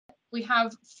We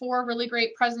have four really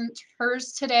great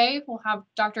presenters today. We'll have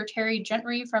Dr. Terry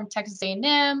Gentry from Texas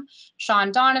A&M,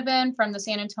 Sean Donovan from the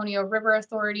San Antonio River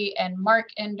Authority, and Mark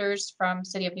Enders from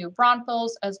City of New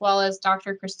Braunfels, as well as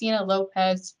Dr. Christina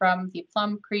Lopez from the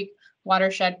Plum Creek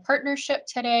Watershed Partnership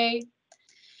today.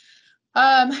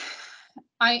 I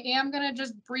am going to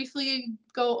just briefly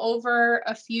go over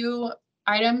a few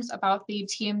items about the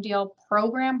TMDL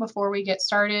program before we get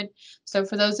started. So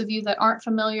for those of you that aren't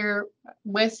familiar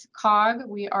with COG,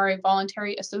 we are a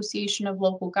voluntary association of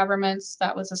local governments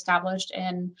that was established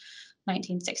in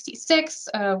 1966.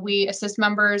 We assist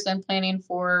members in planning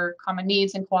for common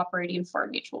needs and cooperating for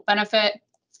mutual benefit.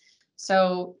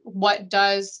 So what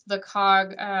does the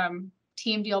COG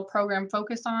TMDL program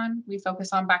focus on? We focus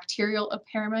on bacterial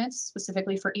impairments,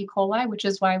 specifically for E. coli, which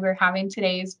is why we're having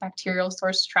today's bacterial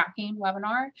source tracking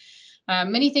webinar.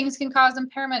 Many things can cause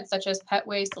impairments, such as pet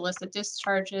waste, illicit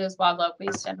discharges, wildlife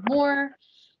waste, and more.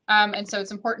 And so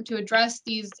it's important to address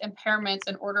these impairments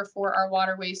in order for our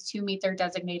waterways to meet their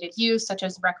designated use, such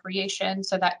as recreation,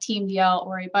 so that TMDL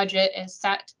or a budget is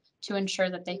set to ensure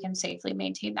that they can safely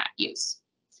maintain that use.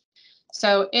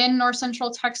 So in North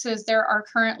Central Texas, there are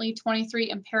currently 23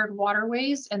 impaired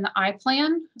waterways in the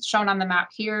I-Plan, shown on the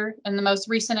map here. And the most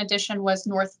recent addition was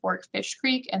North Fork Fish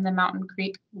Creek and the Mountain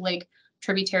Creek Lake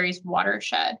Tributaries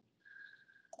Watershed.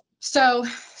 So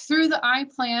through the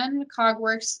I-Plan, COG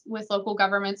works with local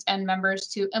governments and members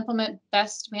to implement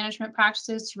best management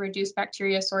practices to reduce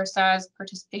bacteria sources,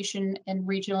 participation in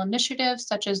regional initiatives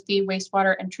such as the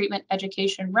Wastewater and Treatment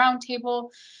Education Roundtable,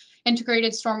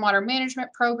 Integrated Stormwater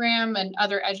Management Program, and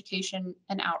other education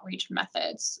and outreach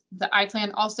methods. The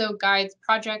I-Plan also guides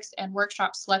projects and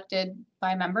workshops selected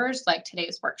by members, like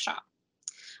today's workshop.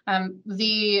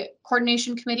 The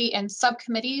Coordination Committee and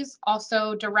subcommittees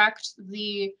also direct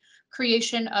the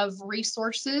creation of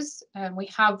resources. We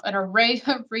have an array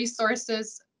of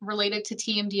resources related to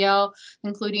TMDL,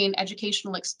 including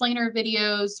educational explainer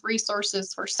videos,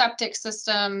 resources for septic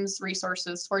systems,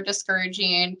 resources for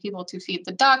discouraging people to feed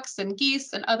the ducks and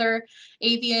geese and other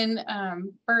avian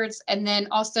birds, and then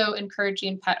also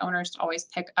encouraging pet owners to always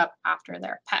pick up after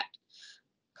their pet.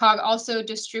 COG also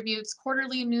distributes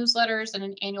quarterly newsletters and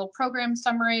an annual program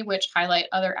summary, which highlight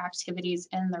other activities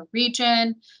in the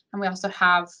region. And we also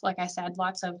have, like I said,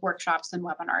 lots of workshops and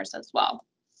webinars as well.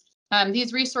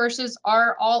 These resources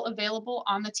are all available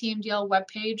on the TMDL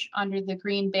webpage under the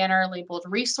green banner labeled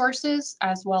resources,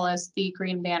 as well as the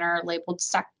green banner labeled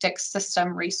septic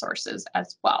system resources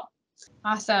as well.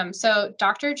 Awesome. So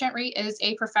Dr. Gentry is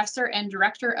a professor and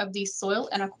director of the Soil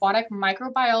and Aquatic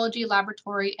Microbiology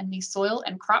Laboratory in the Soil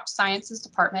and Crop Sciences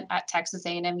Department at Texas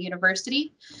A&M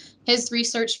University. His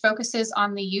research focuses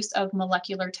on the use of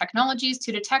molecular technologies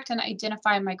to detect and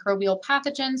identify microbial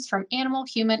pathogens from animal,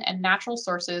 human, and natural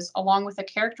sources, along with a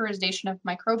characterization of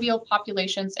microbial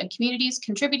populations and communities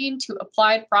contributing to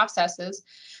applied processes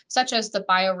such as the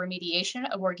bioremediation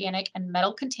of organic and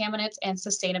metal contaminants and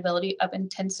sustainability of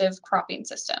intensive cropping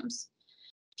systems.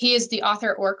 He is the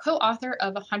author or co-author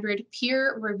of 100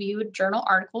 peer-reviewed journal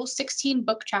articles, 16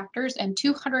 book chapters, and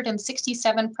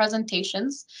 267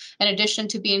 presentations, in addition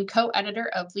to being co-editor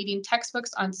of leading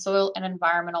textbooks on soil and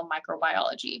environmental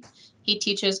microbiology. He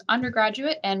teaches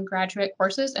undergraduate and graduate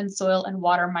courses in soil and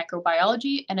water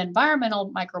microbiology and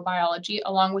environmental microbiology,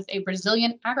 along with a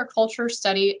Brazilian agriculture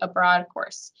study abroad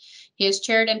course. He has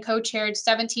chaired and co-chaired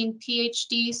 17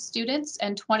 PhD students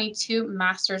and 22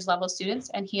 master's level students,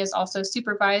 and he has also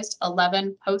supervised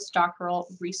 11 postdoctoral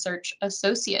research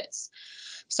associates.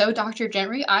 So Dr.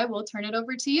 Gentry, I will turn it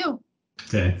over to you.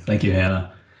 Okay, thank you,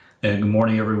 Hannah. And good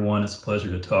morning, everyone. It's a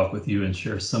pleasure to talk with you and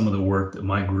share some of the work that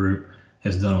my group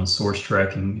has done on source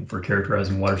tracking for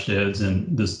characterizing watersheds.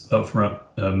 And this upfront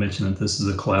mention that this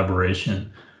is a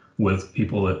collaboration with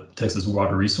people at Texas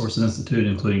Water Resources Institute,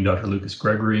 including Dr. Lucas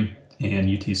Gregory, and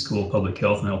UT School of Public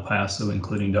Health in El Paso,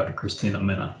 including Dr. Christina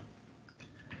Mena.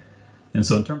 And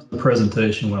so in terms of the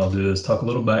presentation, what I'll do is talk a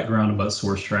little background about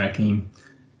source tracking,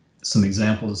 some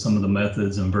examples of some of the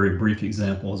methods and very brief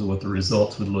examples of what the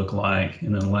results would look like.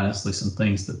 And then lastly, some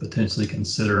things to potentially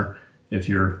consider if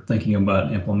you're thinking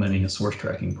about implementing a source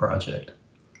tracking project.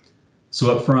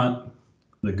 So up front,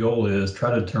 the goal is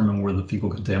try to determine where the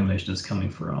fecal contamination is coming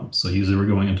from. So usually we're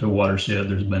going into a watershed,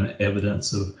 there's been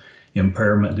evidence of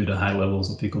impairment due to high levels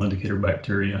of fecal indicator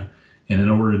bacteria. And in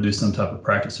order to do some type of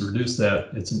practice to reduce that,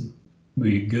 it's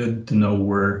be good to know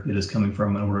where it is coming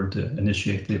from in order to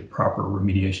initiate the proper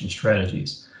remediation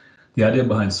strategies. The idea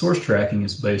behind source tracking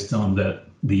is based on that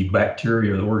the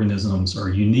bacteria or the organisms are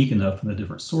unique enough in the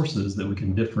different sources that we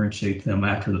can differentiate them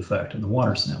after the fact in the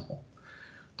water sample.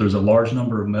 There's a large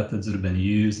number of methods that have been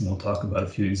used, and we'll talk about a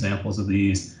few examples of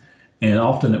these. And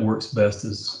often it works best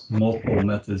as multiple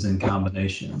methods in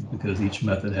combination because each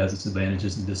method has its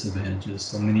advantages and disadvantages.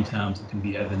 So many times it can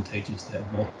be advantageous to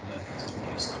have multiple methods to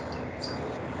reduce simultaneously.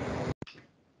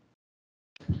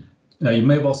 Now, you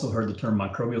may have also heard the term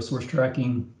microbial source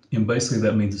tracking, and basically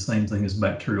that means the same thing as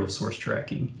bacterial source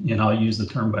tracking. And I'll use the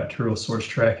term bacterial source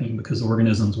tracking because the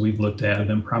organisms we've looked at have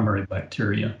been primarily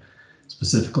bacteria,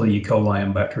 specifically E. coli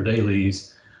and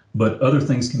Bacteroides, but other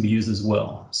things can be used as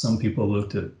well. Some people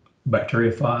looked at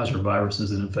bacteriophages or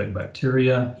viruses that infect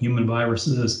bacteria, human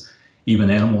viruses, even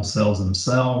animal cells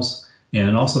themselves,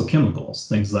 and also chemicals.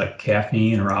 Things like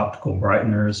caffeine or optical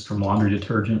brighteners from laundry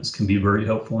detergents can be very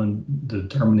helpful in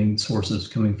determining sources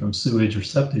coming from sewage or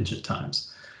septage at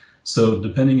times. So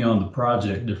depending on the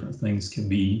project, different things can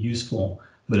be useful,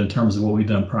 but in terms of what we've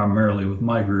done primarily with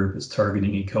my group is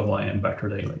targeting E. coli and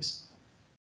Bacteroides.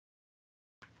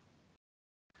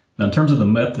 Now, in terms of the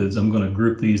methods, I'm going to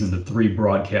group these into three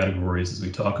broad categories as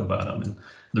we talk about them. And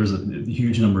there's a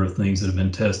huge number of things that have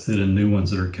been tested and new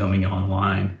ones that are coming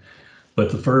online.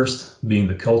 But the first being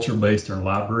the culture-based or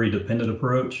library-dependent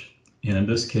approach. And in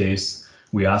this case,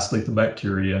 we isolate the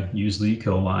bacteria, usually E.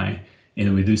 coli, and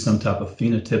then we do some type of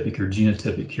phenotypic or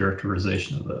genotypic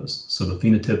characterization of those. So the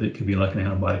phenotypic could be like an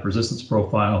antibiotic resistance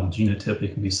profile, the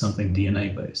genotypic could be something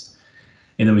DNA-based.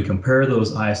 And then we compare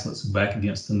those isolates back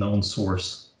against the known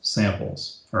source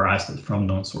samples or isolates from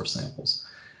known source samples.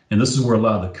 And this is where a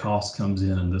lot of the cost comes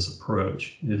in this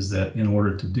approach, is that in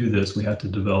order to do this, we have to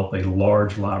develop a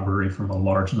large library from a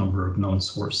large number of known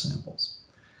source samples.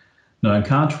 Now, in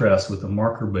contrast with the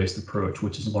marker-based approach,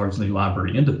 which is largely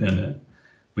library independent,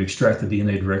 we extract the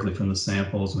DNA directly from the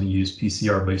samples and we use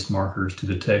PCR-based markers to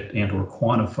detect and or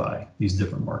quantify these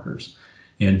different markers.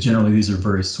 And generally, these are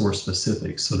very source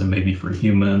specific. So they may be for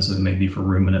humans, and they may be for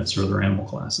ruminants or other animal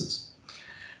classes.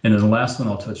 And then the last one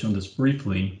I'll touch on just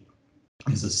briefly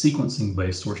is a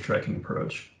sequencing-based source tracking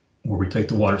approach, where we take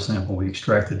the water sample, we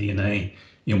extract the DNA,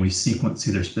 and we sequence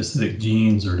either specific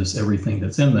genes or just everything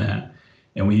that's in that.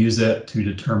 And we use that to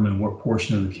determine what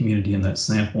portion of the community in that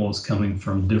sample is coming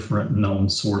from different known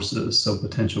sources, so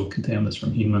potential contaminants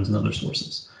from humans and other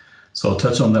sources. So I'll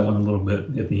touch on that one a little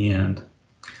bit at the end.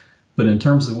 But in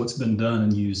terms of what's been done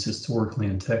and used historically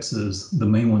in Texas, the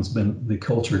main one's been the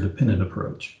culture-dependent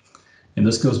approach. And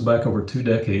this goes back over 2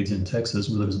 decades in Texas,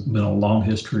 where there's been a long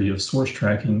history of source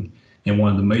tracking. And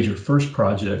one of the major first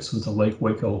projects was the Lake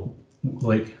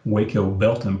Waco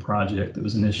Belton project that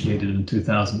was initiated in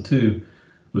 2002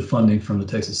 with funding from the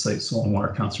Texas State Soil and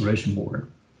Water Conservation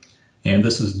Board. And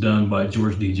this was done by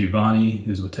George D. Giovanni,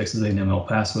 who was with Texas A&M El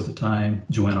Paso at the time,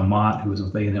 Joanna Mott, who was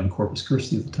with A&M Corpus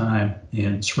Christi at the time,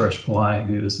 and Suresh Pillai,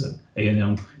 who was at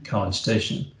A&M College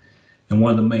Station. And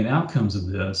one of the main outcomes of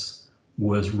this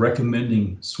was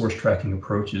recommending source tracking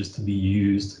approaches to be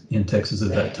used in Texas at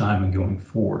that time and going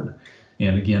forward.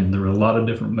 And again, there were a lot of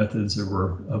different methods that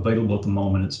were available at the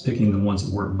moment. It's picking the ones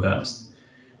that work best.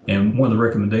 And one of the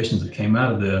recommendations that came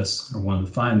out of this, or one of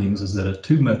the findings, is that a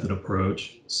 2-method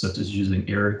approach, such as using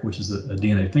ERIC, which is a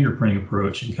DNA fingerprinting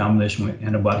approach in combination with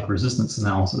antibiotic resistance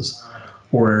analysis,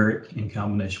 or ERIC in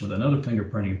combination with another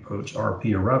fingerprinting approach,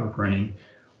 RP or riboprinting,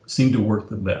 seemed to work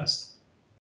the best.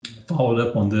 Followed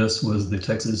up on this was the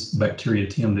Texas Bacteria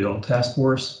TMDL Task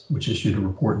Force, which issued a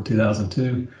report in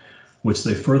 2002, which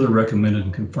they further recommended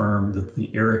and confirmed that the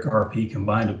ERIC-RP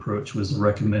combined approach was the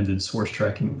recommended source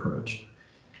tracking approach.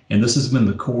 And this has been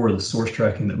the core of the source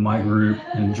tracking that my group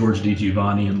and George D.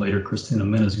 Giovanni and later Christina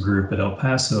Mena's group at El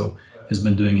Paso has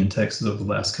been doing in Texas over the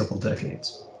last couple of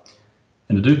decades.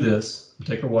 And to do this, we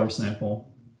take our water sample,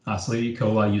 isolate E.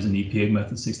 coli using EPA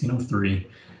method 1603,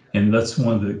 and that's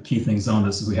one of the key things on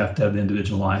this is we have to have the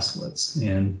individual isolates.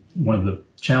 And one of the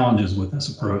challenges with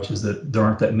this approach is that there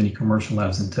aren't that many commercial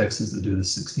labs in Texas that do the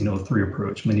 1603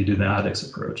 approach. Many do the IDEX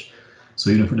approach. So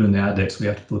even if we're doing the IDEX, we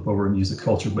have to flip over and use a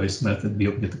culture-based method to be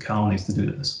able to get the colonies to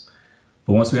do this.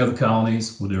 But once we have the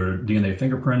colonies, we'll do our DNA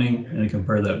fingerprinting and then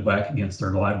compare that back against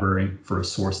our library for a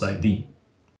source ID.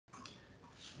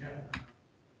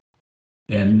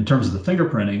 And in terms of the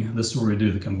fingerprinting, this is where we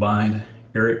do the combined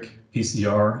ERIC,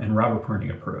 PCR, and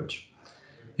riboprinting approach.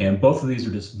 And both of these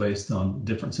are just based on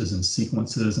differences in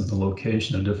sequences and the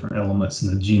location of different elements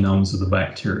in the genomes of the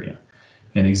bacteria.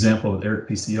 An example of ERIC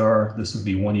PCR, this would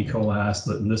be one E. coli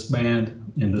isolate in this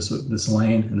band, in this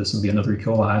lane, and this would be another E.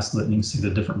 coli isolate, and you can see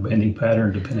the different banding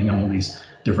pattern depending on what these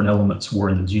different elements were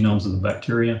in the genomes of the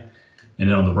bacteria. And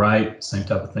then on the right, same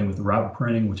type of thing with the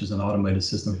riboprinting, which is an automated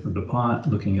system for DuPont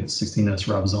looking at 16S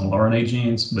ribosomal RNA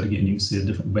genes. But again, you can see a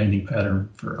different banding pattern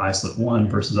for isolate 1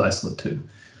 versus isolate 2.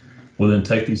 We'll then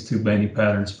take these 2 banding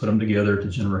patterns, put them together to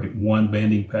generate one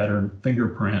banding pattern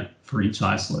fingerprint for each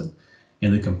isolate.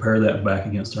 and then compare that back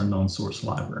against our known source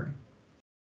library.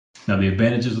 Now, the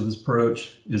advantages of this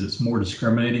approach is it's more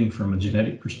discriminating from a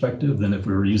genetic perspective than if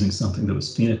we were using something that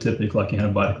was phenotypic like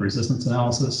antibiotic resistance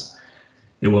analysis.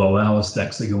 It will allow us to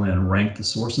actually go in and rank the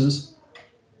sources,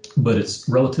 but it's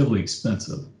relatively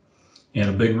expensive. And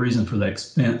a big reason for that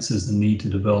expense is the need to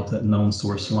develop that known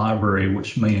source library,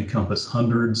 which may encompass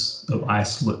hundreds of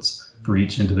isolates for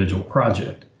each individual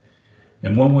project.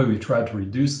 And one way we've tried to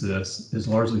reduce this is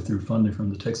largely through funding from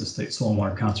the Texas State Soil and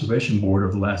Water Conservation Board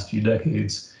over the last few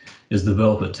decades, is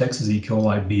develop a Texas E.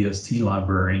 coli BST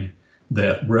library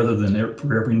that rather than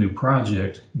for every new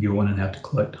project, go in and have to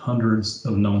collect hundreds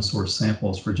of known source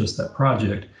samples for just that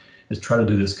project, is try to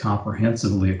do this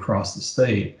comprehensively across the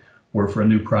state, where for a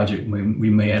new project, we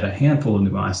may add a handful of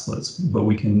new isolates, but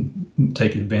we can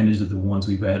take advantage of the ones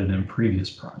we've added in previous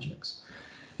projects.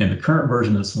 In the current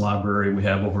version of this library, we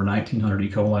have over 1,900 E.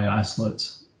 coli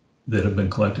isolates that have been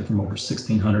collected from over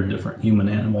 1,600 different human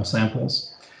animal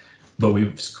samples, but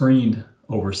we've screened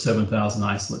over 7,000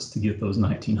 isolates to get those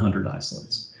 1,900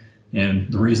 isolates.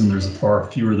 And the reason there's far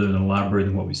fewer than in the library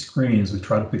than what we screen is we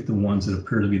try to pick the ones that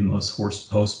appear to be the most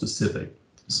host specific.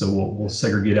 So we'll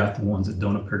segregate out the ones that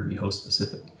don't appear to be host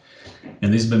specific.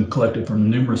 And these have been collected from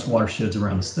numerous watersheds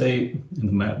around the state. And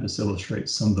the map just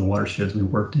illustrates some of the watersheds we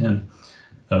worked in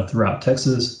throughout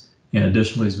Texas. And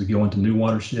additionally, as we go into new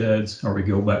watersheds or we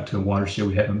go back to a watershed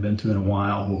we haven't been to in a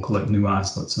while, we'll collect new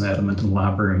isolates and add them into the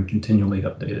library and continually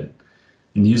update it.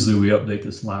 And usually we update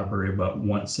this library about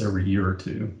once every year or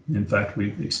two. In fact,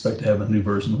 we expect to have a new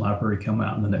version of the library come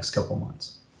out in the next couple of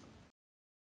months.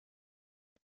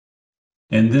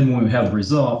 And then when we have the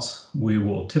results, we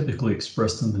will typically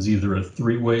express them as either a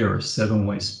 3-way or a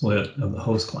 7-way split of the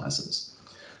host classes.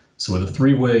 So with a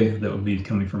 3-way, that would be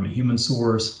coming from a human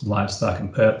source, livestock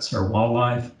and pets, or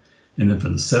wildlife. And then for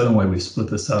the 7-way, we split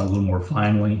this out a little more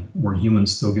finely, where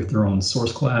humans still get their own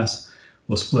source class.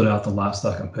 We'll split out the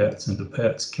livestock and pets into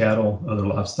pets, cattle, other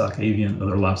livestock, avian,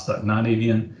 other livestock,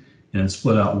 non-avian, and then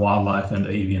split out wildlife into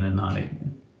avian and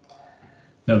non-avian.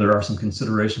 Now, there are some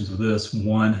considerations with this.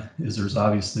 One is there's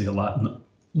obviously a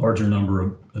larger number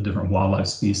of different wildlife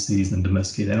species than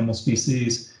domesticated animal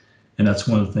species. And that's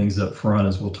one of the things up front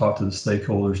is we'll talk to the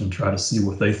stakeholders and try to see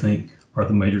what they think are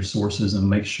the major sources and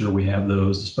make sure we have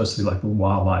those, especially like the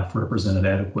wildlife, represented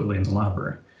adequately in the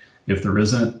library. If there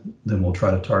isn't, then we'll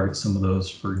try to target some of those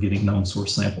for getting known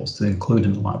source samples to include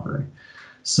in the library.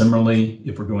 Similarly,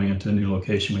 if we're going into a new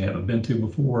location we haven't been to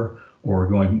before, or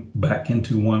going back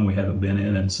into one we haven't been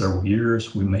in several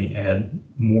years, we may add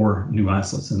more new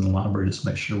isolates in the library just to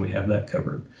make sure we have that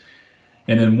covered.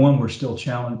 And then one we're still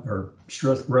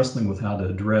wrestling with how to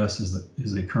address is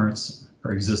the occurrence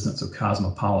or existence of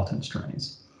cosmopolitan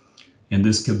strains. And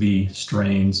this could be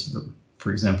strains,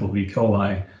 for example, of E.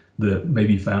 coli that may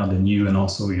be found in you and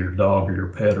also your dog or your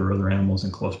pet or other animals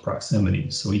in close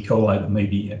proximity. So E. coli that may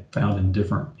be found in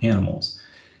different animals.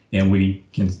 And we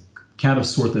can kind of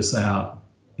sort this out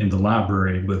in the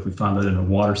library, but if we find that in a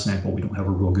water sample, we don't have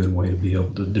a real good way to be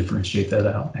able to differentiate that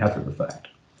out after the fact.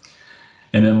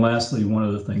 And then lastly, one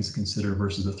of the things to consider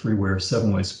versus a 3-way or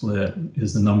 7-way split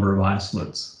is the number of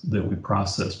isolates that we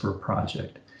process per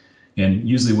project. And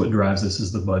usually what drives this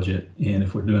is the budget. And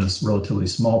if we're doing a relatively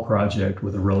small project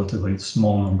with a relatively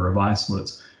small number of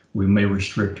isolates, we may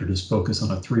restrict or just focus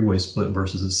on a 3-way split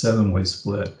versus a 7-way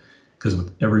split, because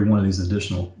with every one of these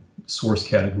additional source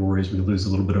categories, we lose a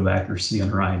little bit of accuracy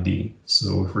on our ID.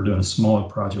 So if we're doing a smaller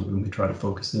project, we may try to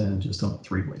focus in just on a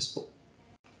 3-way split.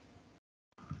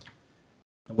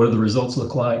 What do the results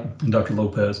look like? And Dr.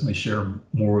 Lopez may share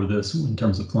more of this in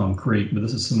terms of Plum Creek, but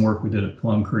this is some work we did at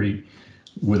Plum Creek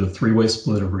with a 3-way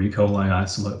split of E. coli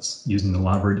isolates using the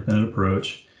library-dependent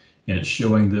approach. And it's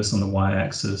showing this on the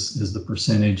y-axis is the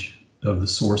percentage of the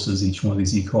sources each one of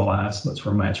these E. coli isolates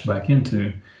were matched back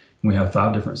into. We have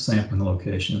 5 different sampling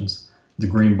locations. The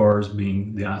green bars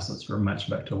being the isolates were matched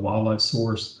back to a wildlife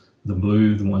source, the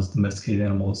blue, the ones domesticated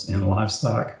animals and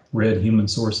livestock, red human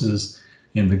sources,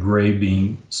 and the gray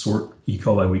being E.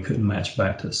 coli we couldn't match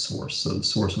back to a source, so the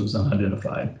source was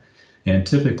unidentified. And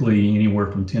typically anywhere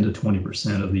from 10 to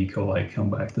 20% of the E. coli come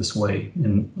back this way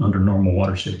under normal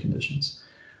watershed conditions.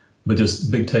 But just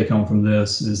big take home from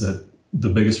this is that the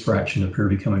biggest fraction appear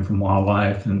to be coming from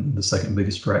wildlife, and the second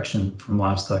biggest fraction from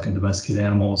livestock and domesticated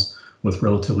animals, with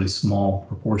relatively small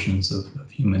proportions of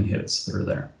human hits that are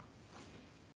there.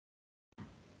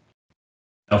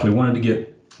 Now, if we wanted to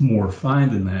get more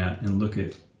refined than that and look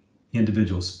at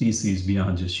individual species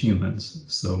beyond just humans,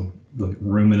 so look at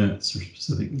ruminants or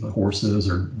specific horses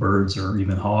or birds or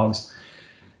even hogs,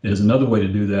 there's another way to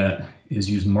do that is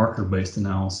use marker-based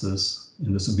analysis,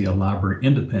 and this would be a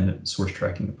library-independent source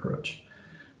tracking approach.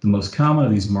 The most common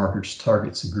of these markers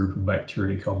targets a group of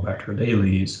bacteria called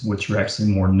Bacteroidetes, which are actually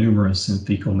more numerous in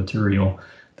fecal material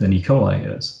than E.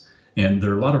 coli is. And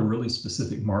there are a lot of really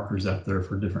specific markers out there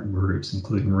for different groups,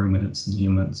 including ruminants and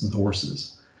humans and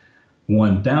horses.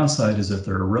 One downside is that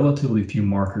there are relatively few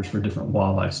markers for different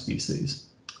wildlife species.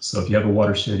 So if you have a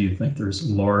watershed, you think there's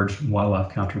large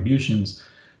wildlife contributions,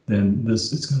 then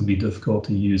it's going to be difficult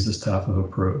to use this type of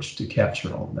approach to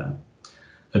capture all of that.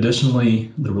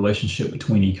 Additionally, the relationship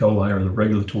between E. coli, or the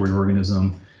regulatory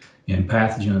organism, and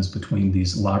pathogens between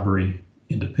these library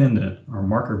independent or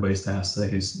marker-based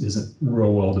assays isn't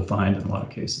real well defined in a lot of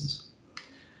cases.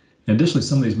 And additionally,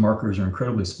 some of these markers are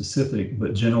incredibly specific,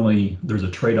 but generally there's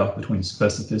a trade-off between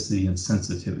specificity and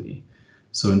sensitivity.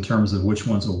 So in terms of which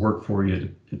ones will work for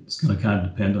you, it's going to kind of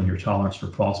depend on your tolerance for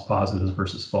false positives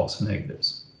versus false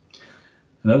negatives.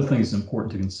 Another thing that's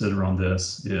important to consider on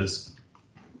this is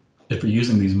if you're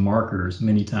using these markers,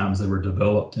 many times they were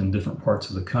developed in different parts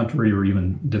of the country or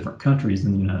even different countries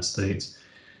in the United States,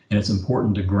 and it's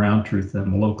important to ground truth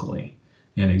them locally.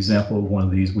 An example of one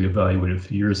of these we evaluated a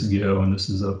few years ago, and this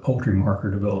is a poultry marker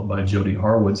developed by Jody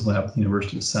Harwood's lab at the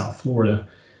University of South Florida.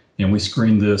 And we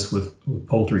screened this with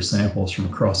poultry samples from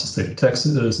across the state of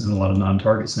Texas and a lot of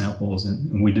non-target samples.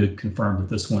 And we did confirm that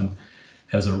this one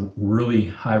has a really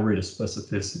high rate of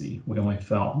specificity. We only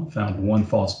found one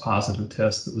false positive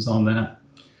test that was on that.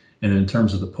 And in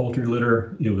terms of the poultry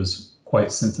litter, it was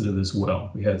quite sensitive as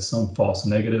well. We had some false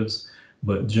negatives,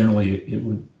 but generally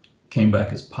it came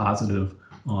back as positive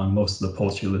on most of the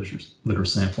poultry litter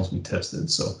samples we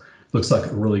tested. So looks like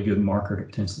a really good marker to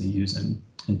potentially use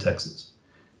in Texas.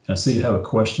 And I see you have a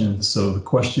question. So the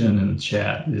question in the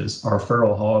chat is, are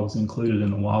feral hogs included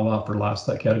in the wildlife or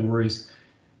livestock categories?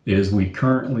 Is we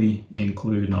currently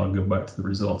include, and I'll go back to the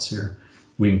results here,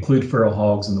 we include feral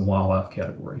hogs in the wildlife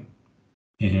category.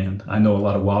 And I know a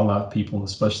lot of wildlife people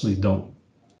especially don't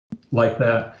like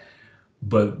that,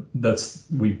 but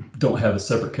we don't have a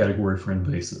separate category for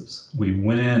invasives. We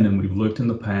went in and we've looked in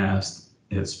the past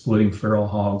at splitting feral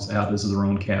hogs out as their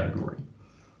own category.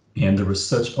 And there was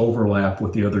such overlap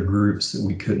with the other groups that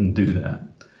we couldn't do that.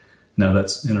 Now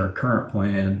that's in our current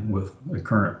plan with the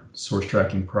current source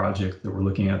tracking project that we're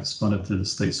looking at that's funded through the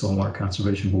State Soil and Water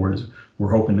Conservation Board. Is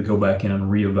we're hoping to go back in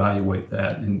and reevaluate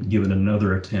that and give it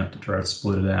another attempt to try to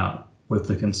split it out with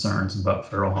the concerns about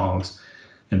feral hogs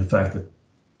and the fact that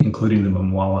including them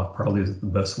in wildlife probably isn't the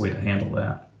best way to handle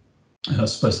that,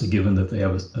 especially given that they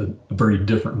have a very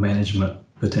different management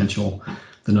potential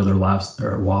than other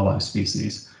wildlife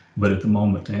species. But at the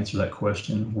moment, to answer that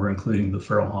question, we're including the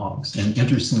feral hogs. And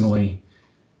interestingly,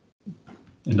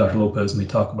 and Dr. Lopez may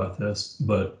talk about this,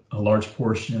 but a large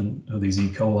portion of these E.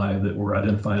 coli that were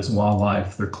identified as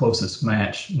wildlife, their closest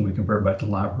match when we compare it back to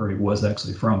library was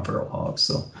actually from feral hogs.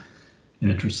 So an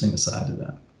interesting aside to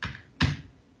that.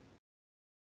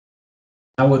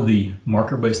 How would the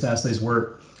marker-based assays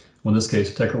work? Well, in this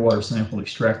case, take our water sample,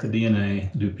 extract the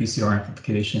DNA, do PCR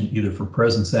amplification, either for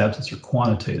presence, absence, or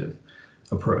quantitative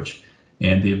approach.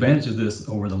 And the advantage of this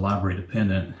over the library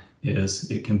dependent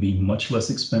is it can be much less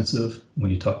expensive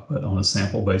when you talk about on a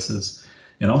sample basis.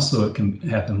 And also it can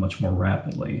happen much more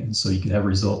rapidly. And so you can have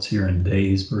results here in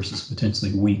days versus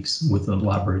potentially weeks with a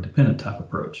library dependent type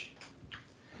approach.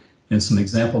 And some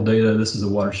example data, this is a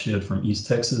watershed from East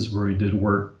Texas where we did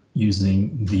work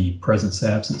using the presence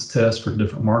absence test for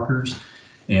different markers.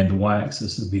 And the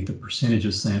y-axis would be the percentage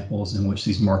of samples in which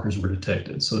these markers were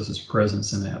detected. So this is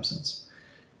presence and absence.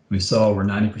 We saw over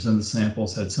 90% of the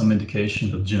samples had some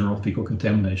indication of general fecal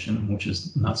contamination, which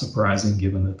is not surprising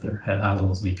given that there had high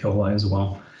levels of E. coli as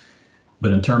well.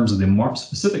 But in terms of the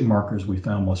specific markers we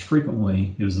found most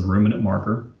frequently, it was the ruminant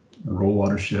marker, a rural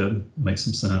watershed, makes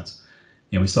some sense.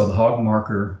 And we saw the hog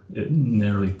marker at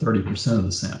nearly 30% of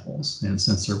the samples. And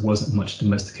since there wasn't much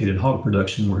domesticated hog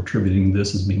production, we're attributing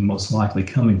this as being most likely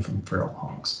coming from feral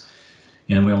hogs.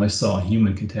 And we only saw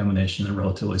human contamination in a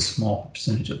relatively small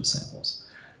percentage of the samples.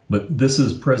 But this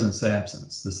is presence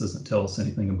absence. This doesn't tell us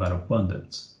anything about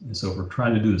abundance. And so if we're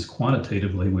trying to do this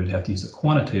quantitatively, we'd have to use a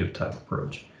quantitative type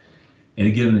approach. And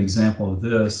to give an example of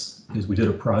this is we did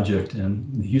a project in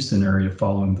the Houston area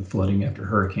following the flooding after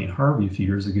Hurricane Harvey a few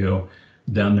years ago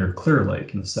down near Clear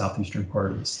Lake in the southeastern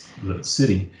part of the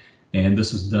city. And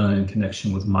this was done in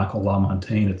connection with Michael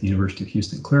LaMontagne at the University of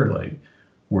Houston Clear Lake,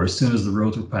 where as soon as the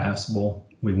roads were passable,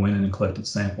 we went in and collected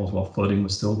samples while flooding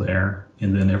was still there.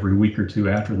 And then every week or two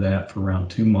after that for around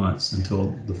 2 months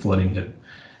until the flooding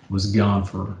was gone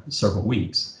for several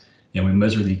weeks. And we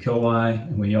measured the E. coli,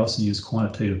 and we also used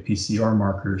quantitative PCR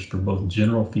markers for both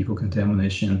general fecal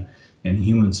contamination and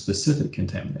human-specific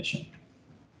contamination.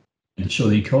 And show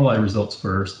the E. coli results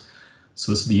first.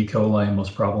 So this is the E. coli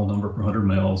most probable number per 100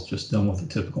 mLs, just done with a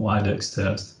typical IDEX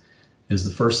test. Is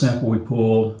the first sample we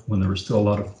pulled when there was still a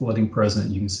lot of flooding present.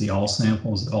 You can see all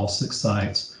samples at all 6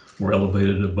 sites were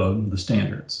elevated above the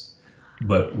standards.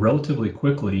 But relatively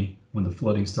quickly, when the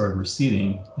flooding started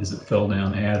receding, is it fell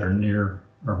down at or near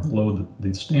or below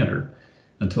the standard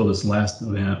until this last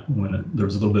event when there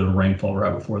was a little bit of rainfall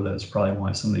right before that. Is probably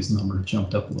why some of these numbers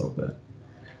jumped up a little bit.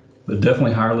 But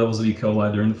definitely higher levels of E.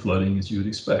 coli during the flooding, as you would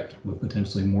expect, with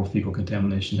potentially more fecal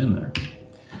contamination in there.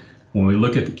 When we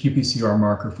look at the qPCR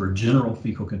marker for general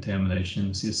fecal contamination,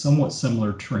 we see a somewhat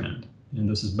similar trend. And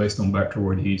this is based on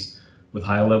Bacteroides with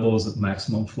high levels of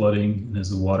maximum flooding. And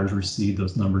as the waters recede,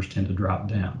 those numbers tend to drop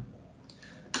down.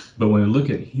 But when we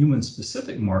look at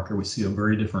human-specific marker, we see a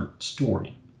very different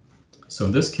story. So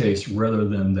in this case, rather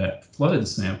than that flooded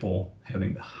sample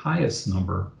having the highest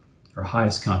number or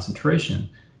highest concentration,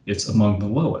 it's among the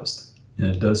lowest. And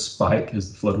it does spike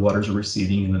as the floodwaters are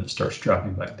receding, and then it starts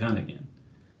dropping back down again.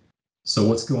 So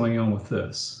what's going on with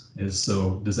this?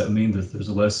 Does that mean that there's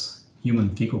less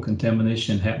human fecal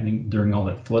contamination happening during all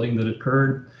that flooding that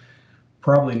occurred?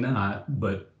 Probably not,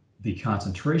 but the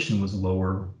concentration was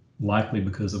lower, likely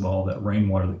because of all that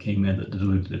rainwater that came in that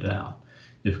diluted it out.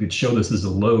 If we could show this as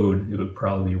a load, it would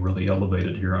probably be really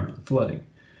elevated here under the flooding.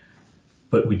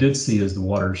 But we did see as the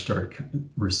water started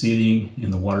receding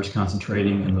and the water's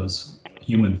concentrating and those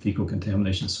human fecal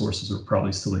contamination sources were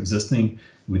probably still existing,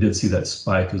 we did see that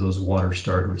spike as those waters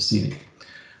started receding.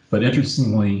 But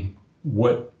interestingly,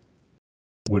 what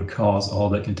would cause all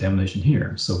that contamination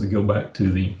here? So if we go back to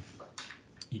the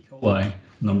E. coli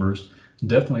numbers,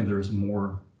 definitely there's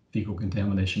more fecal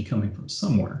contamination coming from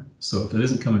somewhere. So if it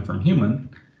isn't coming from human,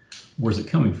 where's it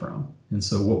coming from? And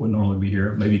so what would normally be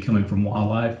here? Maybe coming from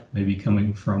wildlife, maybe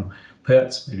coming from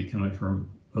pets, maybe coming from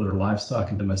other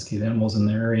livestock and domesticated animals in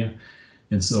the area.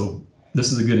 And so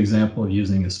this is a good example of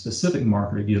using a specific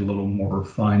marker to get a little more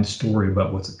refined story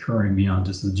about what's occurring beyond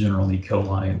just the general E.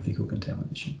 coli and fecal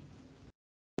contamination.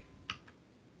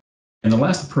 And the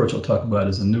last approach I'll talk about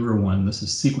is a newer one. This is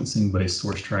sequencing-based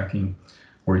source tracking,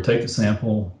 where we take the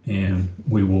sample and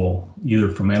we will either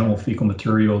from animal fecal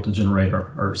material to generate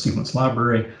our sequence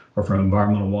library, or from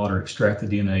environmental water extract the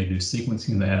DNA, do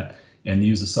sequencing that, and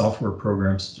use a software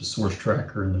program such as Source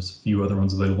Tracker, and there's a few other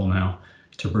ones available now,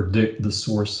 to predict the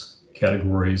source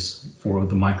categories for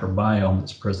the microbiome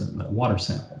that's present in that water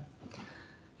sample.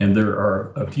 And there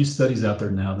are a few studies out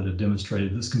there now that have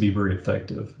demonstrated this can be very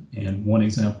effective. And one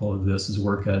example of this is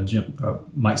work at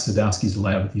Mike Sadowski's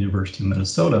lab at the University of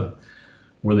Minnesota,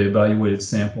 where they evaluated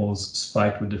samples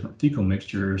spiked with different fecal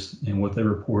mixtures, and what they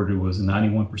reported was a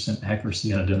 91%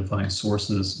 accuracy in identifying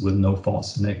sources with no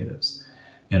false negatives,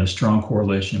 and a strong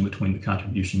correlation between the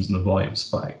contributions and the volume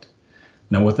spiked.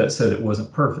 Now, with that said, it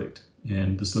wasn't perfect,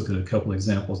 and just look at a couple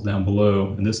examples down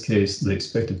below. In this case, they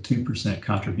expected 2%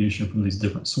 contribution from these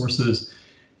different sources.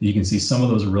 You can see some of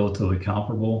those are relatively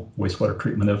comparable. Wastewater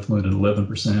treatment effluent at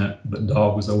 11%, but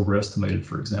dog was overestimated,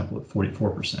 for example, at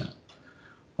 44%.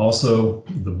 Also,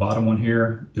 the bottom one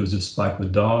here, it was just spiked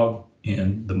with dog,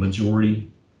 and the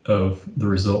majority of the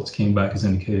results came back as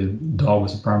indicated dog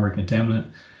was the primary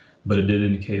contaminant, but it did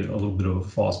indicate a little bit of a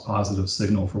false positive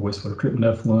signal for wastewater treatment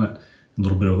effluent, a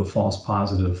little bit of a false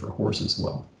positive for horse as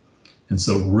well. And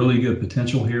so really good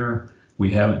potential here.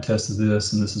 We haven't tested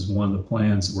this, and this is one of the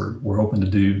plans we're hoping to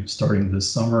do starting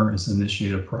this summer, is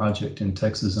initiate a project in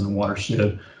Texas in a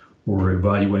watershed where we're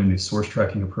evaluating these source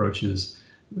tracking approaches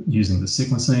using the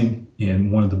sequencing. And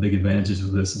one of the big advantages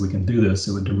of this, if we can do this,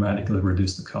 it would dramatically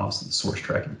reduce the cost of the source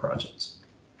tracking projects.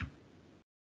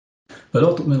 But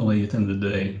ultimately, at the end of the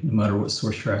day, no matter what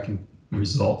source tracking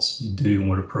results you do and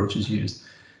what approach is used,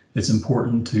 it's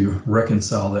important to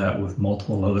reconcile that with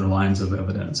multiple other lines of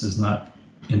evidence, is not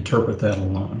interpret that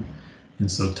alone.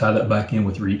 And so tie that back in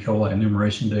with your E. coli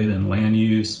enumeration data and land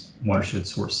use, watershed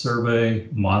source survey,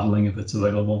 modeling if it's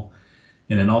available.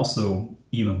 And then also,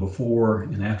 even before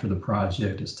and after the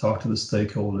project, is talk to the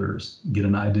stakeholders, get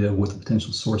an idea of what the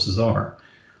potential sources are.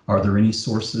 Are there any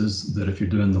sources that, if you're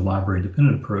doing the library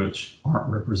dependent approach, aren't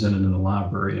represented in the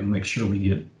library, and make sure we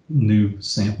get new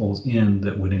samples in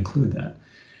that would include that.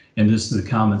 And just the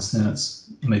common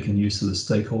sense, making use of the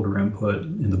stakeholder input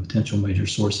and the potential major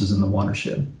sources in the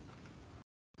watershed.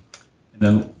 And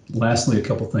then lastly, a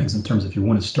couple things in terms of if you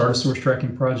want to start a source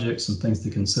tracking project, some things to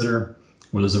consider.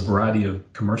 Well, there's a variety of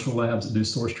commercial labs that do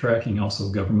source tracking, also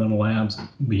governmental labs,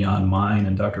 beyond mine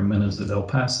and Dr. Mena's at El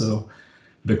Paso,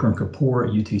 Vikram Kapoor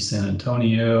at UT San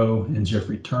Antonio, and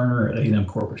Jeffrey Turner at A&M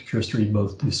Corpus Christi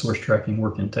both do source tracking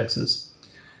work in Texas.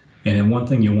 And then one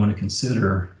thing you want to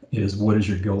consider is, what is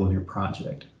your goal of your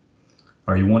project?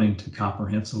 Are you wanting to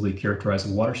comprehensively characterize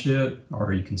a watershed, or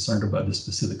are you concerned about the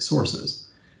specific sources?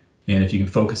 And if you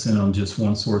can focus in on just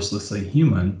one source, let's say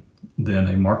human, then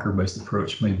a marker-based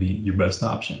approach may be your best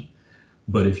option.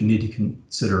 But if you need to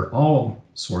consider all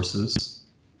sources,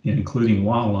 including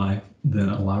wildlife, then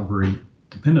a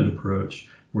library-dependent approach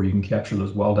where you can capture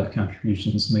those wildlife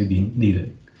contributions may be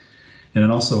needed. And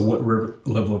then also, what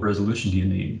level of resolution do you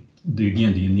need? Do you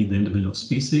need the individual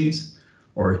species,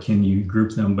 or can you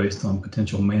group them based on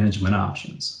potential management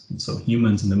options? And so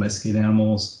humans and domesticated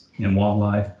animals and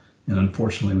wildlife, and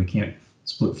unfortunately we can't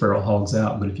split feral hogs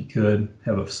out, but if you could,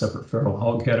 have a separate feral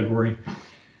hog category.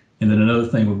 And then another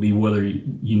thing would be whether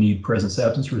you need presence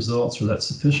absence results, or that's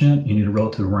sufficient, you need a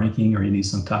relative ranking, or you need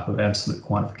some type of absolute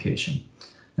quantification.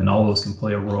 And all those can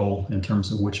play a role in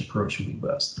terms of which approach would be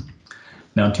best.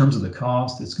 Now, in terms of the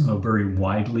cost, it's going to vary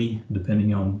widely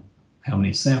depending on how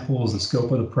many samples, the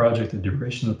scope of the project, the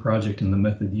duration of the project, and the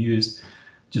method used.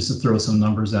 Just to throw some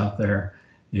numbers out there,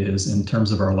 is in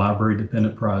terms of our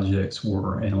library-dependent projects,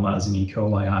 we're analyzing E.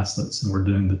 coli isolates and we're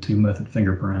doing the 2-method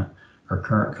fingerprint. Our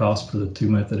current cost for the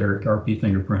 2-method ERIC RP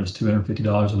fingerprint is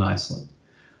 $250 an isolate.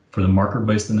 For the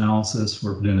marker-based analysis,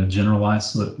 we're doing a general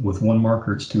isolate with 1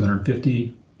 marker, it's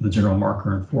 $250. The general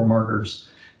marker and 4 markers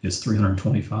is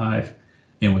 $325.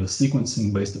 And with a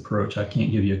sequencing-based approach, I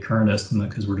can't give you a current estimate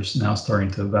because we're just now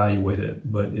starting to evaluate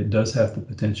it, but it does have the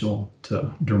potential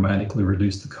to dramatically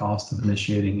reduce the cost of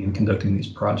initiating and conducting these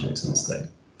projects in the state.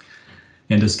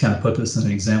 And just kind of put this in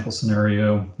an example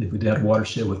scenario, if we had a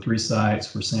watershed with 3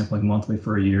 sites, we're sampling monthly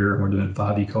for a year, and we're doing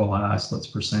 5 E. coli isolates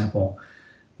per sample,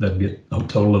 that'd be a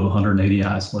total of 180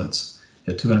 isolates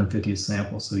at $250 a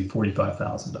sample, so it'd be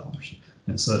 $45,000.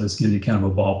 And so this gives you kind of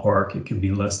a ballpark. It could be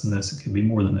less than this, it could be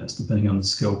more than this, depending on the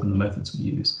scope and the methods we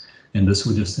use. And this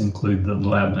would just include the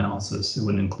lab analysis. It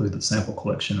wouldn't include the sample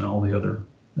collection and all the other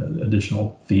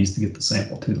additional fees to get the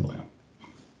sample to the lab.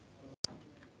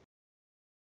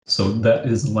 So that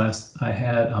is the last I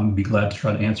had. I'm be glad to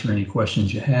try to answer any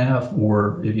questions you have,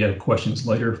 or if you have questions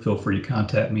later, feel free to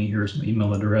contact me. Here's my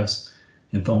email address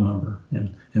and phone number.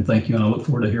 And thank you, and I look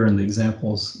forward to hearing the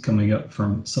examples coming up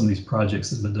from some of these projects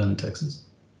that have been done in Texas.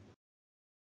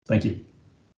 Thank you.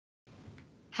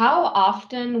 How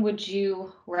often would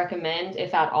you recommend,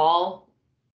 if at all,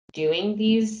 doing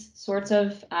these sorts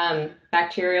of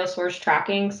bacterial source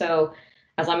tracking? So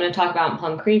as I'm going to talk about in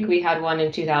Plum Creek, we had one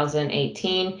in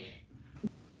 2018.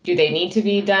 Do they need to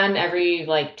be done every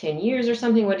like 10 years or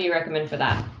something? What do you recommend for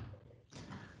that?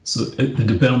 So it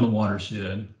depends on the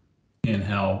watershed and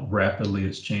how rapidly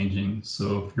it's changing.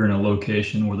 So if you're in a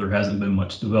location where there hasn't been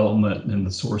much development and the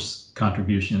source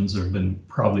contributions have been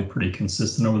probably pretty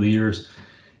consistent over the years,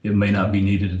 it may not be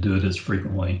needed to do it as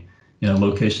frequently. In a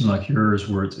location like yours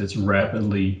where it's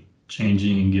rapidly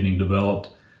changing and getting developed,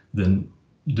 then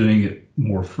doing it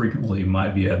more frequently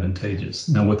might be advantageous.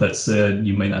 Now, with that said,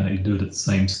 you may not need to do it at the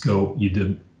same scope you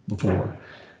did before.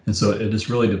 And so it just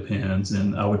really depends.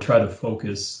 And I would try to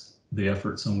focus the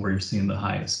efforts on where you're seeing the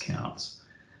highest counts.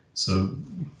 So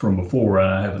from before,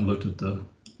 I haven't looked at the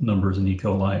numbers in E.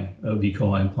 coli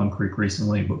in Plum Creek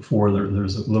recently, but before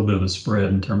there's a little bit of a spread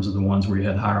in terms of the ones where you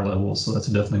had higher levels. So that's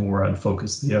definitely where I'd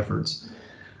focus the efforts.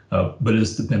 But it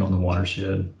just depends on the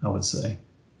watershed, I would say.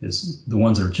 Is the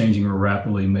ones that are changing more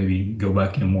rapidly, maybe go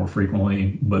back in more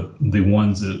frequently, but the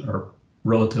ones that are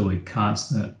relatively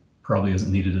constant probably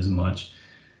isn't needed as much.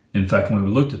 In fact, when we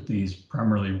looked at these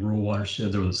primarily rural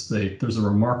watersheds over the state, there's a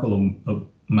remarkable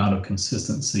amount of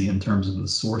consistency in terms of the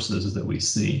sources that we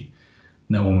see.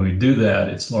 Now, when we do that,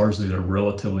 it's largely at a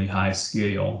relatively high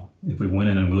scale. If we went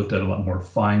in and we looked at it a lot more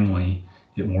finely,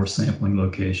 at more sampling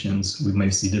locations, we may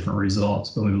see different results.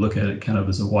 But when we look at it kind of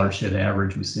as a watershed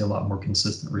average, we see a lot more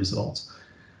consistent results.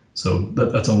 So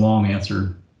that's a long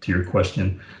answer to your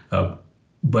question.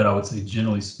 But I would say,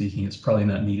 generally speaking, it's probably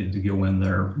not needed to go in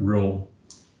there real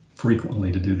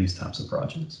frequently to do these types of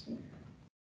projects.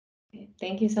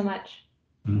 Thank you so much.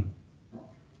 Mm-hmm.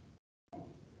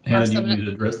 Hannah, do you want me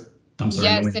to address? I'm sorry.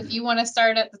 Yes, if you want to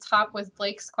start at the top with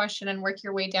Blake's question and work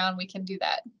your way down, we can do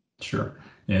that. Sure.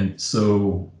 And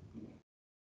so,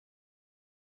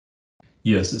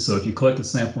 yes, so if you collect a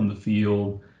sample in the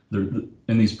field, in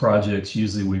these projects,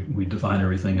 usually we define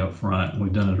everything up front.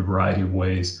 We've done it a variety of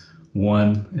ways.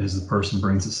 One is the person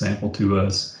brings the sample to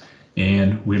us,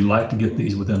 and we'd like to get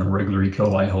these within a regular E.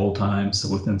 coli hold time,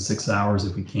 so within 6 hours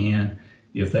if we can.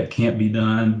 If that can't be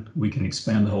done, we can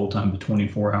expand the hold time to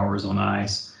 24 hours on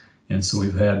ice. And so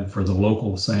we've had, for the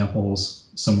local samples,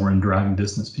 somewhere in driving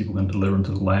distance, people can deliver them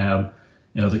to the lab.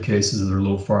 In other cases, they're a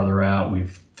little farther out,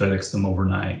 we've FedExed them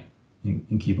overnight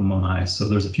and keep them on ice. So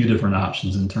there's a few different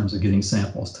options in terms of getting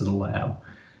samples to the lab.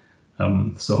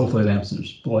 So hopefully that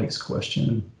answers Blake's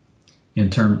question. In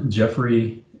terms,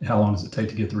 Jeffrey, how long does it take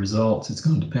to get the results? It's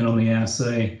going to depend on the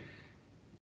assay.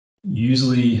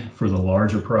 Usually for the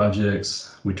larger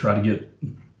projects, we try to get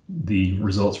the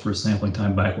results for sampling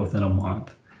time back within a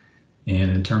month.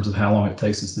 And in terms of how long it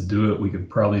takes us to do it, we could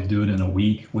probably do it in a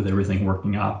week with everything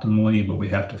working optimally, but we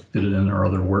have to fit it in our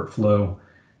other workflow.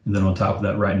 And then on top of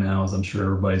that, right now, as I'm sure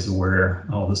everybody's aware,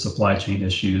 all the supply chain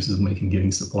issues is making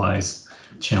getting supplies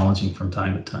challenging from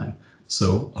time to time.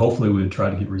 So hopefully we would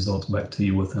try to get results back to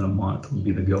you within a month would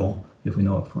be the goal if we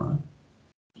know up front.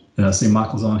 And I see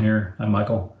Michael's on here. Hi,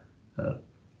 Michael.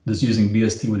 Does using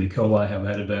BST with E. coli have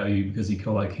added value because E.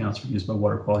 coli counts are used by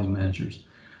water quality managers?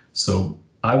 So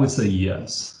I would say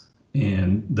yes.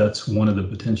 And that's one of the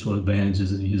potential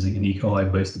advantages of using an E.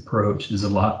 coli based approach is a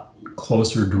lot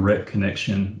closer direct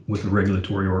connection with the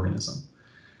regulatory organism.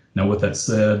 Now, with that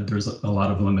said, there's a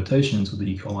lot of limitations with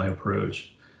the E. coli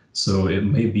approach. So it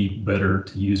may be better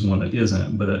to use one that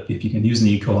isn't, but if you can use an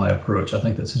E. coli approach, I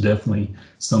think that's definitely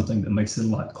something that makes it a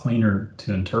lot cleaner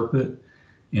to interpret.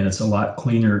 And it's a lot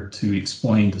cleaner to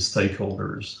explain to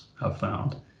stakeholders, I've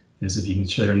found, is if you can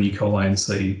share an E. coli and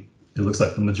say, it looks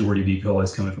like the majority of E. coli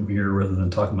is coming from here, rather than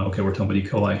talking about, okay, we're talking about E.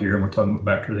 coli here, and we're talking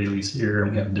about Bacteroides here,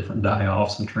 and we have different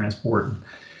die-offs and transport.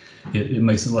 It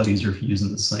makes it a lot easier if you're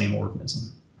using the same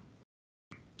organism.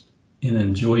 And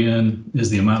then Julian, is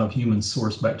the amount of human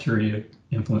source bacteria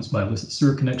influenced by illicit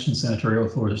sewer connections, sanitary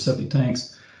overflows, or septic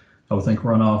tanks? I would think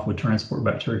runoff would transport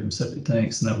bacteria from septic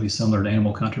tanks, and that would be similar to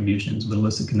animal contributions, but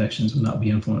illicit connections would not be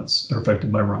influenced or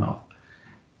affected by runoff.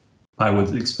 I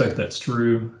would expect that's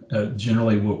true.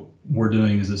 Generally, what we're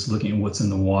doing is just looking at what's in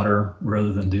the water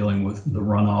rather than dealing with the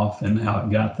runoff and how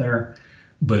it got there.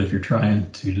 But if you're trying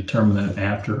to determine that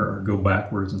after or go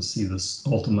backwards and see the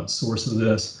ultimate source of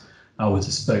this, I would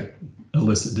suspect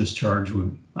illicit discharge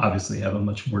would obviously have a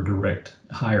much more direct,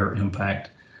 higher impact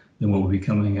than what would be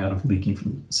coming out of leaking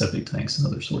from septic tanks and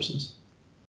other sources.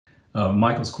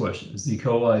 Michael's question, is the E.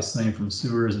 coli same from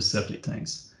sewers as septic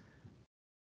tanks?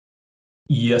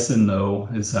 Yes and no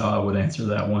is how I would answer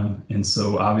that one. And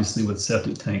so obviously with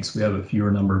septic tanks, we have a fewer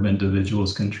number of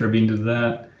individuals contributing to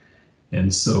that.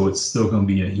 And so it's still going to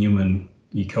be a human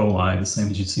E. coli, the same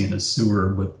as you see in a sewer,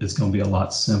 but it's going to be a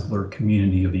lot simpler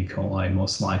community of E. coli,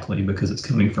 most likely, because it's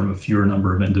coming from a fewer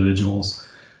number of individuals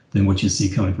than what you see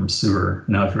coming from sewer.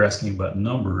 Now, if you're asking about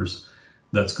numbers,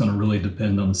 that's going to really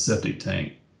depend on the septic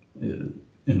tank in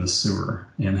the sewer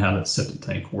and how that septic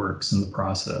tank works in the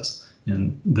process.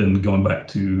 And then going back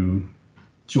to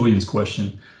Julian's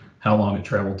question, how long it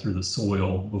traveled through the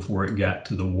soil before it got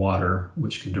to the water,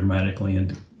 which could dramatically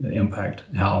impact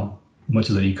how much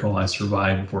of the E. coli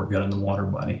survived before it got in the water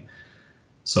body.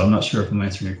 So I'm not sure if I'm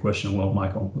answering your question well,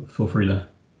 Michael, but feel free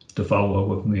to follow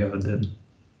up with me if I did.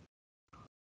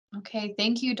 Okay,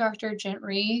 thank you, Dr.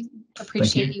 Gentry.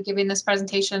 Appreciate you giving this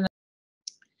presentation.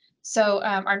 So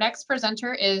our next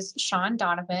presenter is Sean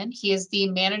Donovan. He is the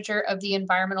manager of the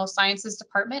Environmental Sciences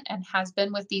Department and has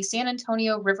been with the San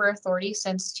Antonio River Authority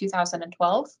since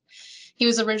 2012. He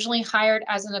was originally hired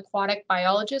as an aquatic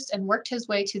biologist and worked his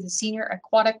way to the senior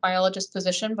aquatic biologist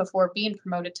position before being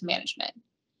promoted to management.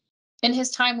 In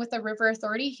his time with the River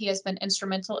Authority, he has been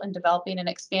instrumental in developing and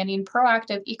expanding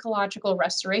proactive ecological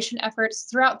restoration efforts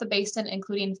throughout the basin,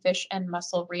 including fish and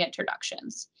mussel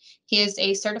reintroductions. He is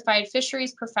a certified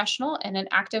fisheries professional and an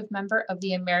active member of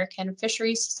the American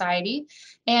Fisheries Society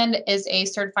and is a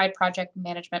certified project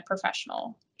management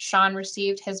professional. Sean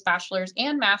received his bachelor's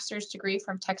and master's degree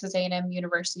from Texas A&M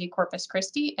University Corpus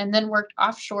Christi, and then worked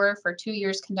offshore for 2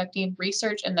 years conducting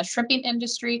research in the shrimping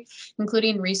industry,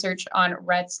 including research on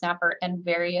red snapper and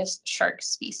various shark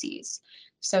species.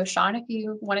 So Sean, if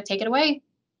you want to take it away.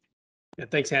 Yeah,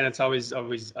 thanks, Hannah. It's always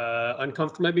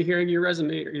uncomfortable maybe hearing your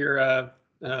resume, your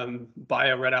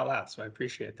bio read out loud, so I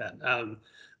appreciate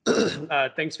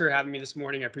that. Thanks for having me this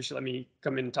morning. I appreciate letting me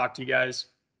come in and talk to you guys.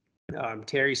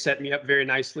 Terry set me up very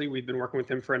nicely. We've been working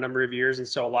with him for a number of years, and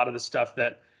so a lot of the stuff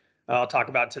that I'll talk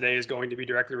about today is going to be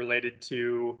directly related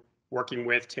to working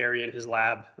with Terry and his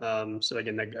lab. So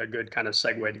again, a good kind of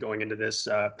segue to going into this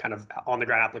kind of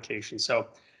on-the-ground application. So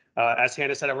as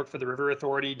Hannah said, I work for the River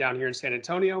Authority down here in San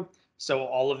Antonio. So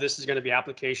all of this is going to be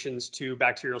applications to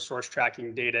bacterial source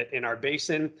tracking data in our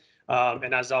basin.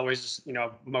 And as always, you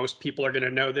know, most people are going to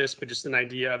know this, but just an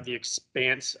idea of the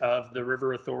expanse of the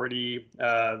River Authority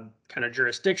kind of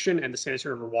jurisdiction and the San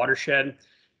Antonio River watershed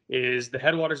is the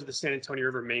headwaters of the San Antonio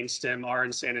River main stem are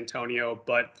in San Antonio,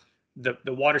 but the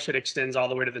watershed extends all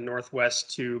the way to the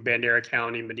northwest to Bandera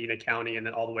County, Medina County, and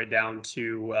then all the way down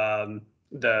to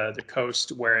the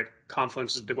coast where it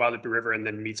confluences the Guadalupe River and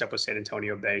then meets up with San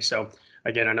Antonio Bay. So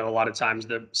again, I know a lot of times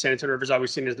the San Antonio River is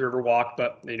always seen as the River Walk,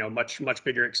 but much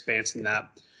bigger expanse than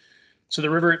that. So the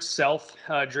river itself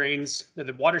drains,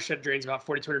 the watershed drains about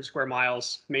 4,200 square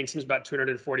miles, main stem is about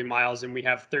 240 miles, and we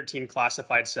have 13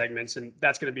 classified segments, and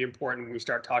that's going to be important when we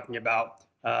start talking about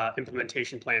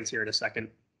implementation plans here in a second.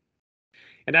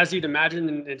 And as you'd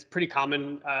imagine, it's pretty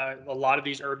common, a lot of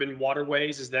these urban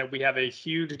waterways is that we have a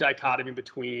huge dichotomy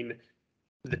between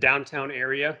the downtown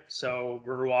area. So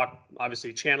Riverwalk,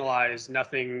 obviously channelized,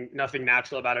 nothing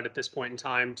natural about it at this point in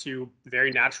time, to very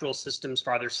natural systems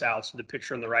farther south. So the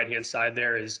picture on the right-hand side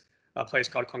there is a place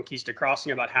called Conquista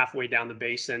Crossing, about halfway down the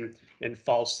basin in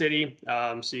Falls City.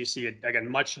 So you see, again,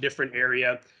 much different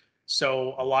area.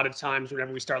 So a lot of times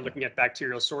whenever we start looking at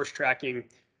bacterial source tracking,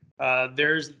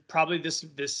 there's probably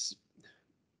this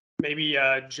maybe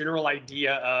a general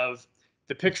idea of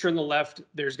the picture on the left.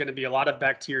 There's going to be a lot of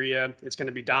bacteria. It's going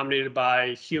to be dominated by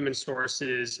human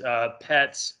sources,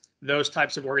 pets, those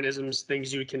types of organisms,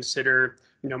 things you would consider,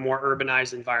 more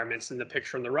urbanized environments. In the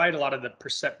picture on the right, a lot of the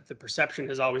perception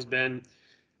has always been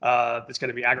it's going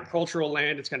to be agricultural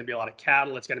land. It's going to be a lot of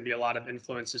cattle. It's going to be a lot of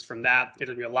influences from that.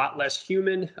 It'll be a lot less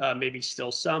human, maybe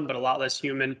still some, but a lot less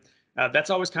human. That's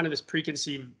always kind of this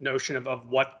preconceived notion of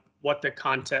what the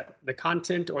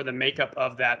content or the makeup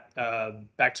of that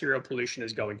bacterial pollution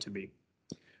is going to be.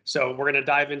 So we're going to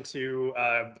dive into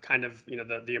kind of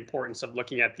the importance of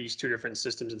looking at these two different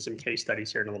systems and some case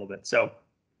studies here in a little bit. So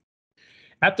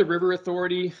at the River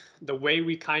Authority, the way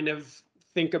we kind of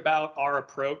think about our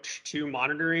approach to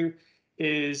monitoring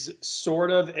is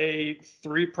sort of a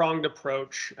three-pronged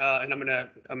approach, and I'm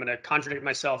gonna contradict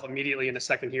myself immediately in a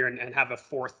second here and have a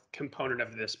fourth component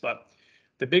of this. But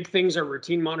the big things are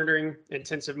routine monitoring,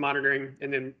 intensive monitoring,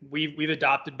 and then we've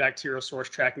adopted bacterial source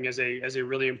tracking as a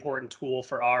really important tool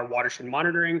for our watershed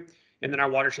monitoring and then our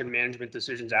watershed management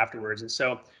decisions afterwards. And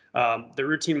so the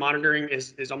routine monitoring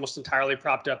is almost entirely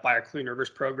propped up by our Clean Rivers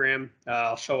program.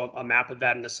 I'll show a map of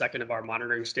that in a second of our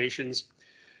monitoring stations.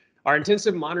 Our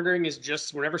intensive monitoring is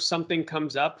just whenever something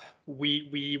comes up,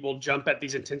 we will jump at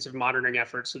these intensive monitoring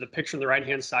efforts. So the picture on the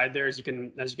right-hand side there, as you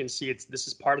can see, this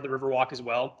is part of the Riverwalk as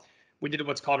well. We did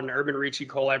what's called an urban reach E.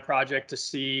 coli project to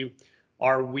see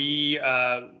we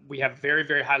have very,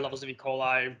 very high levels of E.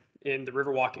 coli in the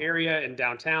Riverwalk area and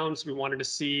downtown. So we wanted to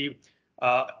see,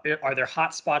 are there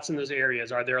hot spots in those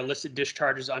areas? Are there illicit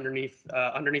discharges underneath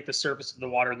the surface of the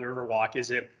water in the Riverwalk?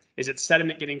 Is it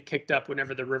sediment getting kicked up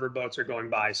whenever the river boats are going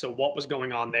by? So what was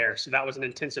going on there? So that was an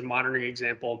intensive monitoring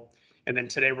example. And then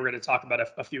today we're going to talk about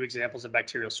a few examples of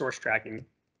bacterial source tracking.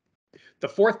 The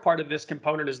fourth part of this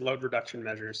component is load reduction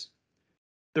measures.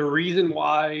 The reason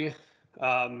why,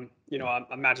 I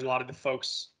imagine a lot of the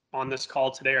folks on this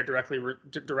call today are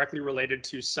directly related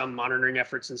to some monitoring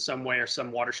efforts in some way or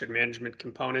some watershed management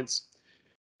components.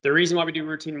 The reason why we do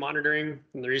routine monitoring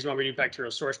and the reason why we do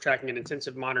bacterial source tracking and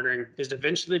intensive monitoring is to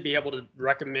eventually be able to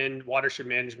recommend watershed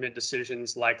management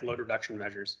decisions like load reduction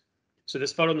measures. So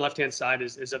this photo on the left-hand side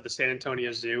is of the San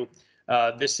Antonio Zoo.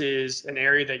 This is an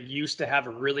area that used to have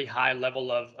a really high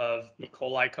level of E.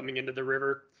 coli coming into the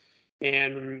river.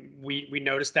 And we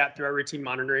noticed that through our routine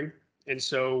monitoring. And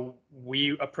so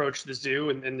we approached the zoo,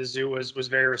 and the zoo was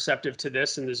very receptive to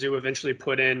this. And the zoo eventually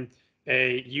put in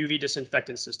a UV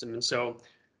disinfectant system. And so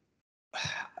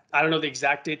I don't know the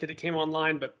exact date that it came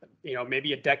online, but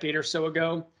maybe a decade or so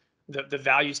ago, the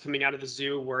values coming out of the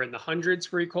zoo were in the hundreds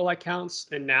for E. coli counts.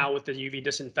 And now with the UV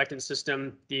disinfectant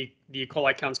system, the E.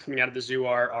 coli counts coming out of the zoo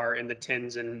are in the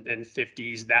 10s and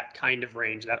 50s, that kind of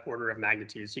range, that order of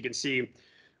magnitude. So you can see,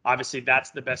 obviously,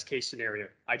 that's the best case scenario.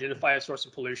 Identify a source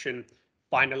of pollution,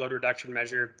 find a load reduction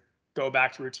measure, go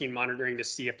back to routine monitoring to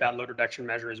see if that load reduction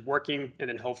measure is working, and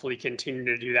then hopefully continue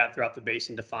to do that throughout the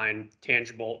basin to find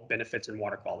tangible benefits in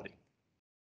water quality.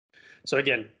 So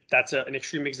again, that's an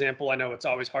extreme example. I know it's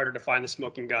always harder to find the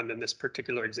smoking gun than this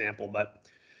particular example, but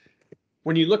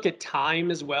when you look at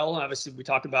time as well, obviously we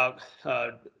talked about,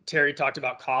 Terry talked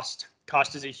about cost.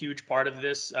 Cost is a huge part of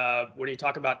this. When you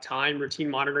talk about time, routine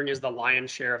monitoring is the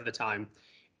lion's share of the time.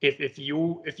 If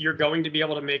you're going to be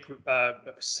able to make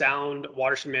sound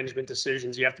watershed management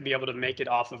decisions, you have to be able to make it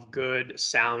off of good,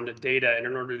 sound data. And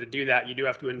in order to do that, you do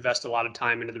have to invest a lot of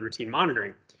time into the routine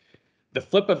monitoring. The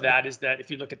flip of that is that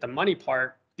if you look at the money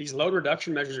part, these load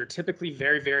reduction measures are typically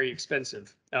very, very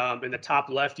expensive. In the top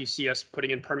left, you see us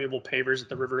putting in permeable pavers at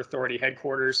the River Authority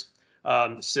headquarters.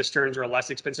 Cisterns are a less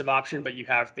expensive option, but you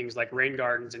have things like rain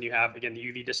gardens and you have, again, the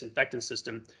UV disinfectant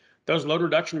system. Those load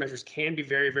reduction measures can be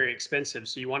very, very expensive.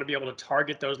 So you want to be able to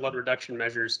target those load reduction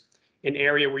measures in an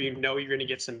area where you're going to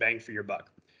get some bang for your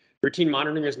buck. Routine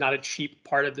monitoring is not a cheap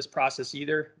part of this process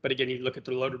either. But again, you look at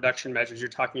the load reduction measures, you're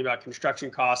talking about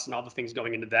construction costs and all the things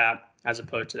going into that, as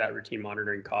opposed to that routine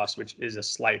monitoring cost, which is a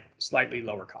slightly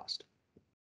lower cost.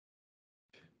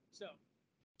 So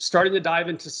starting to dive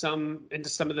into some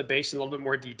of the base in a little bit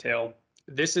more detail.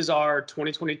 This is our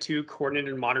 2022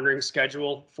 coordinated monitoring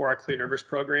schedule for our Clean Rivers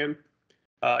program.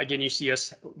 Again, you see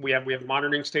us, we have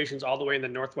monitoring stations all the way in the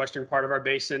northwestern part of our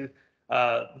basin.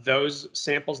 Those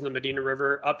samples in the Medina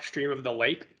River upstream of the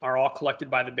lake are all collected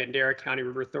by the Bandera County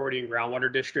River Authority and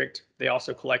Groundwater District. They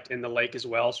also collect in the lake as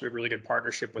well, so we have a really good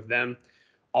partnership with them.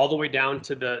 All the way down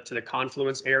to the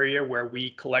confluence area where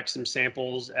we collect some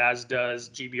samples, as does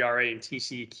GBRA and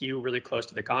TCEQ, really close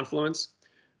to the confluence.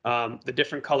 The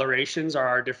different colorations are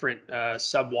our different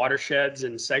sub-watersheds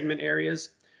and segment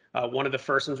areas. One of the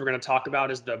first ones we're going to talk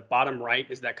about is the bottom right,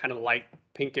 is that kind of light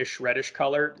pinkish reddish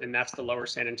color, and that's the lower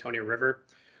San Antonio River.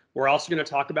 We're also going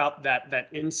to talk about that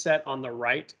inset on the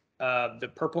right, the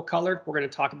purple color. We're going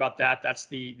to talk about that. That's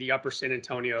the upper San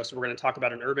Antonio. So we're going to talk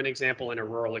about an urban example and a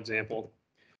rural example.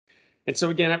 And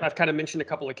so again, I've kind of mentioned a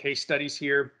couple of case studies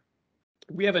here.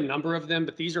 We have a number of them,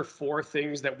 but these are 4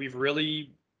 things that we've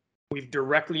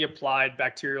directly applied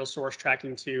bacterial source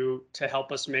tracking to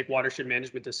help us make watershed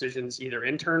management decisions either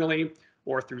internally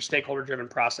or through stakeholder-driven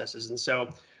processes. And so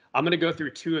I'm going to go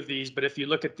through 2 of these, but if you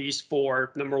look at these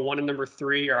 4, number 1 and number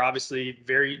 3 are obviously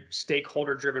very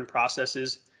stakeholder-driven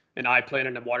processes, an I plan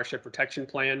and a watershed protection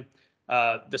plan.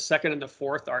 The second and the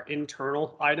fourth are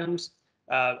internal items.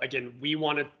 Again, we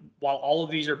want to, while all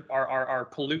of these are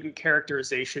pollutant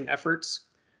characterization efforts,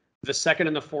 the second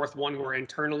and the fourth one were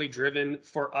internally driven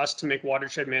for us to make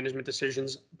watershed management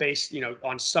decisions based,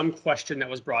 on some question that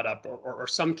was brought up or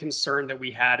some concern that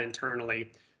we had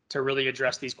internally to really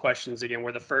address these questions. Again,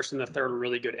 where the first and the third were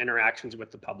really good interactions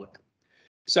with the public.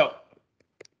 So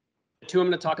the 2 I'm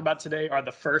going to talk about today are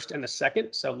the first and the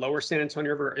second. So Lower San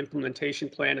Antonio River Implementation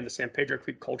Plan and the San Pedro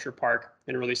Creek Culture Park,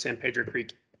 and really San Pedro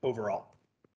Creek overall.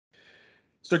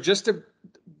 So just to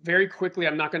very quickly,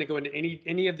 I'm not going to go into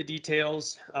any of the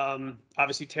details.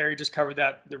 Obviously, Terry just covered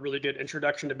the really good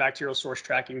introduction to bacterial source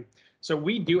tracking. So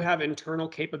we do have internal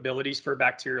capabilities for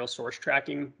bacterial source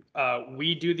tracking.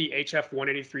 We do the HF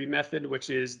 183 method, which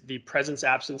is the presence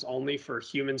absence only for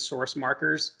human source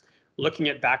markers, looking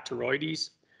at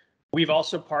Bacteroides. We've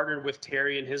also partnered with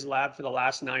Terry and his lab for the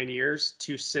last 9 years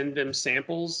to send them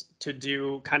samples to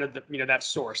do kind of that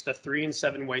source. The 3- and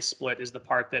 7-way split is the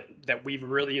part that we've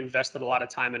really invested a lot of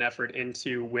time and effort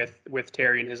into with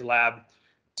Terry and his lab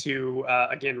to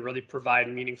again really provide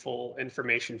meaningful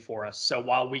information for us. So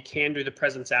while we can do the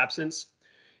presence absence,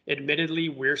 admittedly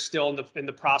we're still in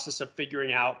the process of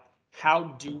figuring out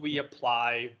how do we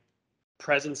apply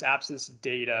presence absence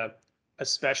data,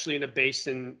 especially in a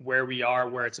basin where we are,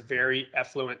 where it's very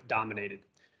effluent dominated.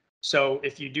 So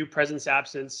if you do presence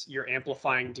absence, you're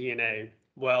amplifying DNA.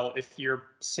 Well, if you're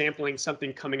sampling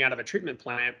something coming out of a treatment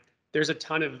plant, there's a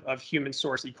ton of human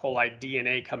source E. coli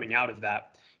DNA coming out of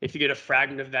that. If you get a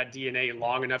fragment of that DNA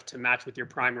long enough to match with your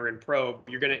primer and probe,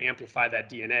 you're going to amplify that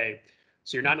DNA.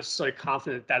 So you're not necessarily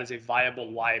confident that is a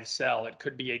viable live cell. It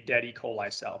could be a dead E.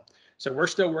 coli cell. So we're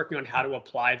still working on how to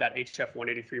apply that HF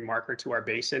 183 marker to our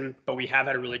basin, but we have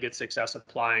had a really good success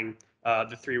applying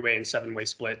the 3-way and 7-way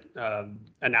split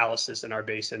analysis in our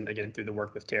basin, again, through the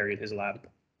work with Terry and his lab.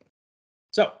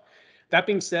 So that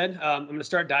being said, I'm going to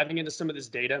start diving into some of this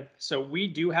data. So we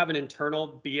do have an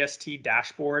internal BST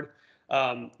dashboard.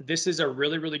 This is a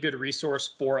really, really good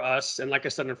resource for us. And like I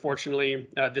said, unfortunately,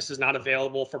 this is not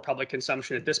available for public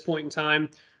consumption at this point in time.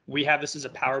 We have this as a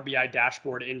Power BI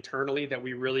dashboard internally that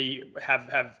we really have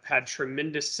had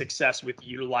tremendous success with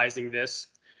utilizing this.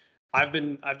 I've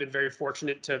been very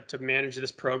fortunate to manage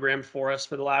this program for us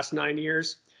for the last 9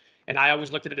 years. And I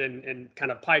always looked at it in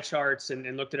kind of pie charts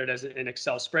and looked at it as an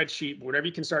Excel spreadsheet. Whenever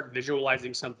you can start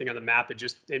visualizing something on the map,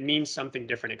 it means something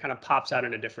different. It kind of pops out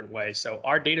in a different way. So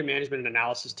our data management and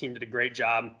analysis team did a great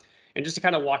job. And just to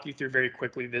kind of walk you through very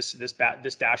quickly this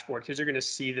dashboard, because you're going to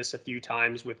see this a few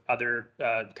times with other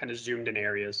kind of zoomed in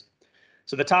areas.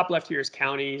 So the top left here is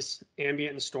counties,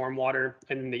 ambient and stormwater,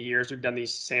 and in the years we've done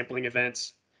these sampling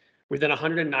events. We've done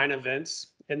 109 events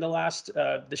in the last.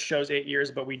 This shows 8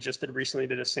 years, but we just recently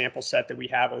did a sample set that we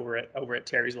have over at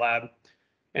Terry's lab,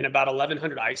 and about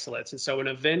 1,100 isolates. And so an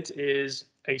event is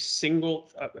a single,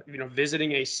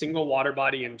 visiting a single water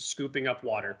body and scooping up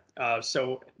water.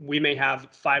 So we may have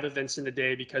 5 events in a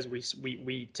day because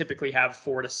we typically have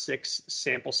 4 to 6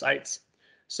 sample sites.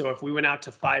 So if we went out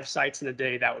to 5 sites in a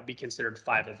day, that would be considered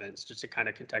 5 events, just to kind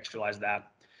of contextualize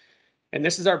that. And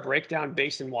this is our breakdown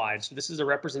basin-wide. So this is a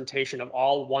representation of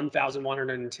all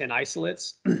 1,110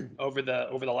 isolates over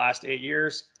the last 8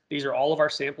 years. These are all of our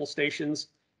sample stations.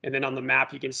 And then on the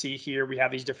map, you can see here, we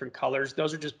have these different colors.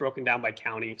 Those are just broken down by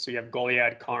county. So you have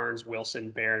Goliad, Karnes, Wilson,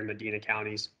 Barron, Medina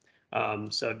counties.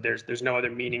 So there's no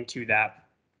other meaning to that.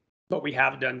 But we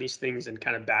have done these things in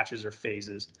kind of batches or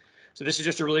phases. So this is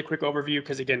just a really quick overview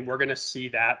because, again, we're going to see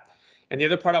that. And the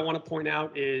other part I want to point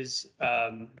out is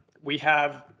we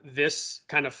have this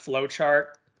kind of flow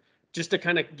chart just to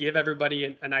kind of give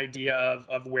everybody an idea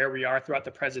of where we are throughout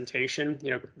the presentation,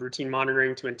 routine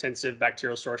monitoring to intensive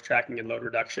bacterial source tracking and load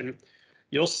reduction.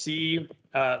 You'll see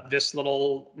this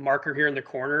little marker here in the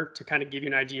corner to kind of give you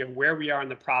an idea of where we are in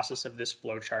the process of this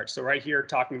flow chart. So right here,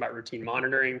 talking about routine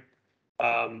monitoring,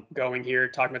 going here,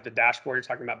 talking about the dashboard, you're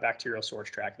talking about bacterial source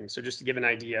tracking. So just to give an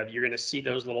idea, you're going to see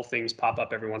those little things pop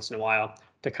up every once in a while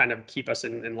to kind of keep us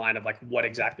in line of like what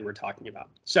exactly we're talking about.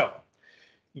 So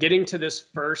getting to this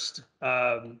first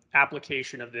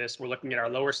application of this, we're looking at our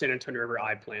Lower San Antonio River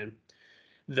I-Plan.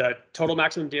 The total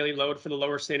maximum daily load for the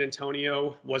Lower San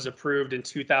Antonio was approved in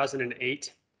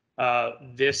 2008.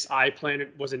 This I-Plan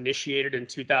was initiated in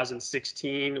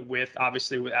 2016 with,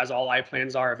 obviously, as all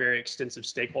I-Plans are, a very extensive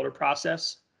stakeholder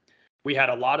process. We had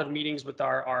a lot of meetings with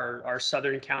our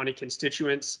Southern County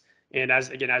constituents. And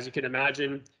as you can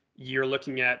imagine, you're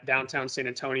looking at downtown San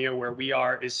Antonio, where we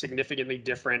are, is significantly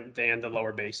different than the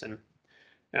Lower Basin.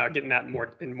 Getting that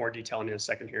in more detail in a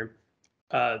second here.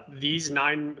 This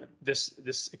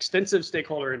extensive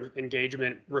stakeholder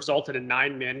engagement resulted in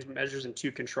 9 management measures and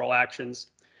 2 control actions.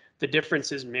 The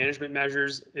difference is management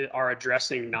measures are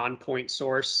addressing non-point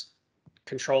source.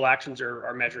 Control actions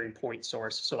are measuring point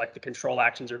source. So like the control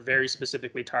actions are very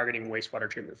specifically targeting wastewater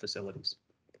treatment facilities.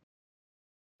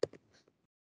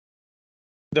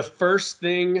 The first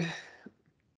thing,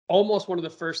 almost one of the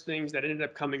first things that ended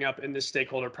up coming up in this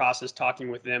stakeholder process, talking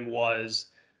with them, was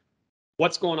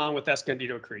what's going on with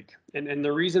Escondido Creek. And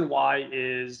the reason why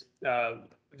is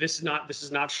this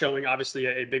is not showing, obviously,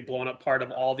 a big blown up part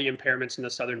of all the impairments in the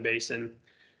Southern Basin.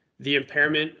 The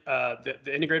impairment, the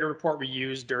integrated report we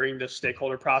used during the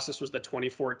stakeholder process was the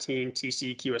 2014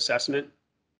 TCEQ assessment.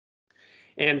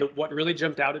 And what really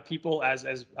jumped out at people, as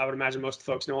I would imagine most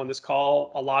folks know on this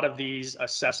call, a lot of these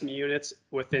assessment units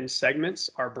within segments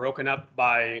are broken up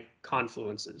by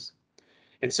confluences.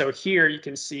 And so here you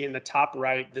can see in the top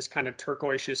right, this kind of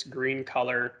turquoise green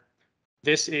color.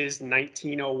 This is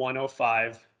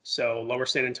 190105, so Lower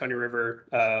San Antonio River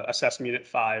Assessment Unit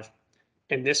 5.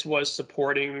 And this was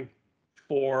supporting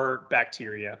for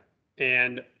bacteria.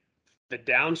 And the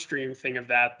downstream thing of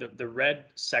that, the red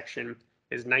section,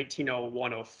 is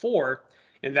 190104,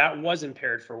 and that was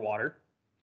impaired for water,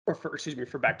 or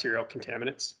for bacterial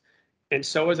contaminants. And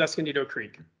so is Escondido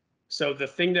Creek. So the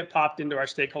thing that popped into our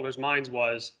stakeholders' minds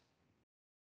was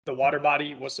the water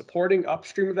body was supporting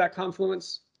upstream of that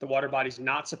confluence. The water body's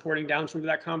not supporting downstream of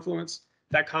that confluence.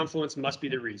 That confluence must be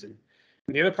the reason.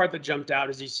 And the other part that jumped out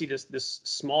is you see this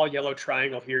small yellow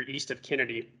triangle here east of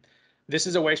Kennedy. This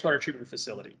is a wastewater treatment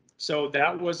facility. So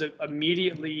that was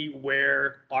immediately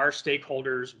where our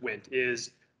stakeholders went,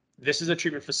 is this is a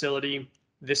treatment facility.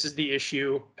 This is the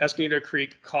issue. Escondido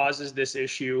Creek causes this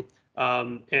issue.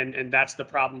 And that's the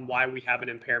problem why we have an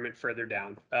impairment further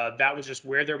down. That was just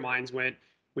where their minds went.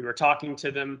 We were talking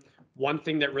to them. One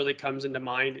thing that really comes into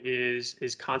mind is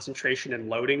concentration and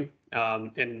loading.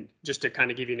 And just to kind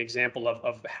of give you an example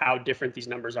of how different these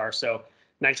numbers are. So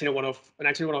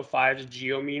 190105's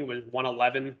geomean was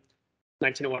 111.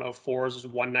 190104's was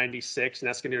 196, and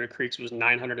Escondido Creek's was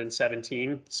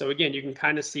 917. So again, you can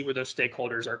kind of see where those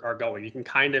stakeholders are going. You can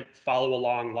kind of follow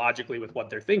along logically with what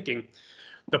they're thinking.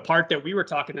 The part that we were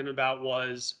talking to them about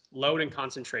was load and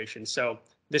concentration. So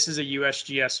this is a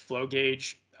USGS flow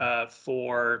gauge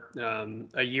for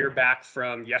a year back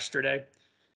from yesterday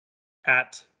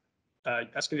at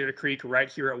Escondido Creek right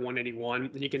here at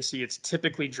 181. And you can see it's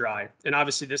typically dry. And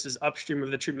obviously this is upstream of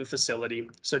the treatment facility.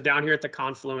 So down here at the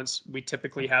confluence, we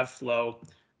typically have flow.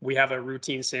 We have a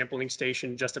routine sampling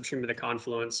station just upstream of the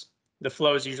confluence. The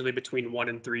flow is usually between 1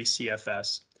 and 3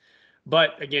 CFS.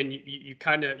 But again, you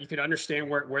can understand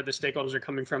where the stakeholders are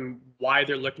coming from, why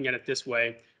they're looking at it this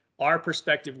way. Our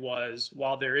perspective was,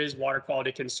 while there is water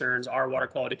quality concerns, our water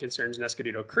quality concerns in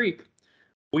Escondido Creek,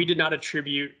 we did not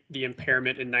attribute the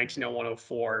impairment in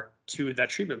 190104 to that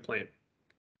treatment plant.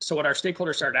 So what our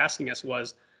stakeholders started asking us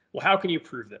was, well, how can you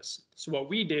prove this? So what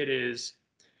we did is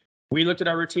we looked at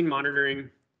our routine monitoring,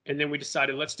 and then we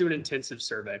decided, let's do an intensive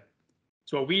survey.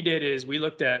 So what we did is we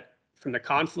looked at from the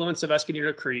confluence of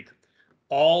Escondido Creek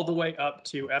all the way up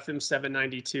to FM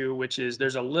 792, which is,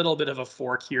 there's a little bit of a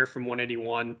fork here from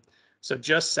 181. So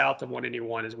just south of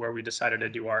 181 is where we decided to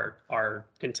do our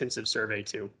intensive survey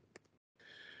to.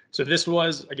 So this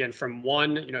was, again, from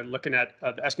one, looking at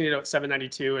the Escondido at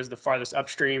 792 is the farthest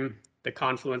upstream, the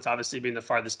confluence obviously being the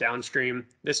farthest downstream.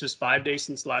 This was 5 days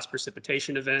since the last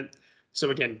precipitation event.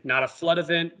 So again, not a flood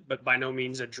event, but by no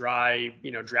means a dry,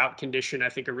 drought condition. I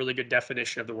think a really good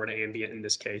definition of the word ambient in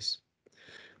this case.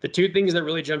 The two things that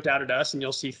really jumped out at us, and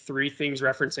you'll see 3 things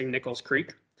referencing Nichols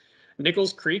Creek.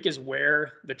 Nichols Creek is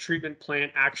where the treatment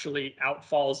plant actually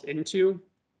outfalls into.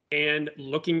 And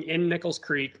looking in Nichols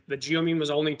Creek, the geomean was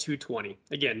only 220.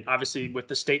 Again, obviously with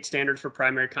the state standard for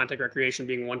primary contact recreation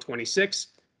being 126,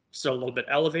 still a little bit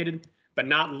elevated, but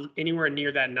not anywhere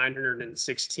near that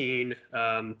 916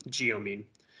 geomean.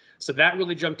 So that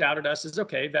really jumped out at us as,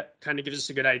 okay, that kind of gives us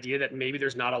a good idea that maybe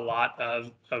there's not a lot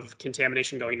of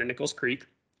contamination going to Nichols Creek.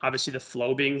 Obviously the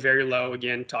flow being very low,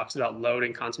 again, talks about load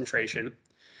and concentration.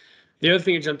 The other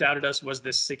thing that jumped out at us was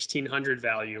this 1600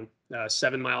 value,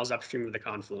 7 miles upstream of the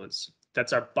confluence.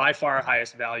 That's our by far our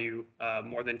highest value,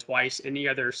 more than twice any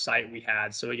other site we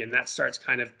had. So again, that starts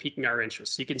kind of piquing our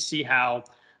interest. So you can see how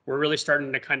we're really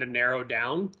starting to kind of narrow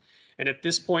down. And at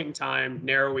this point in time,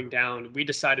 narrowing down, we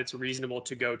decided it's reasonable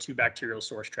to go to bacterial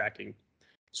source tracking.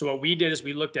 So what we did is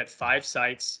we looked at 5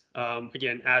 sites.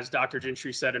 Again, as Dr.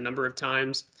 Gentry said a number of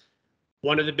times,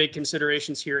 one of the big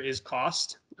considerations here is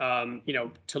cost.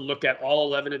 To look at all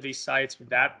 11 of these sites,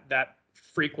 that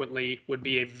frequently would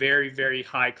be a very, very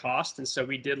high cost. And so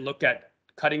we did look at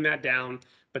cutting that down,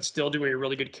 but still doing a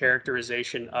really good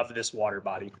characterization of this water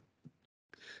body.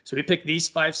 So we picked these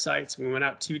 5 sites. We went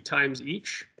out 2 times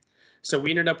each. So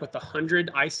we ended up with 100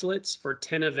 isolates for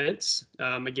 10 events.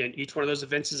 Again, each one of those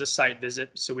events is a site visit.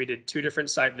 So we did 2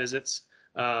 different site visits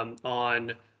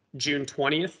on June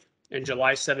 20th and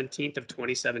July 17th of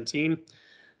 2017.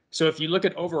 So if you look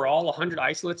at overall 100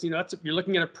 isolates, you're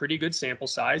looking at a pretty good sample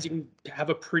size. You can have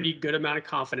a pretty good amount of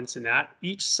confidence in that.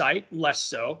 Each site, less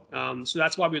so. So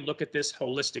that's why we look at this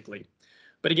holistically.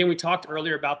 But again, we talked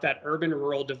earlier about that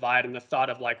urban-rural divide and the thought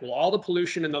of like, well, all the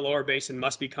pollution in the lower basin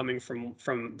must be coming from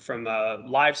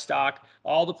livestock.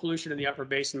 All the pollution in the upper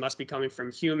basin must be coming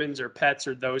from humans or pets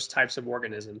or those types of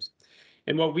organisms.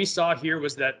 And what we saw here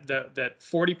was that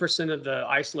 40% of the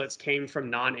isolates came from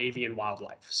non-avian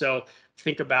wildlife. So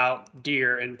think about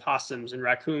deer and possums and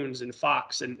raccoons and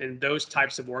fox and those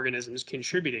types of organisms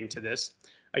contributing to this.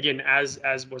 Again, as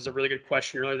was a really good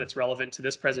question earlier that's relevant to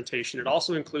this presentation, it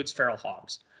also includes feral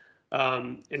hogs.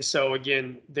 And so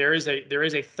again, there is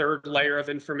a third layer of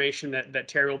information that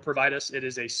Terry will provide us. It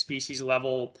is a species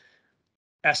level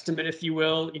estimate, if you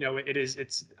will.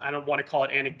 It's I don't want to call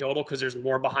it anecdotal because there's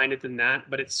more behind it than that,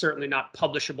 but it's certainly not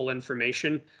publishable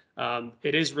information.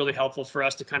 It is really helpful for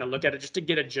us to kind of look at it just to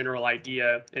get a general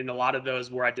idea, and a lot of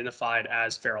those were identified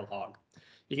as feral hog.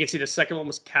 You can see the second one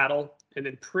was cattle, and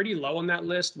then pretty low on that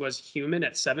list was human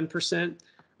at 7%.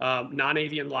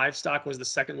 Non-avian livestock was the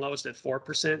second lowest at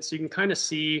 4%. So you can kind of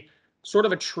see sort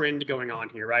of a trend going on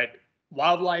here, right?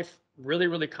 Wildlife, really,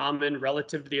 really common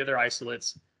relative to the other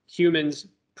isolates. Humans,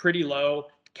 pretty low.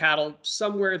 Cattle,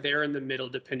 somewhere there in the middle,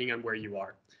 depending on where you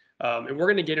are. And we're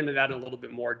going to get into that in a little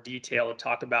bit more detail and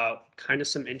talk about kind of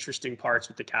some interesting parts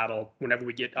with the cattle whenever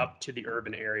we get up to the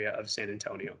urban area of San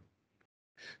Antonio.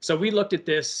 So we looked at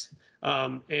this,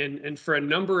 and for a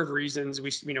number of reasons,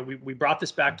 we brought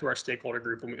this back to our stakeholder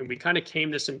group, and we kind of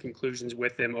came to some conclusions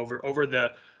with them over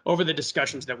the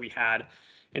discussions that we had.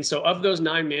 And so of those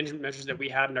 9 management measures that we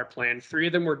had in our plan, 3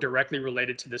 of them were directly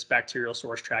related to this bacterial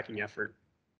source tracking effort.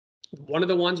 One of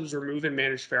the ones was remove and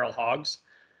manage feral hogs.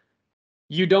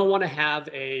 You don't want to have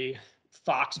a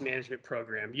fox management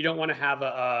program. You don't want to have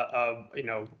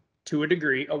to a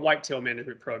degree, a whitetail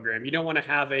management program. You don't want to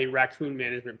have a raccoon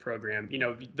management program.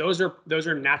 Those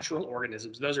are natural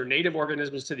organisms. Those are native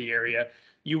organisms to the area.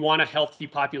 You want a healthy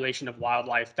population of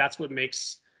wildlife. That's what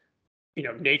makes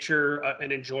nature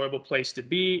an enjoyable place to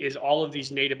be, is all of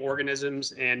these native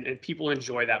organisms, and people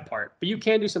enjoy that part. But you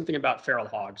can do something about feral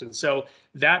hogs. And so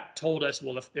that told us,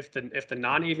 well, if the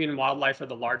non-avian wildlife are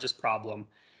the largest problem,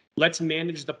 let's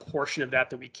manage the portion of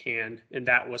that we can, and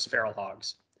that was feral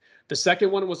hogs. The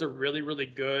second one was a really, really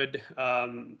good,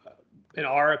 in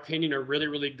our opinion, a really,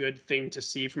 really good thing to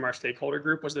see from our stakeholder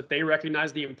group was that they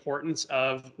recognize the importance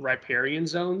of riparian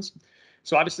zones.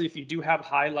 So obviously, if you do have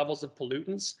high levels of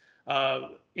pollutants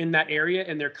in that area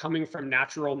and they're coming from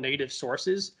natural native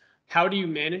sources, how do you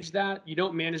manage that? You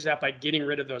don't manage that by getting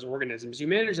rid of those organisms. You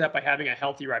manage that by having a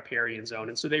healthy riparian zone.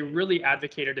 And so they really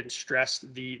advocated and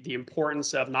stressed the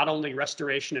importance of not only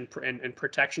restoration and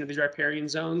protection of these riparian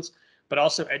zones, but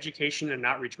also education and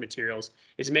outreach materials,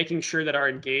 is making sure that our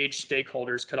engaged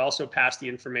stakeholders could also pass the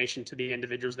information to the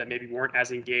individuals that maybe weren't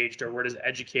as engaged or weren't as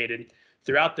educated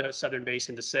throughout the Southern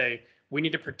Basin to say, we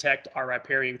need to protect our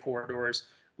riparian corridors.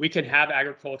 We can have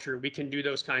agriculture, we can do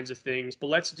those kinds of things, but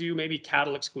let's do maybe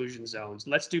cattle exclusion zones.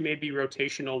 Let's do maybe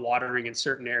rotational watering in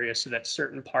certain areas so that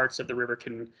certain parts of the river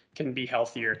can be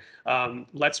healthier.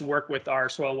 Let's work with our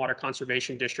soil and water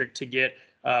conservation district to get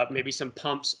maybe some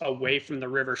pumps away from the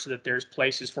river so that there's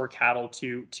places for cattle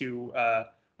to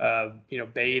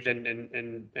bathe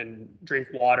and drink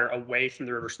water away from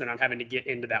the river so they're not having to get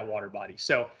into that water body.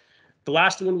 So the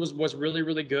last one was really,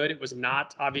 really good. It was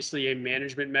not obviously a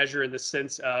management measure in the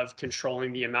sense of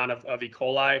controlling the amount of E.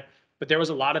 coli, but there was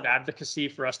a lot of advocacy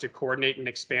for us to coordinate and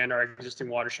expand our existing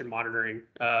watershed monitoring.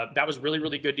 That was really,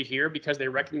 really good to hear because they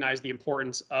recognize the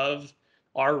importance of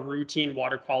our routine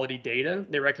water quality data.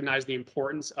 They recognize the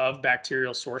importance of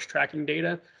bacterial source tracking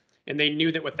data. And they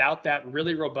knew that without that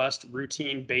really robust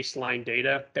routine baseline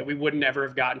data, that we would never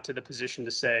have gotten to the position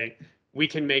to say, we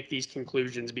can make these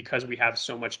conclusions because we have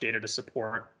so much data to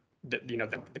support the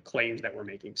claims that we're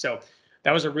making. So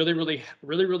that was a really, really,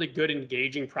 really, really good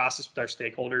engaging process with our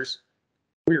stakeholders.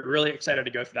 We were really excited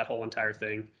to go through that whole entire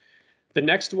thing. The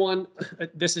next one,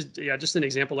 this is just an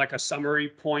example, like a summary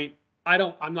point.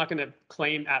 I'm not going to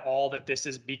claim at all that this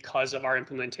is because of our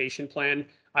implementation plan.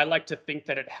 I like to think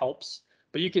that it helps,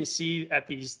 but you can see at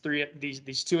these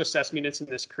two assessment units in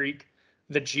this creek,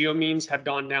 the geomeans have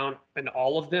gone down in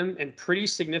all of them, and pretty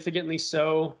significantly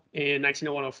so in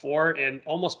 190104 and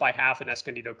almost by half in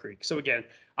Escondido Creek. So again,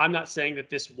 I'm not saying that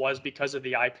this was because of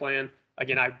the I-plan.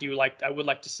 Again, I would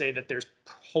like to say that there's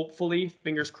hopefully,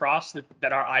 fingers crossed,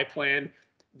 that our I-plan,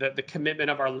 the commitment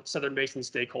of our Southern Basin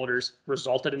stakeholders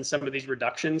resulted in some of these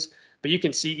reductions. But you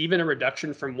can see even a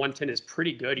reduction from 110 is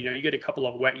pretty good. You get a couple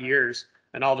of wet years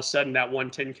and all of a sudden that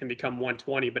 110 can become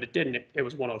 120, but it didn't. It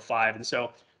was 105. And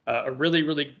so a really,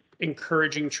 really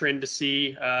encouraging trend to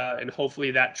see, and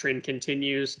hopefully that trend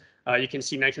continues. You can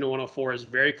see 190104 is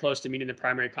very close to meeting the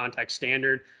primary contact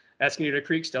standard. Escondido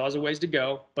Creek still has a ways to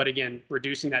go, but again,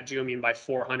 reducing that geomean by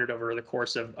 400 over the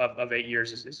course of 8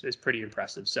 years is pretty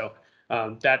impressive. So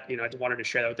that, I just wanted to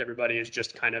share that with everybody is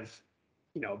just kind of,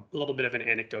 a little bit of an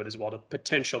anecdote as well, the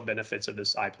potential benefits of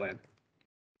this I-plan.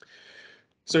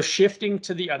 So shifting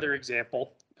to the other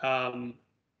example,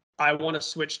 I want to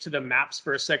switch to the maps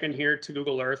for a second here to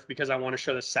Google Earth because I want to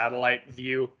show the satellite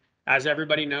view. As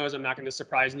everybody knows, I'm not going to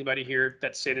surprise anybody here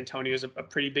that San Antonio is a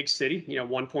pretty big city,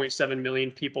 1.7 million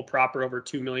people proper, over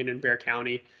 2 million in Bexar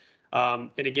County.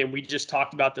 And again, we just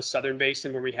talked about the Southern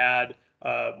Basin where we had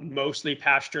mostly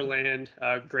pasture land,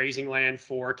 grazing land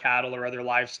for cattle or other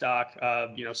livestock,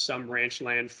 some ranch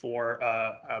land for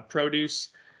produce.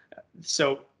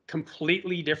 So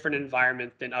completely different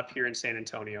environment than up here in San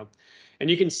Antonio. And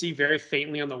you can see very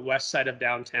faintly on the west side of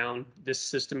downtown, this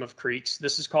system of creeks.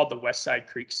 This is called the West Side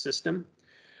Creek System.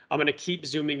 I'm going to keep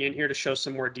zooming in here to show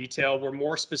some more detail. We're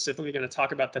more specifically going to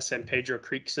talk about the San Pedro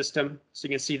Creek system. So you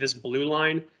can see this blue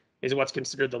line is what's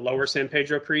considered the lower San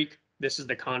Pedro Creek. This is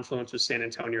the confluence with San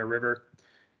Antonio River.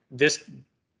 This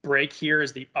break here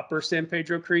is the upper San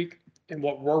Pedro Creek. And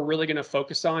what we're really going to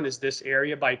focus on is this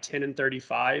area by 10 and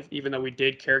 35, even though we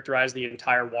did characterize the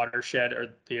entire watershed,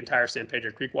 or the entire San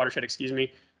Pedro Creek watershed, excuse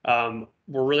me.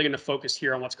 We're really going to focus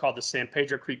here on what's called the San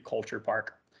Pedro Creek Culture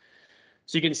Park.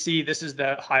 So you can see this is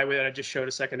the highway that I just showed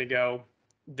a second ago.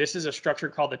 This is a structure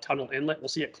called the Tunnel Inlet. We'll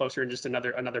see it closer in just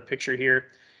another picture here.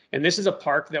 And this is a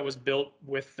park that was built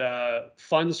with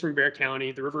funds from Bexar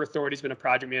County. The River Authority has been a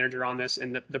project manager on this,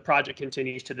 and the project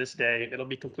continues to this day. It'll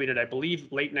be completed, I believe,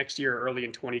 late next year or early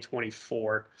in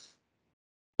 2024.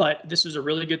 But this was a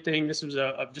really good thing. This was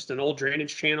just an old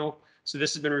drainage channel. So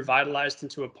this has been revitalized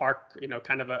into a park,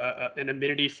 kind of an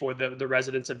amenity for the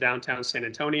residents of downtown San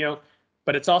Antonio.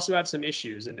 But it's also had some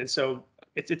issues. And so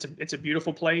it's a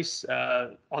beautiful place.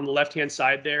 On the left-hand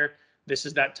side there, this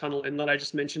is that tunnel inlet I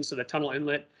just mentioned. So the tunnel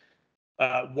inlet,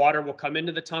 water will come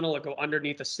into the tunnel, it'll go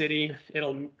underneath the city,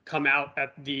 it'll come out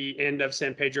at the end of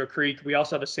San Pedro Creek. We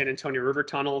also have a San Antonio River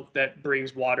tunnel that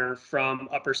brings water from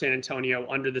upper San Antonio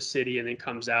under the city and then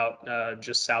comes out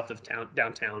just south of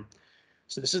downtown.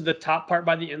 So this is the top part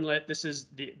by the inlet. This is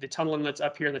the tunnel inlet's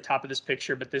up here in the top of this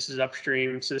picture, but this is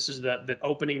upstream. So this is the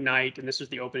opening night, and this is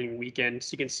the opening weekend.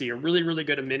 So you can see a really, really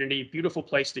good amenity, beautiful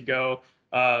place to go.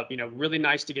 Really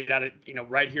nice to get out of,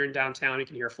 right here in downtown. You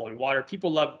can hear flowing water.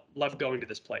 People love going to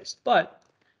this place. But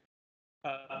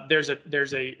there's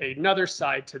another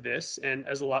side to this, and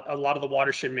as a lot of the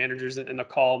watershed managers in the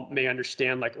call may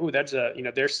understand, like, oh,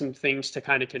 there's some things to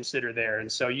kind of consider there. And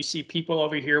so you see people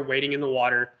over here waiting in the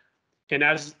water. And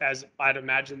as I'd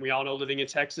imagine, we all know living in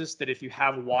Texas, that if you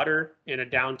have water in a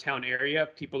downtown area,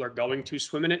 people are going to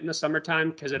swim in it in the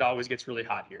summertime because it always gets really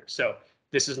hot here. So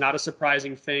this is not a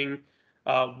surprising thing.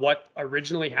 What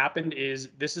originally happened is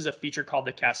this is a feature called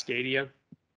the Cascadia.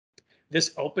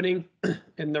 This opening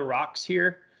in the rocks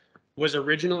here was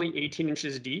originally 18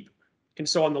 inches deep. And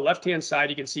so on the left-hand side,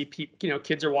 you can see,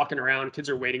 kids are walking around, kids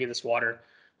are wading in this water.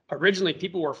 Originally,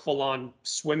 people were full on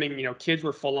swimming, kids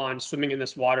were full on swimming in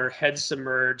this water, heads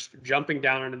submerged, jumping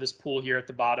down into this pool here at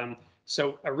the bottom.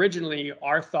 So originally,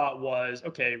 our thought was,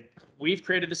 okay, we've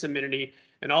created this amenity,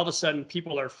 and all of a sudden,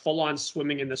 people are full on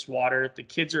swimming in this water. The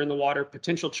kids are in the water,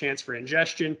 potential chance for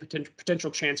ingestion,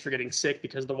 potential chance for getting sick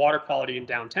because the water quality in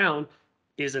downtown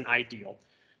isn't ideal.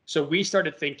 So we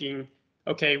started thinking,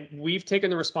 okay, we've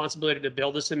taken the responsibility to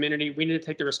build this amenity. We need to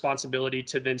take the responsibility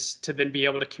to then be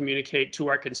able to communicate to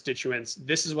our constituents,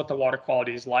 this is what the water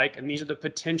quality is like, and these are the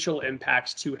potential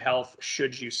impacts to health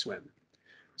should you swim.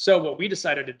 So what we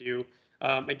decided to do,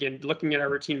 again, looking at our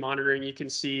routine monitoring, you can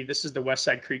see this is the West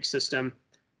Side Creek system.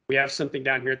 We have something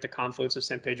down here at the confluence of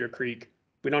San Pedro Creek.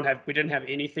 We didn't have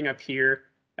anything up here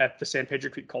at the San Pedro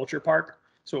Creek Culture Park.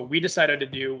 So what we decided to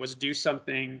do was do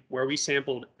something where we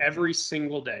sampled every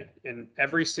single day, and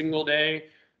every single day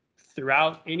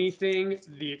throughout anything.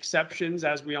 The exceptions,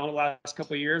 as we all know, the last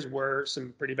couple of years were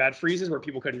some pretty bad freezes where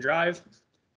people couldn't drive.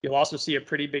 You'll also see a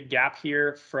pretty big gap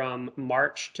here from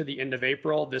March to the end of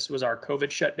April. This was our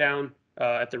COVID shutdown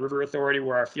at the River Authority,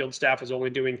 where our field staff was only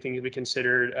doing things we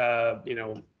considered,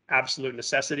 absolute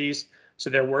necessities. So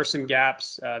there were some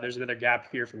gaps. There's another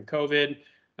gap here from COVID.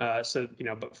 But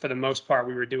for the most part,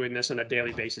 we were doing this on a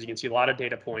daily basis. You can see a lot of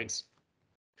data points.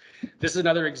 This is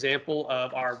another example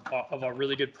of a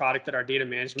really good product that our data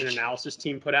management analysis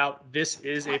team put out. This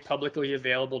is a publicly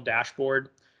available dashboard.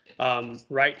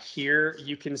 Right here,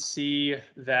 you can see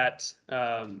that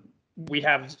we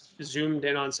have zoomed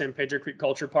in on San Pedro Creek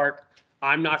Culture Park.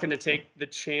 I'm not going to take the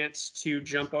chance to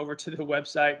jump over to the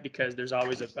website because there's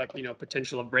always a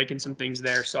potential of breaking some things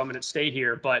there. So I'm going to stay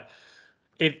here. But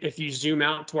if you zoom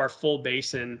out to our full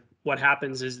basin, what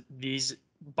happens is these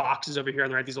boxes over here on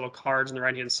the right, these little cards on the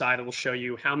right-hand side, it will show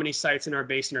you how many sites in our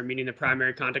basin are meeting the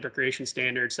primary contact recreation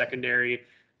standard, secondary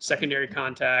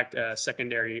contact,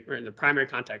 secondary, or in the primary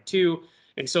contact too.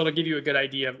 And so it'll give you a good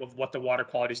idea of what the water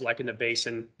quality is like in the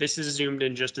basin. This is zoomed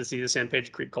in just to see the San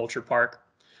Pedro Creek Culture Park.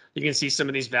 You can see some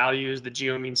of these values. The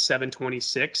geo means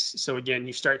 726. So again,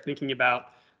 you start thinking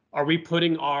about, are we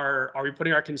putting our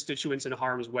constituents in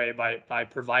harm's way by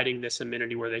providing this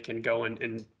amenity where they can go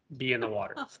and be in the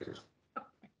water?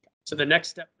 So the next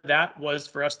step for that was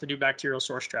for us to do bacterial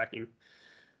source tracking.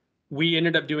 We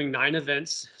ended up doing 9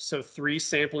 events, so 3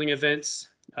 sampling events.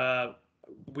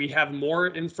 We have more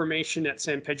information at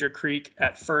San Pedro Creek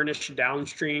at Furnish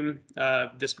downstream,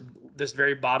 this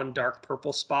very bottom dark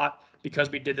purple spot, because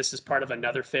we did this as part of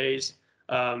another phase.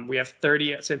 We have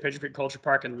 30 at San Pedro Creek Culture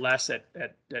Park and less at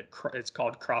it's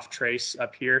called Croft Trace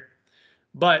up here.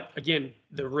 But again,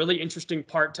 the really interesting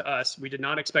part to us, we did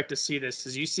not expect to see this,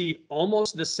 is you see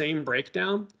almost the same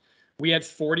breakdown. We had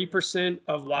 40%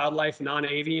 of wildlife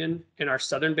non-avian in our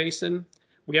southern basin.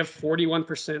 We have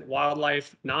 41%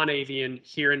 wildlife non-avian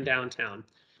here in downtown.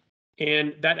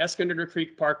 And that Escondido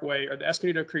Creek Parkway, or the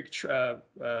Escondido Creek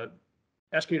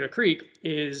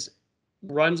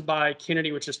runs by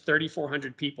Kennedy, which is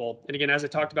 3,400 people. And again, as I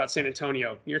talked about San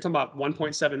Antonio, you're talking about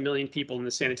 1.7 million people in the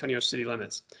San Antonio city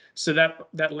limits. So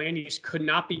that land use could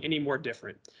not be any more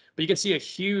different. But you can see a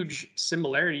huge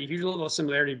level of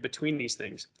similarity between these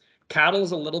things. Cattle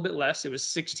is a little bit less. It was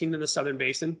 16 in the southern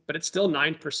basin, but it's still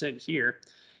 9% here.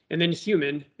 And then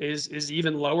human is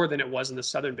even lower than it was in the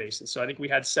southern basin. So I think we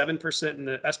had 7% in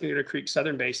the Escondido Creek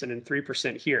southern basin and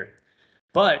 3% here.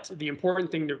 But the important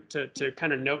thing to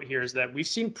kind of note here is that we've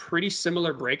seen pretty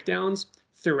similar breakdowns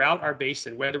throughout our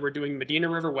basin, whether we're doing Medina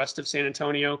River west of San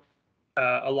Antonio,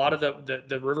 a lot of the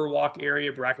Riverwalk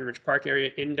area, Brackenridge Park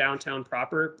area in downtown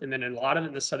proper, and then a lot of it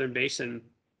in the southern basin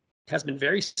has been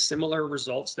very similar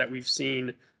results that we've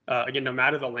seen, again, no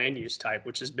matter the land use type,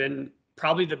 which has been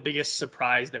probably the biggest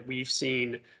surprise that we've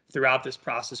seen throughout this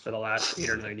process for the last 8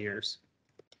 or 9 years.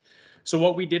 So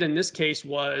what we did in this case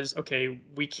was, okay,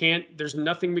 there's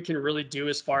nothing we can really do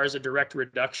as far as a direct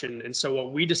reduction. And so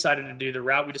what we decided to do, the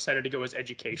route we decided to go was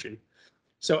education.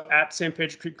 So at San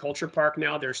Pedro Creek Culture Park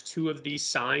now, there's 2 of these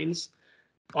signs.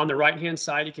 On the right-hand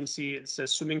side, you can see it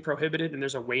says swimming prohibited and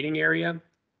there's a waiting area.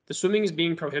 The swimming is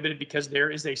being prohibited because there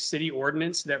is a city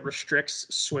ordinance that restricts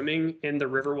swimming in the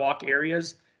Riverwalk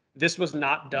areas. This was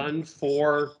not done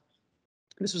for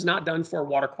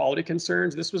water quality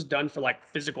concerns. This was done for like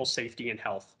physical safety and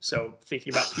health. So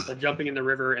thinking about people jumping in the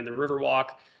river and the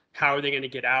Riverwalk, How are they going to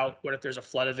get out? What if there's a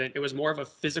flood event? It was more of a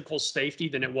physical safety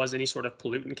than it was any sort of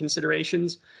pollutant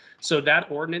considerations. So that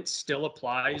ordinance still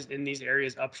applies in these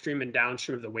areas upstream and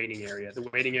downstream of the waiting area. The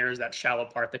waiting area is that shallow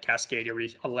part, the cascade area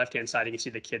on the left-hand side, you can see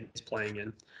the kids playing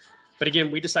in. But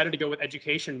again, we decided to go with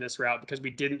education this route because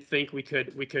we didn't think we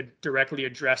could directly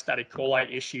address that E. coli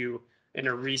issue in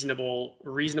a reasonable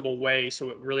way. So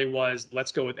it really was,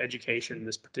 let's go with education in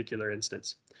this particular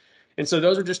instance. And so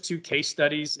those are just 2 case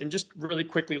studies. And just really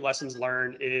quickly, lessons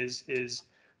learned is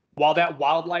while that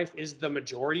wildlife is the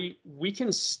majority, we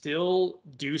can still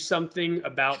do something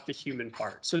about the human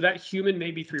part. So that human may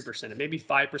be 3%, it may be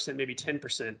 5%, maybe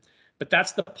 10%, but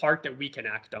that's the part that we can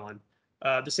act on.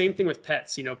 The same thing with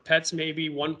pets. You know, pets may be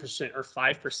 1% or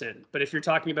 5%, but if you're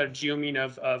talking about a geomean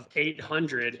of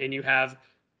 800 and you have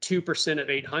 2% of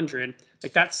 800,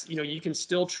 like that's, you know, you can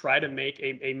still try to make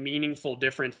a meaningful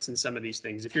difference in some of these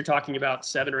things. If you're talking about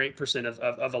 7 or 8%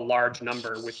 of a large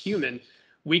number with human,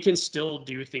 we can still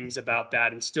do things about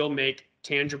that and still make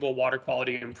tangible water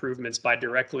quality improvements by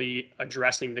directly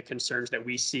addressing the concerns that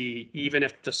we see, even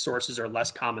if the sources are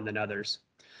less common than others.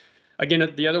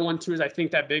 Again, the other one too is I think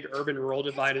that big urban-rural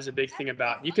divide is a big thing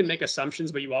about, you can make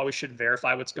assumptions, but you always should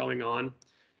verify what's going on.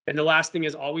 And the last thing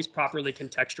is always properly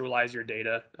contextualize your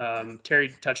data.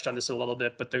 Terry touched on this a little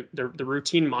bit, but the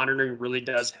routine monitoring really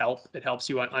does help. It helps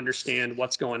you understand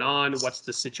what's going on, what's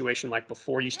the situation like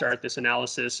before you start this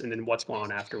analysis, and then what's going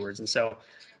on afterwards. And so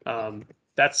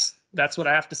that's what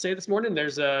I have to say this morning.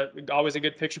 There's always a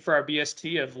good picture for our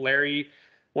BST of Larry,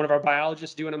 one of our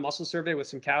biologists, doing a mussel survey with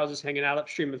some cows just hanging out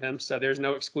upstream of him. So there's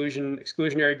no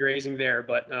exclusionary grazing there,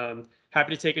 but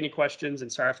happy to take any questions,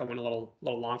 and sorry if I went a little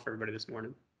long for everybody this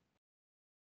morning.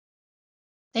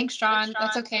 Thanks, John.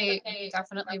 That's okay. We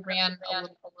definitely ran a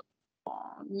little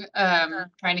long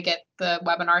trying to get the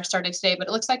webinar started today, but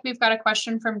it looks like we've got a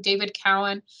question from David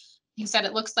Cowan. He said,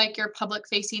 it looks like your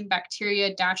public-facing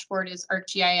bacteria dashboard is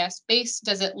ArcGIS based.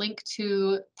 Does it link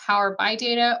to Power BI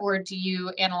data, or do you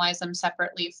analyze them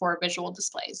separately for visual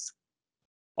displays?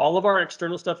 All of our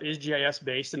external stuff is GIS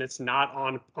based, and it's not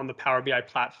on the Power BI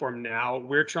platform now.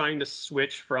 We're trying to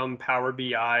switch from Power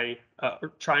BI,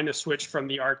 trying to switch from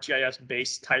the ArcGIS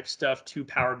based type stuff to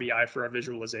Power BI for our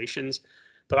visualizations.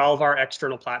 But all of our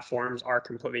external platforms are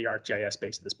completely ArcGIS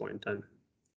based at this point in time.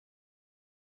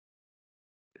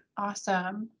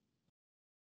 Awesome.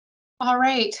 All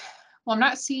right. Well, I'm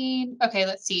not seeing, okay,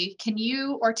 let's see. Can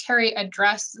you or Terry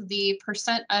address the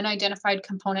 % unidentified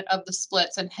component of the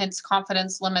splits and hence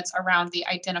confidence limits around the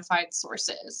identified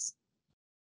sources?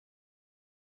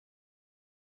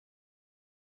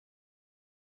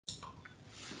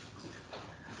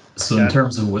 So in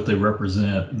terms of what they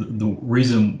represent, the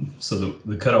reason, so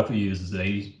the cutoff we use is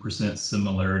 80%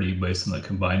 similarity based on the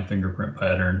combined fingerprint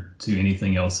pattern to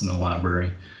anything else in the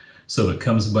library. So it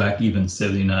comes back even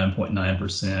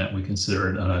 79.9%, we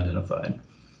consider it unidentified.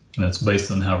 And that's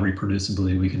based on how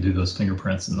reproducibly we can do those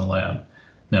fingerprints in the lab.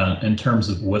 Now, in terms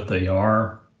of what they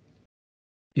are,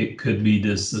 it could be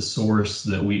just a source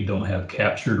that we don't have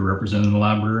captured or represented in the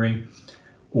library,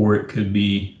 or it could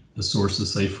be the source,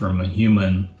 say, from a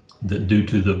human that due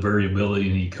to the variability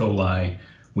in E. coli,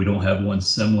 we don't have one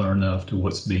similar enough to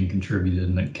what's being contributed.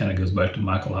 And that kind of goes back to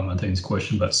Michael Lamontagne's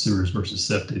question about sewers versus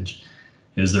septage.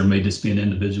 Is there may just be an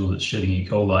individual that's shedding E.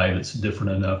 coli that's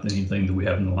different enough than anything that we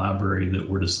have in the library that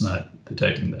we're just not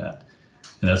detecting that.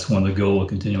 And that's one of the goal of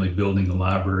continually building the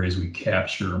library as we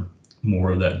capture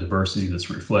more of that diversity that's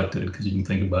reflected, because you can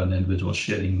think about an individual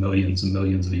shedding millions and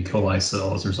millions of E. coli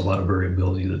cells. There's a lot of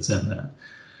variability that's in that.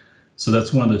 So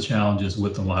that's one of the challenges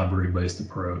with the library-based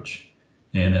approach.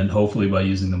 And then hopefully by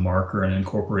using the marker and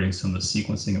incorporating some of the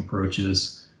sequencing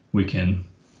approaches, we can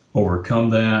overcome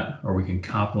that, or we can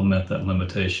complement that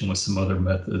limitation with some other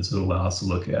methods that allow us to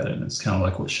look at it. And it's kind of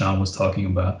like what Sean was talking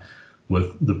about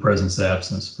with the presence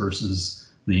absence versus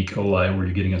the E. coli, where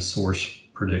you're getting a source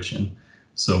prediction.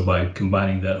 So by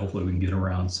combining that, hopefully we can get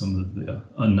around some of the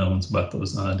unknowns about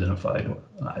those unidentified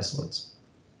isolates.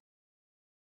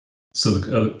 So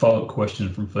the follow-up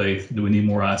question from Faith, do we need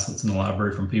more isolates in the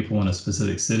library from people in a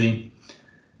specific city?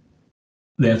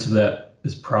 The answer to that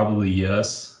is probably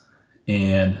yes.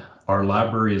 And our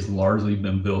library has largely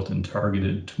been built and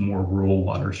targeted to more rural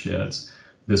watersheds,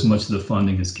 because much of the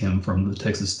funding has come from the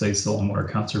Texas State Soil and Water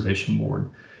Conservation Board.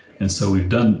 And so we've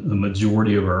done the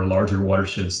majority of our larger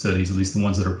watershed studies, at least the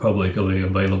ones that are publicly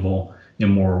available, in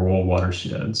more rural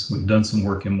watersheds. We've done some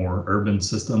work in more urban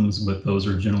systems, but those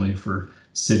are generally for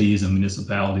cities and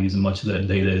municipalities, and much of that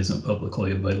data isn't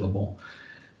publicly available.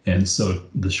 And so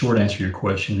the short answer to your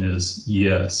question is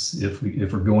yes. If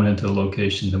we're going into a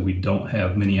location that we don't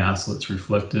have many isolates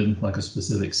reflected, like a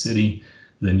specific city,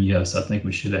 then yes, I think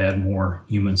we should add more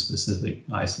human-specific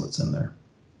isolates in there.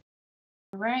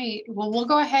 Right. Well, we'll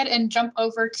go ahead and jump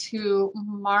over to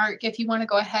Mark. If you want to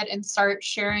go ahead and start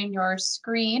sharing your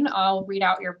screen, I'll read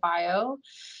out your bio.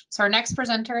 So our next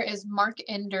presenter is Mark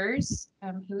Enders,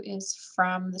 who is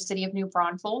from the city of New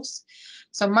Braunfels.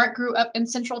 So Mark grew up in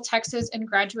Central Texas and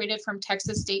graduated from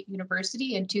Texas State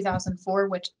University in 2004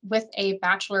 with a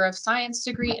Bachelor of Science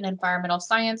degree in Environmental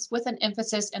Science with an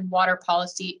emphasis in water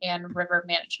policy and river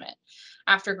management.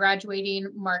 After graduating,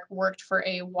 Mark worked for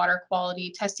a water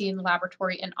quality testing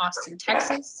laboratory in Austin,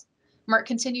 Texas. Mark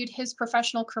continued his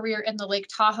professional career in the Lake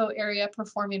Tahoe area,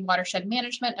 performing watershed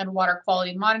management and water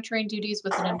quality monitoring duties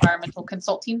with an environmental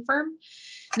consulting firm.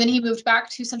 Then he moved back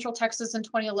to Central Texas in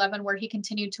 2011, where he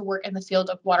continued to work in the field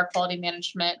of water quality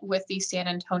management with the San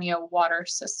Antonio Water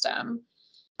System.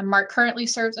 And Mark currently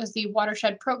serves as the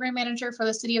Watershed Program Manager for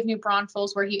the City of New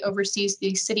Braunfels, where he oversees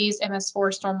the city's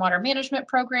MS4 Stormwater Management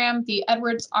Program, the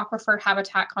Edwards Aquifer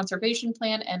Habitat Conservation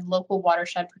Plan, and local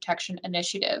watershed protection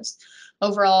initiatives.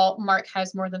 Overall, Mark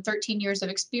has more than 13 years of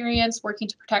experience working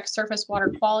to protect surface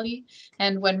water quality.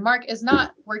 And when Mark is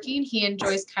not working, he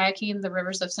enjoys kayaking the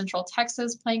rivers of Central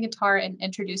Texas, playing guitar, and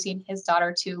introducing his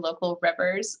daughter to local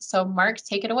rivers. So Mark,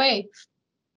 take it away.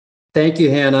 Thank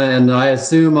you, Hannah. And I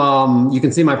assume you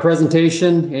can see my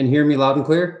presentation and hear me loud and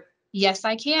clear? Yes,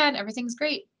 I can. Everything's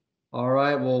great. All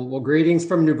right. Well, greetings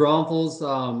from New Braunfels.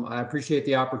 I appreciate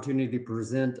the opportunity to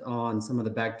present on some of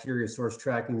the bacteria source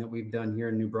tracking that we've done here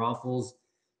in New Braunfels,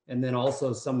 and then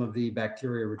also some of the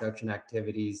bacteria reduction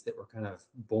activities that were kind of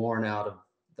born out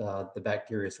of the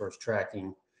bacteria source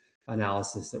tracking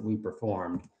analysis that we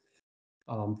performed.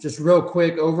 Just real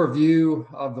quick overview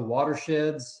of the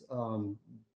watersheds.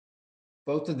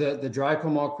 Both of the Dry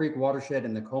Comal Creek watershed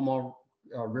and the Comal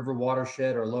River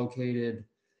watershed are located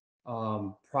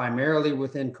primarily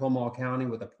within Comal County,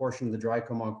 with a portion of the Dry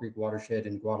Comal Creek watershed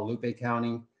in Guadalupe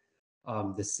County.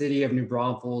 The city of New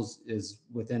Braunfels is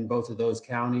within both of those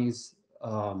counties.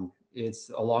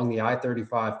 It's along the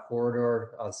I-35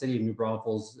 corridor. City of New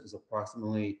Braunfels is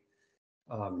approximately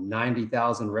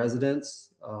 90,000 residents.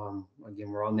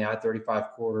 Again, we're on the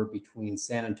I-35 corridor between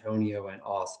San Antonio and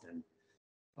Austin.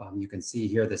 You can see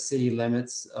here the city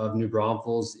limits of New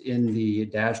Braunfels in the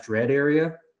dashed red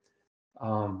area.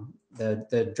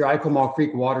 The Dry Comal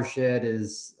Creek watershed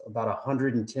is about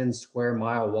 110 square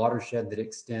mile watershed that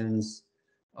extends,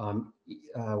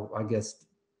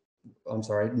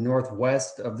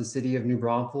 northwest of the city of New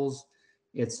Braunfels.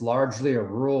 It's largely a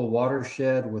rural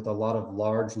watershed with a lot of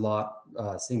large lot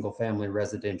single family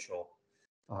residential.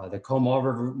 The Comal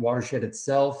River watershed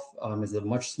itself is a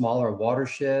much smaller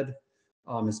watershed,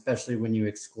 especially when you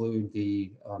exclude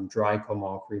the Dry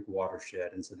Comal Creek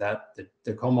watershed. And so that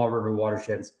the Comal River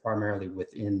watershed is primarily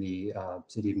within the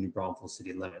city of New Braunfels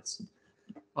city limits.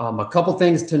 A couple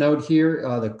things to note here.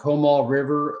 The Comal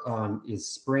River is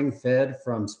spring fed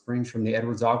from springs from the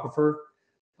Edwards Aquifer.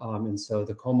 And so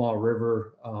the Comal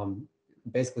River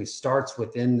basically starts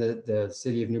within the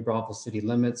city of New Braunfels city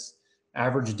limits.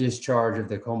 Average discharge of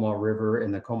the Comal River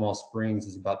in the Comal Springs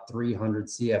is about 300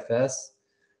 CFS.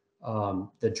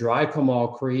 The Dry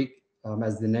Comal Creek,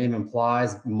 as the name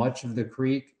implies, much of the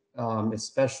creek,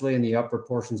 especially in the upper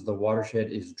portions of the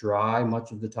watershed, is dry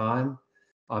much of the time,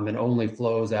 and only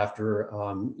flows after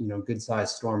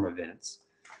good-sized storm events.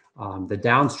 The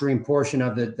downstream portion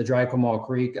of the Dry Comal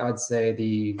Creek, I'd say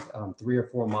the 3 or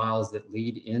 4 miles that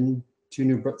lead into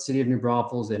city of New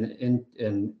Braunfels and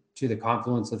to the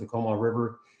confluence of the Comal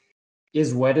River,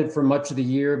 is wetted for much of the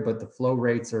year, but the flow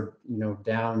rates are,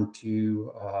 down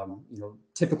to,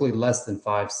 typically less than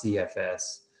 5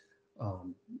 CFS.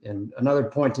 And another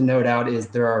point to note out is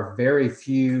there are very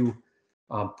few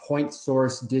point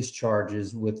source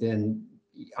discharges within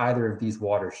either of these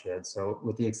watersheds. So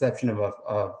with the exception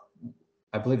of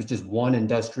I believe it's just one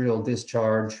industrial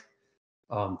discharge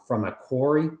from a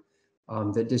quarry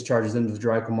that discharges into the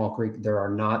Dry Comal Creek, there are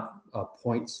not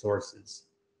point sources.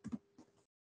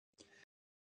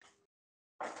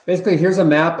 Basically, here's a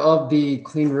map of the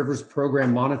Clean Rivers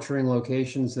Program monitoring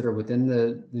locations that are within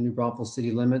the New Braunfels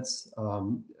city limits.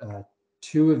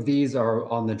 2 of these are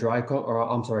on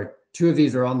the two of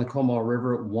these are on the Comal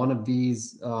River. One of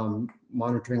these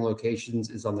monitoring locations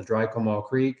is on the Dry Comal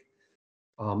Creek.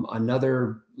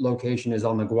 Another location is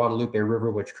on the Guadalupe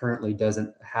River, which currently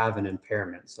doesn't have an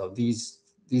impairment. So these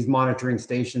monitoring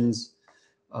stations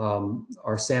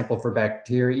are sampled for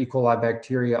bacteria, E. coli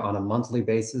bacteria, on a monthly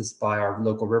basis by our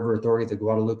local river authority, the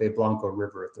Guadalupe Blanco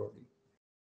River Authority.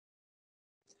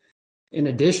 In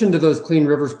addition to those Clean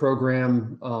Rivers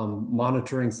Program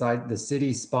monitoring site, the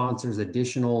city sponsors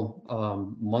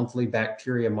additional monthly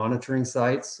bacteria monitoring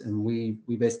sites, and we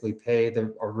basically pay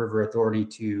our river authority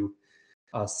to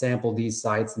sample these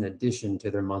sites in addition to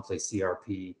their monthly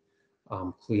CRP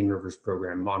Clean Rivers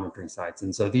Program monitoring sites.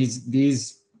 And so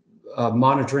these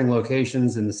monitoring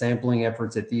locations and the sampling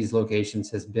efforts at these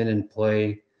locations has been in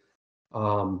play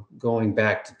going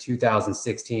back to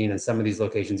 2016, and some of these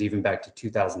locations even back to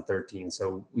 2013.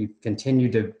 So we've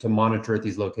continued to monitor at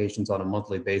these locations on a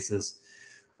monthly basis,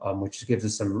 which gives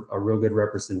us a real good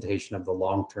representation of the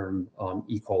long-term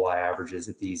E. coli averages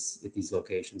at these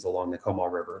locations along the Comal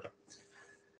River.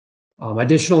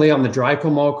 Additionally, on the Dry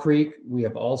Comal Creek, we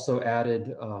have also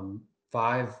added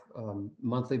 5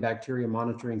 monthly bacteria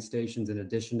monitoring stations in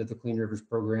addition to the Clean Rivers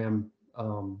Program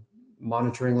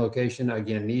monitoring location.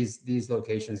 Again, these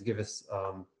locations give us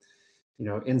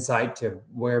insight to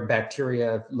where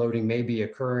bacteria loading may be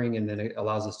occurring, and then it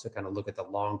allows us to kind of look at the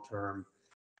long-term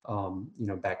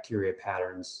bacteria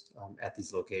patterns at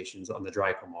these locations on the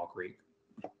Dry Comal Creek.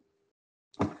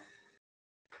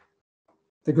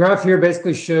 The graph here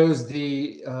basically shows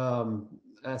the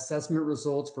assessment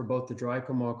results for both the Dry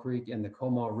Comal Creek and the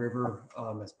Comal River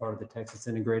as part of the Texas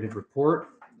Integrated Report.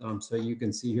 So you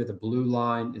can see here the blue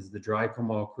line is the Dry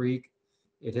Comal Creek.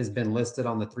 It has been listed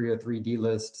on the 303D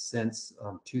list since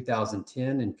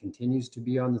 2010 and continues to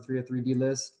be on the 303D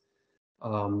list.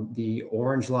 The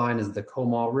orange line is the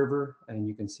Comal River, and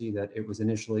you can see that it was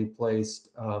initially placed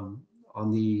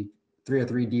on the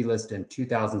 303D list in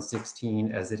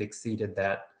 2016 as it exceeded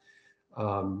that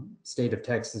state of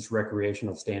Texas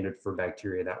recreational standard for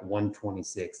bacteria, that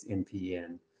 126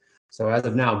 MPN. So as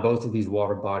of now, both of these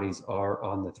water bodies are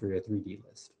on the 303D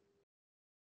list.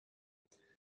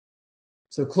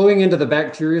 So cluing into the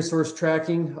bacteria source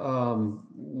tracking,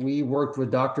 we worked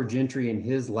with Dr. Gentry in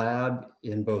his lab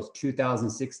in both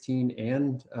 2016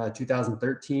 and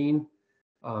 2013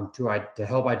 to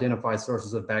help identify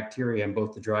sources of bacteria in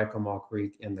both the Dry Comal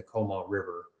Creek and the Comal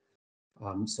River.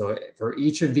 So for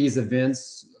each of these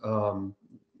events,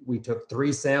 we took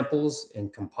 3 samples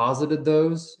and composited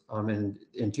those. And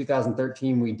in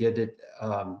 2013, we did it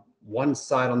 1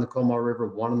 site on the Comal River,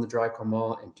 1 on the Dry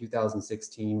Comal. In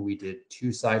 2016, we did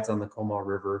 2 sites on the Comal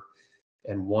River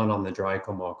and 1 on the Dry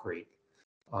Comal Creek.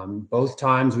 Both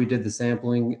times we did the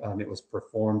sampling, it was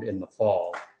performed in the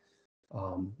fall,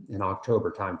 in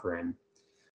October timeframe.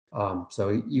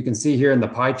 So you can see here in the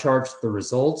pie charts the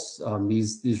results.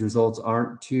 These results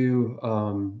aren't too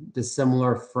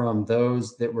dissimilar from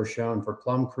those that were shown for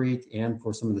Plum Creek and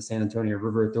for some of the San Antonio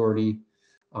River Authority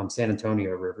San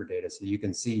Antonio River data. So you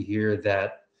can see here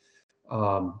that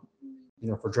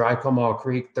for Dry Comal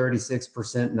Creek,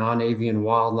 36% non-avian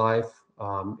wildlife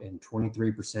and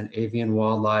 23% avian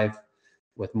wildlife,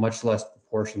 with much less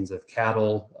proportions of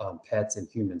cattle, pets, and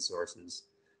human sources.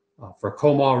 For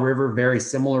Comal River, very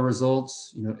similar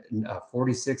results,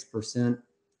 46%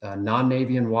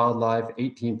 non-avian wildlife,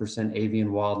 18%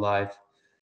 avian wildlife,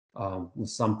 with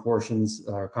some portions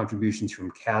or contributions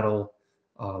from cattle,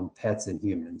 pets, and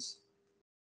humans.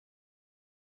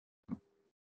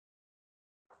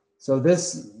 So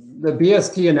the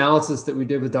BST analysis that we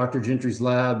did with Dr. Gentry's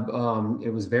lab, it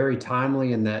was very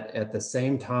timely in that at the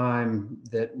same time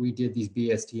that we did these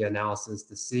BST analysis,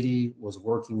 the city was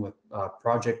working with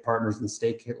project partners and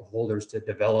stakeholders to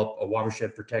develop a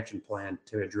watershed protection plan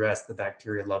to address the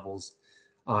bacteria levels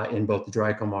in both the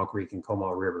Dry Comal Creek and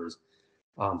Comal Rivers.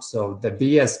 So the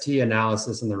BST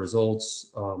analysis and the results,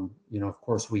 of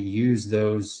course, we use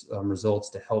those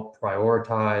results to help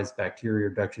prioritize bacteria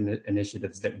reduction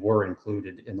initiatives that were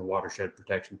included in the watershed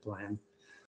protection plan.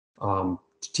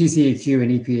 TCEQ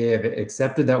and EPA have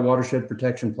accepted that watershed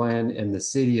protection plan, and the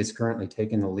city is currently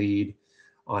taking the lead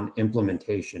on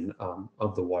implementation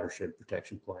of the watershed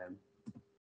protection plan.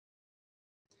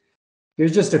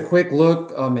 Here's just a quick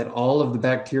look at all of the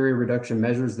bacteria reduction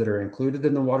measures that are included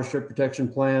in the watershed protection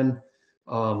plan.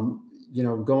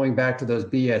 Going back to those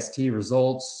BST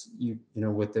results,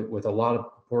 with a lot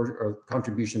of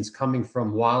contributions coming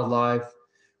from wildlife,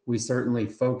 we certainly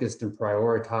focused and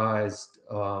prioritized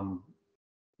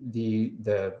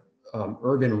the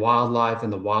urban wildlife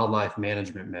and the wildlife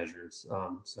management measures.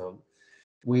 So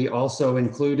we also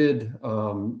included,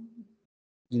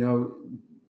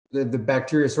 the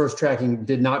bacteria source tracking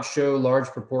did not show large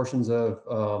proportions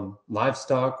of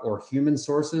livestock or human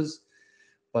sources,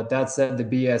 but that said, the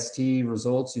BST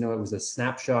results, it was a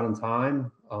snapshot in time.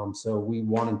 So we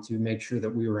wanted to make sure that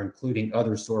we were including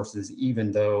other sources,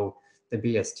 even though the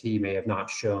BST may have not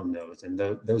shown those. And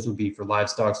those would be for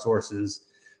livestock sources,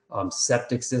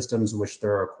 septic systems, which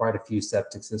there are quite a few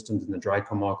septic systems in the Dry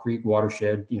Comal Creek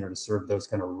watershed, to serve those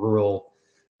kind of rural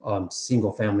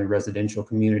single-family residential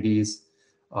communities.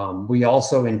 We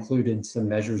also included some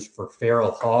measures for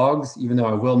feral hogs, even though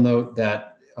I will note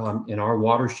that in our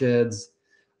watersheds,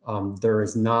 there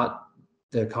is not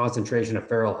the concentration of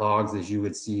feral hogs as you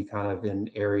would see kind of in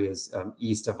areas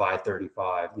east of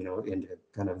I-35, into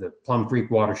kind of the Plum Creek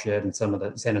watershed and some of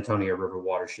the San Antonio River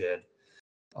watershed.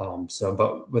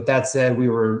 But with that said,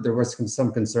 there was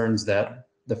some concerns that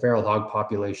the feral hog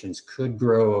populations could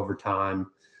grow over time.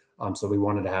 So we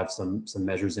wanted to have some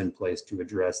measures in place to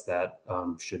address that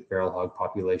should feral hog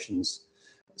populations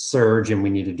surge, and we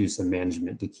need to do some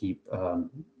management to keep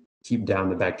down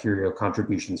the bacterial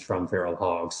contributions from feral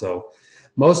hogs. So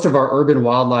most of our urban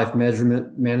wildlife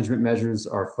management measures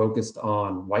are focused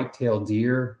on white-tailed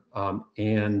deer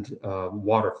and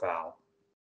waterfowl.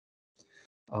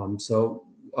 So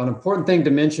an important thing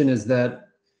to mention is that,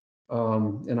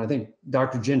 and I think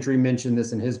Dr. Gentry mentioned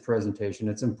this in his presentation,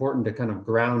 it's important to kind of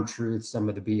ground truth some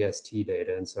of the BST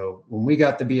data. And so when we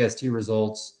got the BST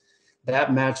results,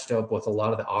 that matched up with a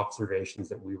lot of the observations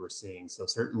that we were seeing. So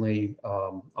certainly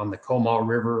on the Comal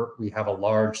River, we have a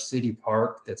large city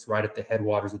park that's right at the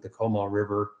headwaters of the Comal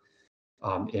River.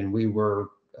 And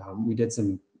we did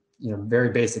some very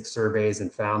basic surveys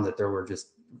and found that there were just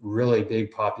really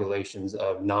big populations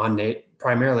of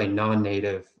primarily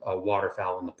non-native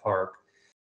waterfowl in the park,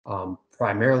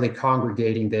 primarily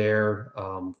congregating there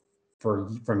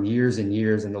from years and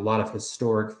years, and a lot of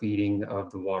historic feeding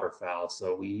of the waterfowl.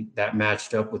 So that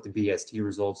matched up with the BST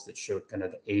results that showed kind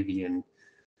of the avian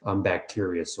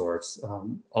bacteria source.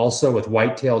 Also with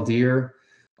white-tailed deer,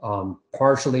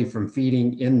 partially from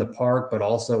feeding in the park, but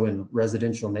also in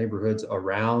residential neighborhoods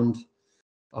around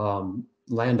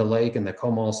Land O'Lake and the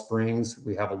Comal Springs.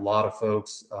 We have a lot of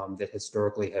folks that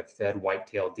historically have fed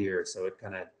white-tailed deer. So it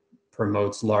kind of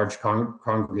promotes large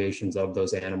congregations of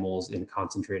those animals in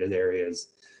concentrated areas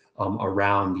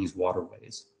around these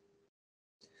waterways.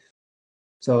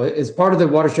 So as part of the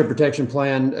watershed protection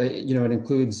plan, it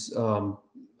includes a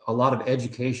lot of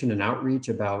education and outreach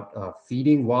about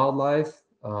feeding wildlife.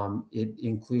 It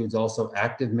includes also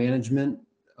active management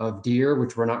of deer,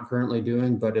 which we're not currently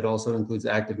doing, but it also includes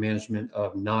active management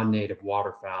of non-native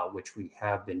waterfowl, which we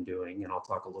have been doing, and I'll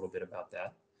talk a little bit about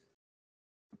that.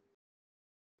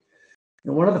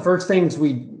 And one of the first things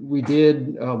we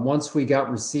did once we got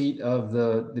receipt of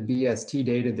the BST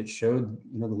data that showed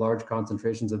the large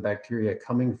concentrations of bacteria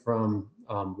coming from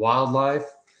wildlife,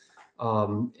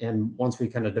 and once we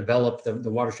kind of developed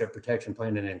the watershed protection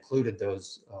plan and included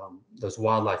those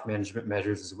wildlife management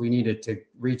measures, is we needed to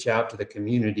reach out to the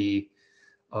community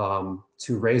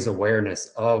to raise awareness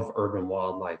of urban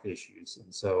wildlife issues.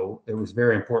 And so it was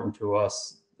very important to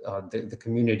us the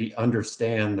community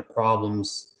understand the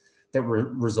problems that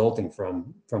were resulting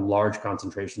from large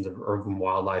concentrations of urban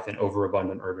wildlife and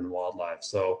overabundant urban wildlife.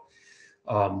 So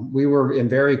we were in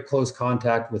very close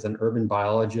contact with an urban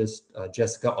biologist,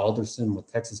 Jessica Alderson with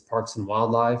Texas Parks and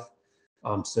Wildlife.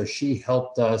 So she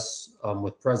helped us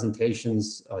with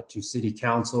presentations to City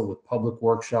Council, with public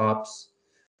workshops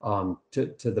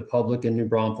to the public in New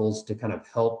Braunfels to kind of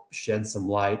help shed some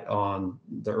light on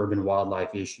the urban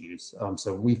wildlife issues.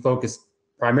 So we focused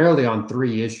primarily on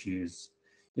 3 issues.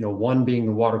 One being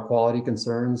the water quality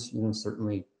concerns.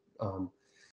 Certainly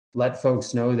let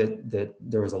folks know that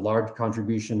there was a large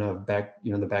contribution of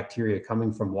the bacteria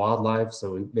coming from wildlife.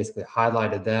 So we basically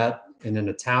highlighted that. And in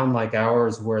a town like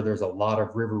ours, where there's a lot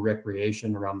of river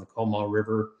recreation around the Comal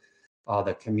River,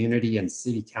 the community and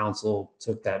city council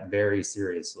took that very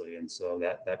seriously. And so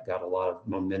that got a lot of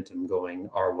momentum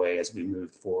going our way as we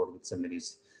moved forward with some of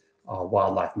these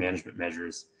wildlife management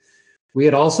measures. We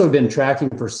had also been tracking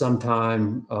for some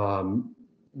time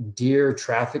deer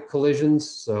traffic collisions.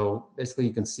 So basically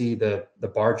you can see the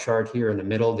bar chart here in the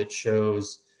middle that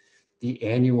shows the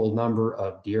annual number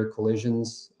of deer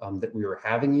collisions that we were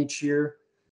having each year.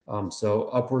 So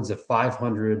upwards of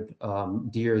 500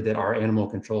 deer that our animal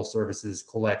control services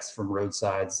collects from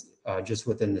roadsides just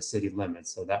within the city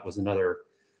limits. So that was another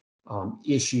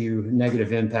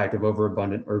negative impact of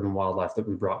overabundant urban wildlife that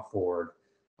we brought forward.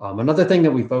 Another thing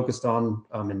that we focused on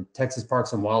in Texas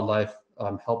Parks and Wildlife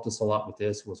helped us a lot with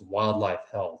this was wildlife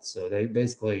health. So they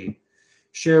basically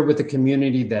shared with the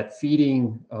community that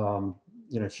feeding,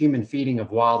 human feeding of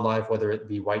wildlife, whether it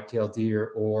be white-tailed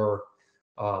deer or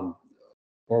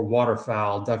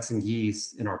waterfowl, ducks and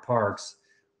geese in our parks,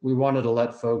 we wanted to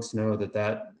let folks know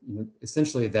that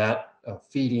essentially that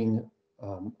feeding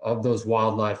of those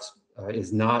wildlife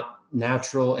is not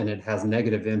natural, and it has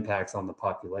negative impacts on the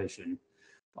population.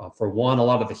 For one, a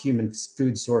lot of the human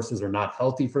food sources are not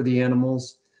healthy for the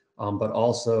animals, but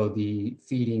also the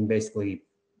feeding basically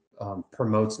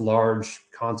promotes large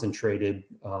concentrated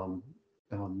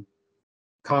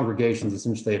congregations,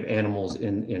 essentially, of animals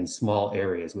in small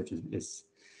areas, which is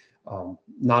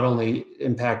not only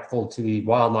impactful to the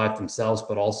wildlife themselves,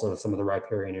 but also some of the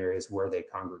riparian areas where they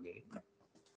congregate.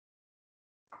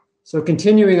 So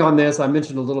continuing on this, I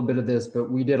mentioned a little bit of this, but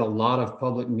we did a lot of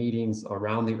public meetings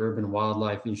around the urban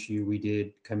wildlife issue. We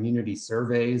did community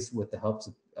surveys with the help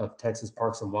of Texas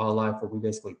Parks and Wildlife, where we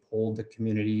basically polled the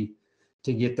community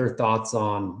to get their thoughts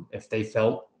on if they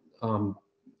felt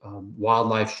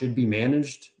wildlife should be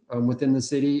managed within the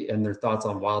city, and their thoughts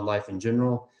on wildlife in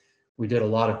general. We did a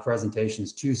lot of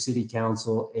presentations to city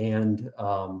council and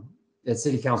at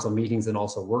city council meetings, and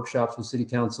also workshops with city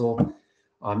council.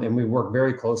 And we work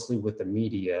very closely with the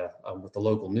media, with the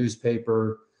local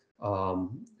newspaper,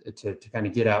 to kind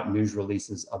of get out news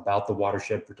releases about the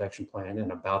watershed protection plan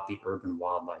and about the urban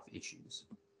wildlife issues.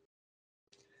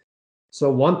 So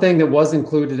one thing that was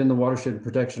included in the watershed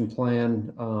protection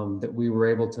plan that we were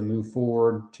able to move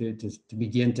forward to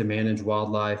begin to manage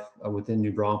wildlife within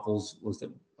New Braunfels was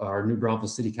that our New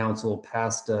Braunfels City Council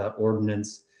passed an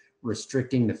ordinance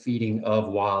restricting the feeding of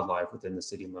wildlife within the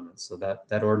city limits. So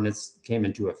that ordinance came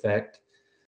into effect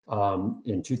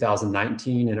in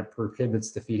 2019, and it prohibits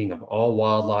the feeding of all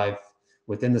wildlife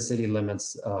within the city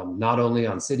limits, not only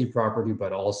on city property,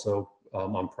 but also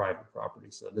on private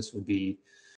property. So this would be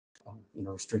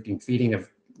restricting feeding of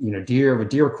deer with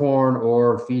deer corn,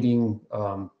 or feeding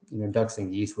ducks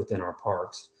and geese within our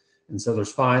parks. And so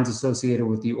there's fines associated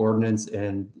with the ordinance,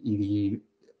 and the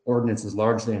ordinance is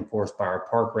largely enforced by our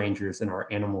park rangers and our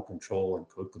animal control and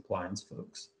code compliance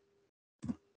folks.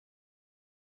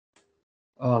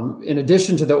 In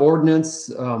addition to the ordinance,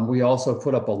 we also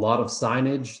put up a lot of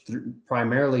signage,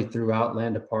 primarily throughout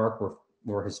Landa Park,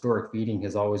 where historic feeding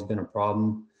has always been a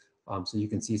problem. So you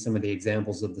can see some of the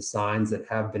examples of the signs that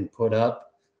have been put up.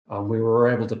 We were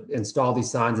able to install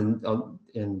these signs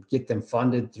and get them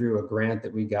funded through a grant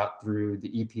that we got through the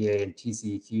EPA and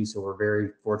TCEQ. So we're very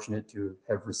fortunate to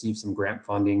have received some grant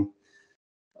funding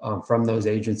from those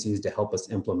agencies to help us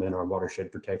implement our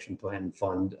watershed protection plan and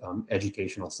fund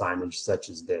educational signage such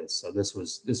as this. So this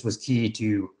was key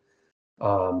to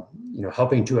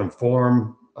helping to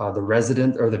inform the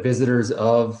resident or the visitors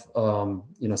of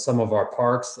some of our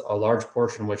parks, a large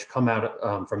portion which come out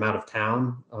from out of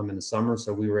town in the summer.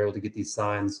 So we were able to get these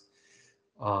signs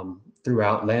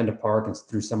throughout Landa Park and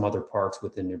through some other parks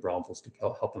within New Braunfels to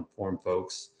help inform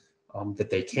folks that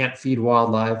they can't feed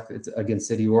wildlife. It's against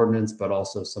city ordinance, but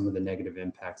also some of the negative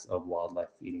impacts of wildlife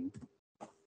feeding.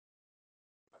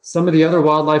 Some of the other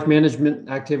wildlife management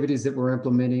activities that we're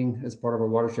implementing as part of our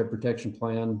watershed protection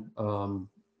plan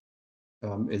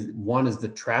is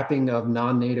the trapping of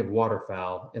non-native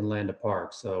waterfowl in Landa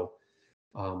Park. So,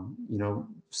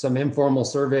 some informal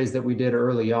surveys that we did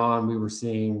early on, we were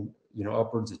seeing,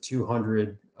 upwards of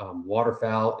 200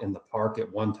 waterfowl in the park at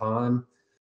one time.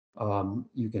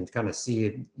 You can kind of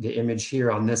see the image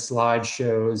here on this slide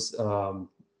shows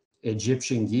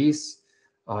Egyptian geese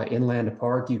in Landa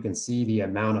Park. You can see the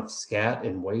amount of scat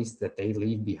and waste that they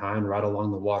leave behind right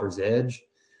along the water's edge.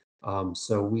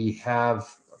 So we have,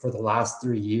 for the last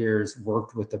 3 years,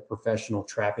 worked with a professional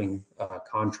trapping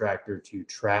contractor to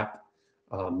trap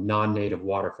non-native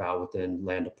waterfowl within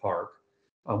Landa Park,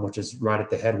 which is right at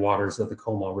the headwaters of the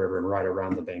Comal River and right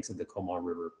around the banks of the Comal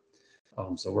River.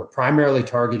 So we're primarily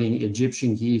targeting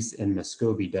Egyptian geese and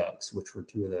Muscovy ducks, which were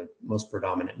two of the most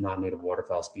predominant non-native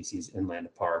waterfowl species in Landa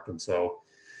Park. And so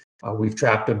we've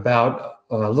trapped about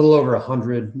a little over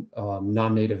 100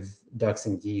 non-native ducks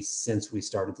and geese since we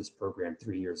started this program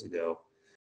 3 years ago.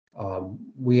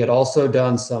 We had also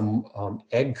done some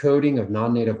egg coding of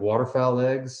non-native waterfowl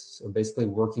eggs. So basically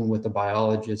working with a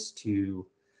biologist to,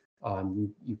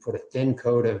 you put a thin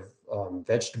coat of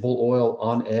vegetable oil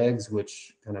on eggs,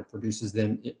 which kind of produces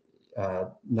them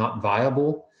not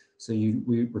viable. So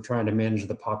we were trying to manage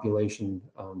the population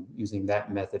using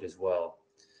that method as well.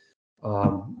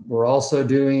 We're also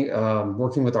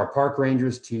working with our park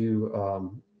rangers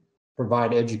to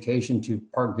provide education to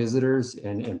park visitors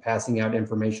and passing out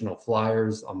informational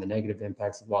flyers on the negative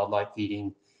impacts of wildlife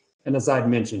feeding. And as I'd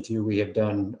mentioned too, we have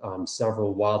done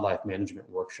several wildlife management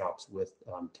workshops with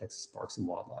Texas Parks and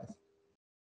Wildlife.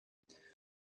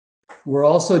 We're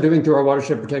also doing, through our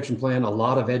watershed protection plan, a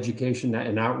lot of education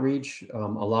and outreach. A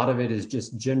lot of it is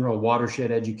just general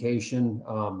watershed education,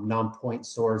 non-point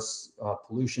source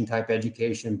pollution type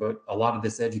education, but a lot of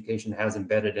this education has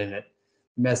embedded in it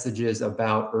messages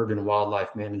about urban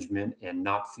wildlife management and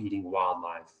not feeding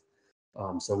wildlife.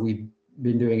 So we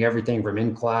been doing everything from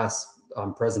in-class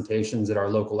presentations at our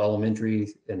local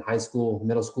elementary and high school,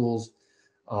 middle schools,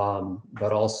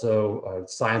 but also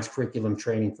science curriculum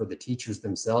training for the teachers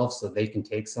themselves so they can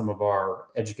take some of our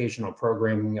educational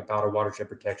programming about a watershed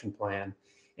protection plan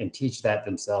and teach that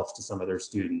themselves to some of their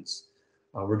students.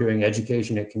 We're doing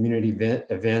education at community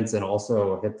events, and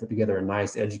also have put together a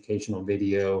nice educational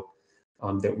video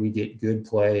that we get good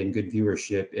play and good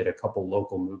viewership at a couple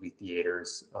local movie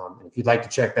theaters. And if you'd like to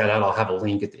check that out, I'll have a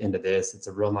link at the end of this. It's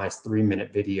a real nice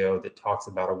 3-minute video that talks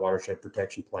about a watershed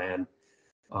protection plan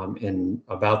and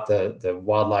about the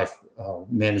wildlife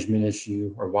management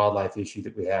issue or wildlife issue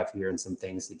that we have here, and some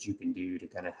things that you can do to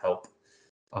kind of help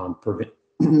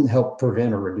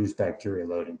prevent or reduce bacteria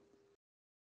loading.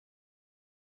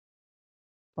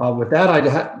 With that,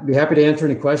 I'd be happy to answer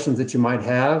any questions that you might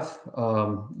have.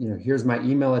 Here's my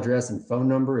email address and phone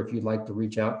number if you'd like to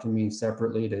reach out to me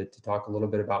separately to talk a little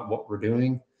bit about what we're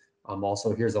doing.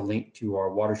 Also, here's a link to our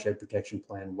Watershed Protection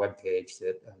Plan webpage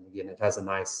that, again, it has a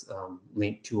nice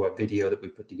link to a video that we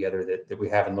put together that we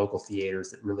have in local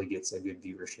theaters that really gets a good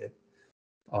viewership.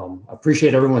 I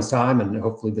appreciate everyone's time, and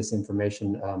hopefully this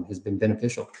information has been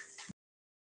beneficial.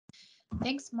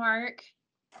 Thanks, Mark.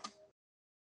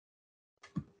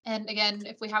 And again,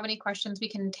 if we have any questions, we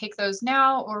can take those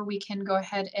now, or we can go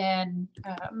ahead and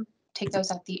take those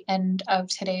at the end of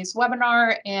today's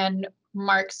webinar, and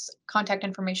Mark's contact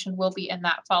information will be in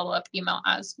that follow-up email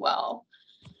as well.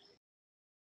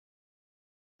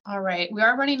 All right, we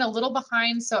are running a little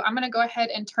behind, so I'm going to go ahead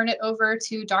and turn it over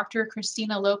to Dr.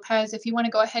 Christina Lopez. If you want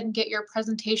to go ahead and get your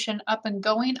presentation up and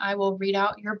going, I will read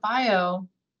out your bio.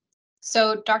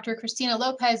 So Dr. Christina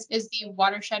Lopez is the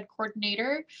watershed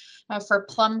coordinator for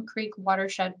Plum Creek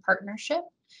Watershed Partnership.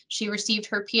 She received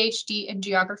her PhD in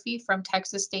geography from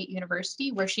Texas State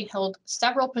University, where she held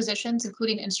several positions,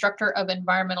 including instructor of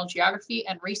environmental geography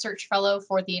and research fellow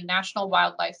for the National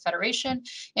Wildlife Federation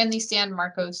and the San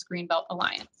Marcos Greenbelt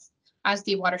Alliance. As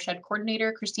the watershed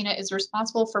coordinator, Christina is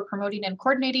responsible for promoting and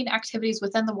coordinating activities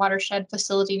within the watershed,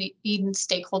 facilitating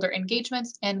stakeholder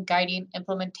engagements and guiding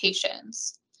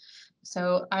implementations.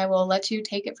 So I will let you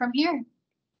take it from here.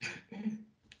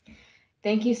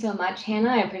 Thank you so much, Hannah.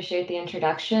 I appreciate the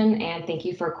introduction, and thank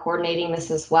you for coordinating this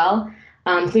as well.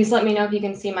 Please let me know if you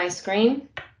can see my screen.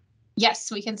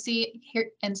 Yes, we can see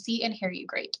and hear you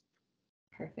great.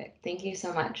 Perfect. Thank you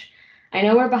so much. I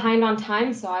know we're behind on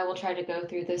time, so I will try to go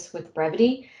through this with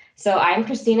brevity. So I'm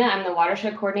Christina. I'm the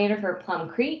watershed coordinator for Plum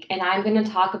Creek, and I'm going to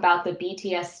talk about the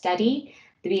BTS study,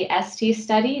 the BST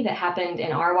study that happened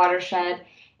in our watershed,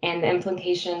 and the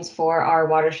implications for our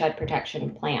watershed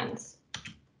protection plans.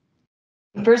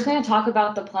 I'm first going to talk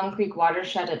about the Plum Creek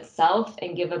watershed itself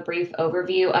and give a brief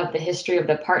overview of the history of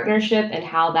the partnership and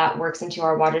how that works into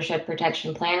our watershed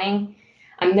protection planning.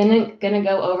 I'm then going to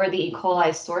go over the E.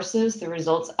 coli sources, the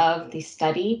results of the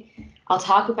study. I'll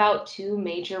talk about 2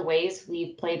 major ways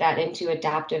we've played that into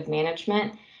adaptive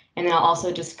management, and then I'll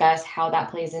also discuss how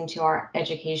that plays into our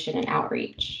education and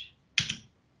outreach.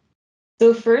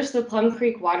 So first, the Plum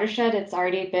Creek watershed, it's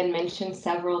already been mentioned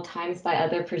several times by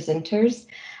other presenters.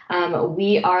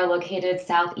 We are located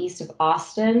southeast of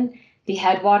Austin. The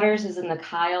headwaters is in the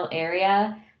Kyle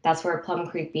area. That's where Plum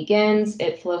Creek begins.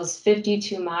 It flows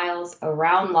 52 miles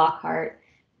around Lockhart,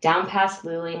 down past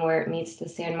Luling, where it meets the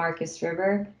San Marcos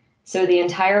River. So the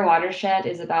entire watershed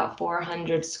is about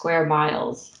 400 square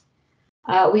miles.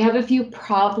 We have a few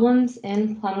problems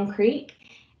in Plum Creek.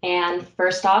 And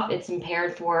first off, it's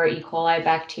impaired for E. coli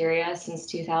bacteria since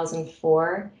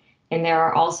 2004. And there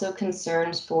are also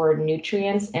concerns for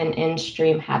nutrients and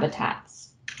in-stream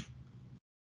habitats.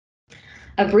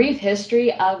 A brief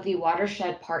history of the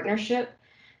Watershed Partnership.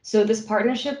 So this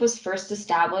partnership was first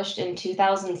established in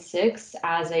 2006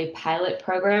 as a pilot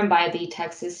program by the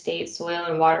Texas State Soil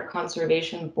and Water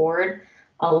Conservation Board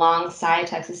alongside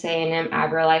Texas A&M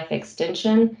AgriLife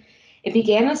Extension. It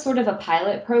began as sort of a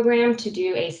pilot program to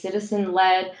do a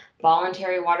citizen-led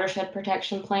voluntary watershed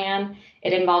protection plan.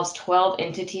 It involves 12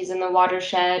 entities in the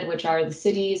watershed, which are the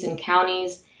cities and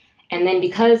counties. And then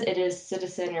because it is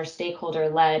citizen or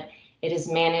stakeholder-led, it is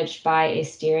managed by a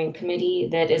steering committee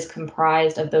that is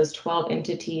comprised of those 12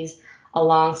 entities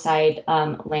alongside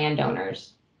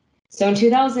landowners. So in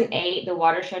 2008, the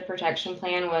Watershed Protection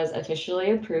Plan was officially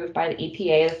approved by the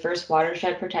EPA, the first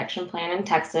watershed protection plan in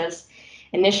Texas.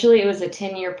 Initially, it was a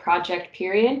 10-year project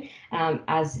period.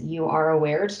 As you are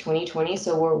aware, it's 2020,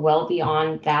 so we're well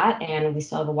beyond that, and we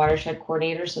still have a watershed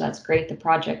coordinator, so that's great. The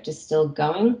project is still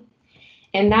going.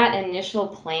 In that initial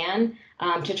plan,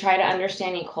 to try to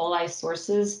understand E. coli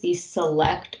sources, the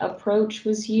SELECT approach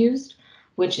was used,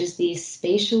 which is the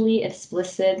spatially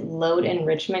explicit load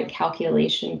enrichment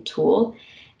calculation tool.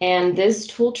 And this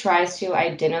tool tries to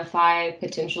identify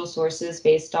potential sources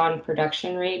based on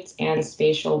production rates and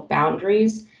spatial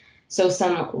boundaries. So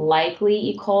some likely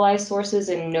E. coli sources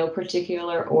in no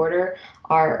particular order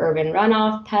are urban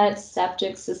runoff, pets,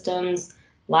 septic systems,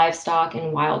 livestock,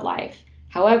 and wildlife.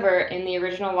 However, in the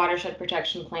original Watershed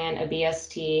Protection Plan, a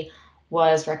BST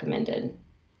was recommended.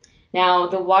 Now,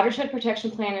 the Watershed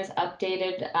Protection Plan is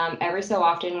updated every so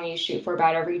often. We shoot for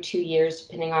about every 2 years,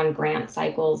 depending on grant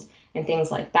cycles and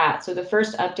things like that. So the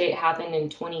first update happened in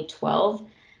 2012.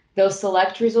 Those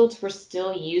select results were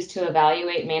still used to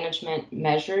evaluate management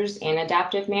measures and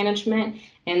adaptive management.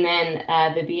 And then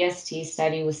the BST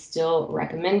study was still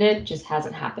recommended, just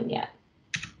hasn't happened yet.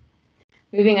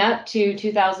 Moving up to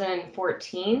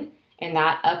 2014, in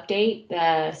that update,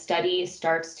 the study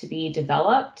starts to be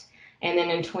developed. And then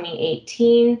in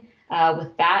 2018,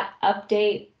 with that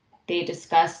update, they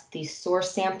discussed the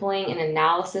source sampling and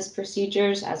analysis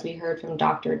procedures, as we heard from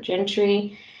Dr.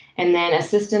 Gentry, and then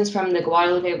assistance from the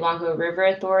Guadalupe Blanco River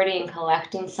Authority in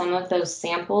collecting some of those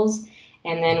samples.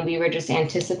 And then we were just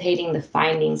anticipating the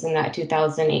findings in that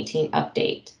 2018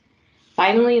 update.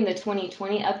 Finally, in the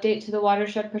 2020 update to the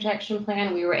Watershed Protection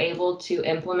Plan, we were able to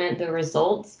implement the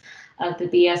results of the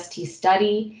BST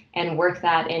study and work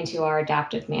that into our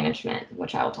adaptive management,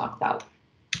 which I will talk about.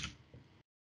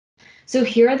 So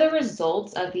here are the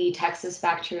results of the Texas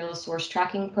Bacterial Source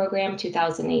Tracking Program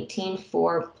 2018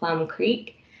 for Plum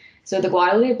Creek. So the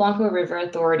Guadalupe Blanco River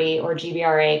Authority, or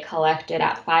GBRA, collected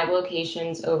at 5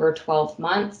 locations over 12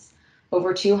 months.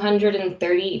 Over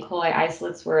 230 E. coli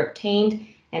isolates were obtained,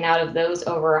 and out of those,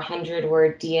 over 100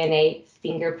 were DNA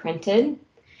fingerprinted.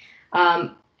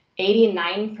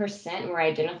 89% were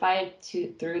identified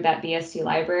through that BST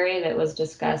library that was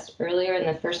discussed earlier in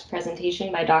the first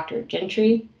presentation by Dr.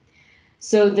 Gentry.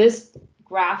 So this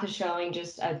graph is showing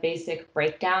just a basic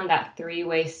breakdown, that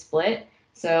 3-way split.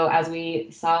 So as we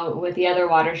saw with the other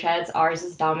watersheds, ours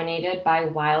is dominated by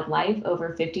wildlife,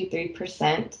 over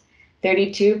 53%,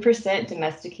 32%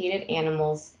 domesticated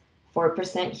animals,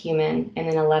 4% human, and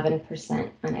then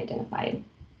 11% unidentified.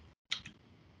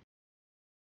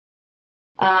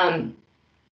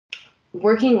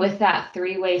 Working with that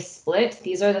 3-way split,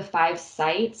 these are the 5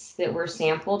 sites that were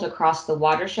sampled across the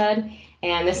watershed.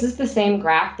 And this is the same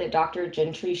graph that Dr.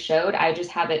 Gentry showed. I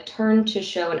just have it turned to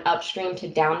show an upstream to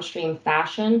downstream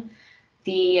fashion.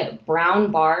 The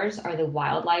brown bars are the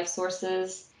wildlife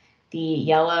sources. The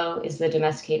yellow is the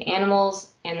domesticated animals.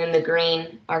 And then the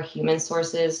green are human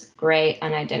sources, gray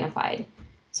unidentified.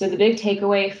 So the big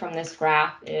takeaway from this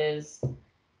graph is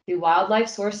the wildlife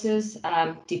sources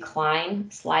decline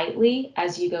slightly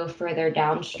as you go further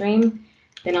downstream.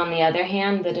 Then on the other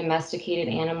hand, the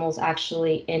domesticated animals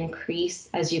actually increase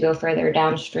as you go further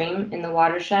downstream in the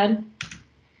watershed.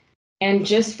 And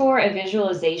just for a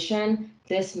visualization,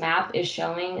 this map is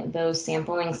showing those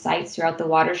sampling sites throughout the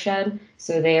watershed.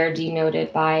 So they are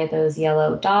denoted by those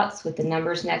yellow dots with the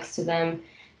numbers next to them.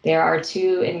 There are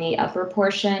 2 in the upper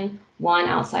portion, 1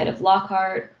 outside of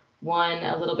Lockhart, 1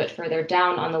 a little bit further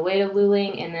down on the way to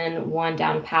Luling, and then 1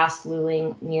 down past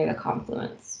Luling near the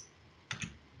confluence.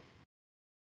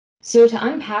 So to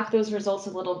unpack those results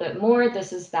a little bit more,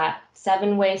 this is that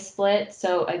 7-way split.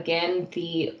 So again,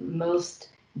 the most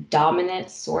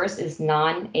dominant source is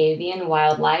non-avian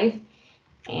wildlife,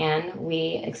 and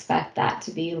we expect that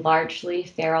to be largely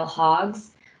feral hogs.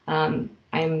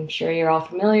 I'm sure you're all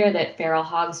familiar that feral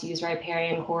hogs use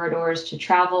riparian corridors to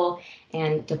travel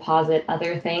and deposit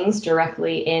other things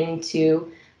directly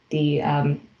into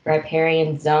the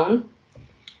riparian zone.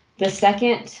 The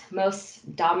second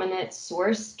most dominant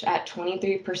source at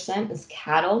 23% is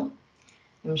cattle.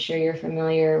 I'm sure you're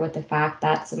familiar with the fact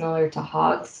that similar to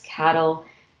hogs, cattle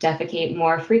defecate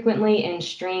more frequently in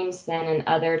streams than in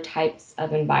other types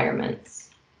of environments.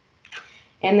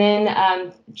 And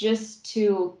then just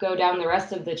to go down the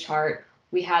rest of the chart,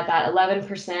 we had that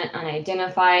 11%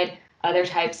 unidentified, other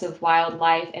types of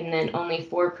wildlife, and then only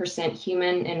 4%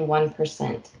 human and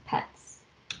 1% pets.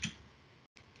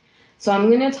 So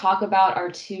I'm going to talk about our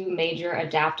 2 major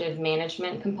adaptive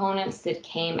management components that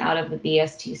came out of the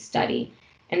BST study.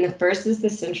 And the first is the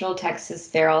Central Texas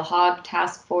Feral Hog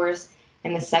Task Force,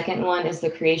 and the second one is the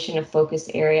creation of focus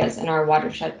areas in our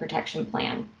Watershed Protection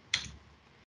Plan.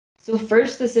 So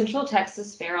first, the Central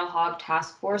Texas Feral Hog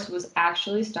Task Force was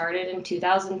actually started in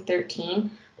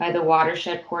 2013 by the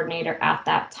watershed coordinator at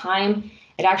that time.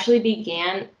 It actually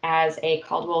began as a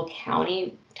Caldwell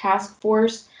County task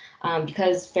force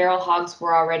because feral hogs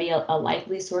were already a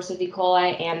likely source of E.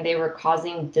 coli and they were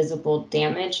causing visible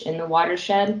damage in the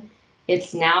watershed.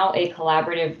 It's now a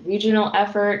collaborative regional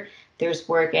effort. There's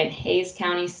work in Hays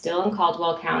County, still in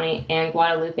Caldwell County, and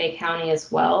Guadalupe County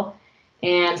as well.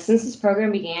 And since this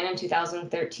program began in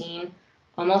 2013,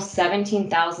 almost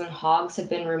 17,000 hogs have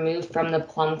been removed from the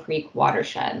Plum Creek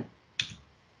watershed.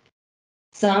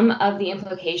 Some of the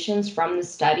implications from the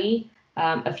study,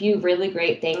 a few really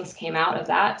great things came out of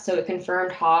that. So it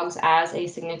confirmed hogs as a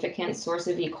significant source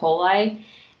of E. coli,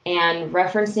 and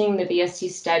referencing the BST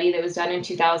study that was done in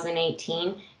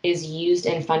 2018 is used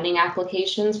in funding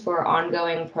applications for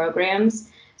ongoing programs.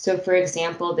 So for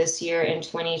example, this year in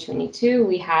 2022,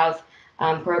 we have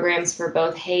programs for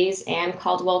both Hays and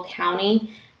Caldwell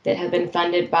County that have been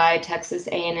funded by Texas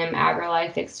A&M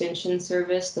AgriLife Extension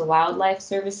Service, the Wildlife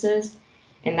Services,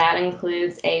 and that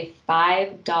includes a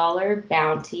 $5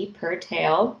 bounty per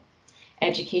tail,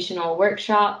 educational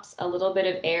workshops, a little bit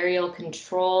of aerial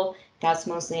control, that's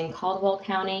mostly in Caldwell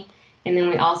County, and then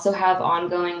we also have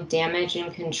ongoing damage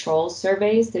and control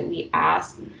surveys that we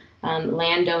ask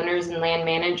landowners and land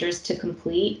managers to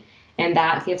complete, and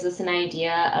that gives us an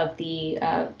idea of the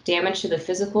damage to the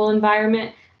physical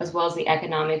environment as well as the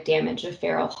economic damage of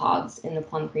feral hogs in the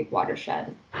Plum Creek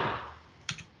watershed.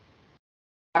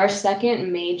 Our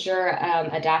second major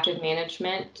adaptive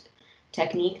management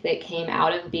technique that came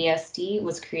out of BST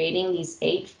was creating these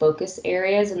 8 focus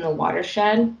areas in the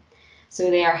watershed. So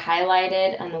they are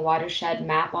highlighted on the watershed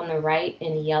map on the right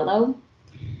in yellow.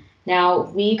 Now,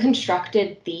 we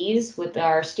constructed these with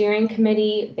our steering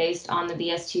committee based on the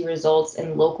BST results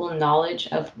and local knowledge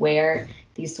of where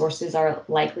these sources are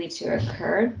likely to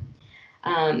occur.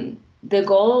 The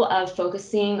goal of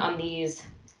focusing on these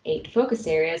 8 focus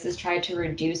areas is try to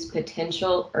reduce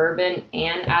potential urban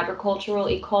and agricultural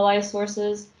E. coli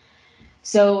sources.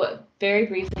 So very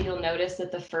briefly, you'll notice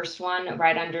that the first one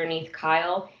right underneath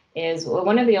Kyle is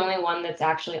one of the only one that's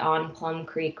actually on Plum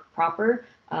Creek proper.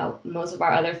 Most of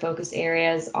our other focus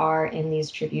areas are in these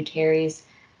tributaries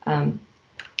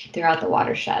throughout the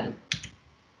watershed.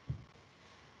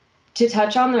 To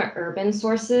touch on the urban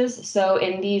sources, so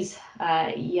in these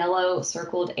yellow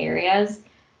circled areas,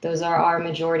 those are our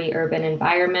majority urban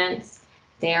environments.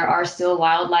 There are still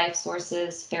wildlife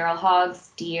sources, feral hogs,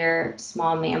 deer,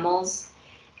 small mammals.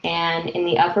 And in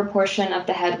the upper portion of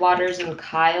the headwaters in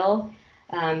Kyle,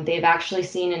 they've actually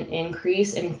seen an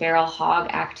increase in feral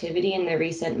hog activity in the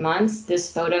recent months.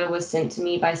 This photo was sent to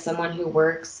me by someone who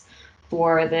works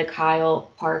for the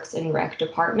Kyle Parks and Rec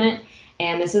Department.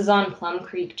 And this is on Plum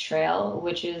Creek Trail,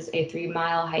 which is a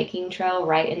 3-mile hiking trail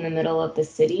right in the middle of the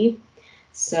city.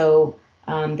 So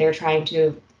they're trying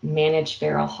to manage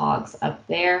feral hogs up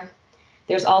there.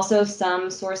 There's also some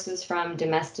sources from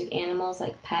domestic animals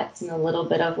like pets and a little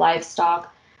bit of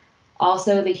livestock.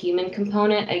 Also the human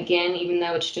component, again, even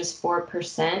though it's just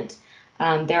 4%,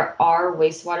 there are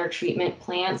wastewater treatment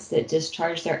plants that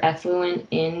discharge their effluent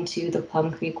into the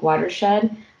Plum Creek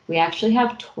watershed. We actually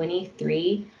have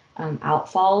 23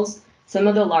 outfalls. Some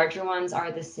of the larger ones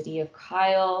are the city of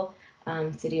Kyle,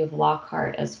 city of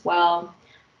Lockhart as well.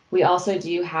 We also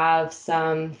do have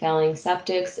some failing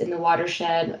septics in the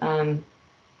watershed, and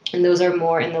those are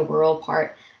more in the rural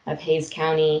part of Hays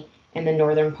County and the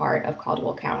northern part of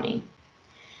Caldwell County.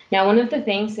 Now, one of the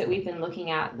things that we've been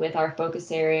looking at with our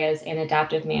focus areas and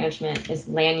adaptive management is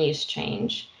land use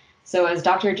change. So as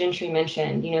Dr. Gentry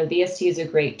mentioned, BST is a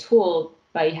great tool,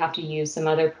 but you have to use some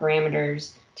other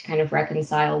parameters to kind of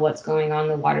reconcile what's going on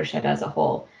in the watershed as a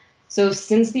whole. So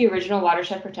since the original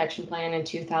watershed protection plan in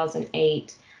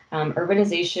 2008,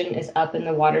 urbanization is up in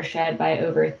the watershed by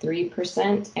over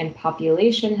 3%, and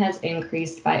population has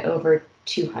increased by over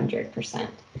 200%.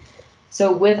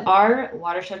 So with our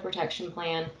watershed protection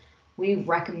plan, we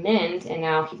recommend, and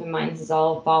now keep in mind this is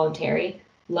all voluntary,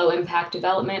 low impact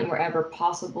development wherever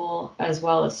possible, as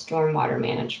well as stormwater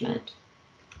management.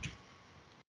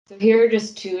 So here are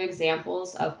just 2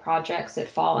 examples of projects that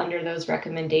fall under those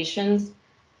recommendations.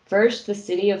 First, the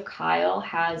city of Kyle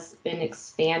has been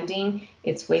expanding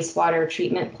its wastewater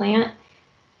treatment plant.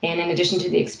 And in addition to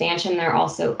the expansion, they're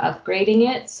also upgrading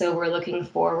it. So we're looking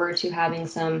forward to having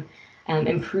some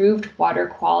improved water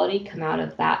quality come out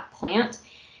of that plant.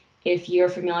 If you're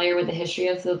familiar with the history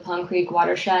of the Plum Creek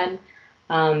watershed,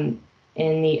 in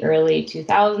the early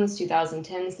 2000s,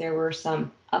 2010s, there were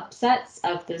some upsets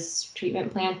of this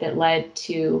treatment plant that led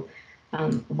to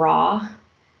raw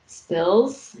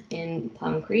spills in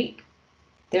Plum Creek.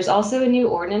 There's also a new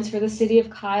ordinance for the city of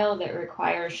Kyle that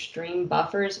requires stream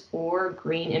buffers or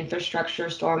green infrastructure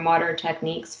stormwater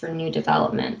techniques for new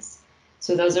developments.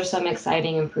 So those are some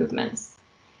exciting improvements.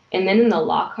 And then in the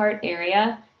Lockhart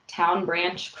area, Town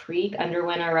Branch Creek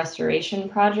underwent a restoration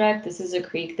project. This is a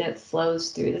creek that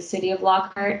flows through the city of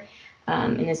Lockhart.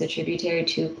 and is a tributary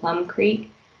to Plum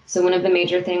Creek. So one of the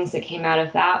major things that came out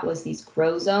of that was these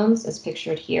grow zones, as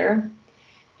pictured here.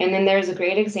 And then there's a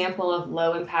great example of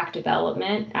low impact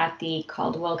development at the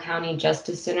Caldwell County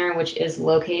Justice Center, which is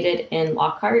located in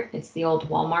Lockhart. It's the old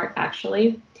Walmart,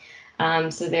 actually.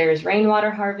 So there's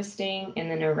rainwater harvesting and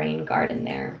then a rain garden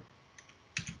there.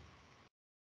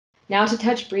 Now to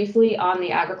touch briefly on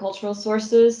the agricultural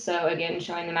sources. So again,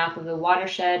 showing the map of the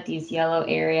watershed, these yellow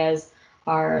areas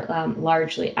are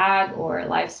largely ag or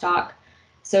livestock.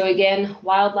 So again,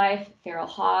 wildlife, feral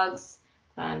hogs,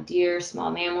 deer,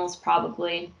 small mammals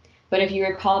probably. But if you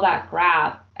recall that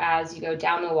graph, as you go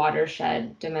down the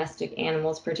watershed, domestic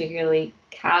animals, particularly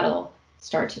cattle,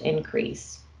 start to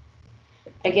increase.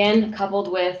 Again,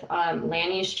 coupled with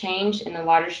land use change in the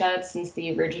watershed since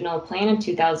the original plan in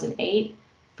 2008,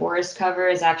 forest cover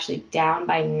is actually down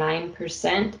by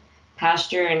 9%,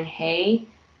 pasture and hay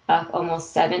up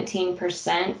almost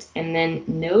 17%, and then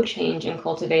no change in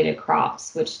cultivated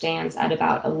crops, which stands at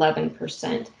about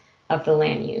 11% of the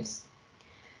land use.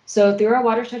 So through our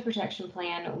watershed protection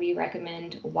plan, we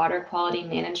recommend water quality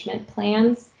management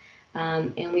plans,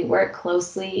 and we work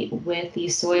closely with the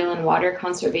Soil and Water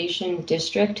Conservation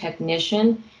District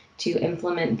technician to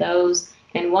implement those.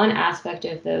 And one aspect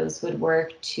of those would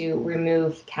work to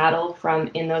remove cattle from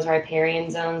in those riparian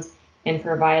zones and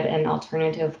provide an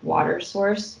alternative water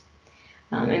source.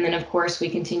 And then of course, we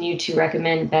continue to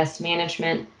recommend best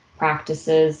management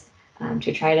practices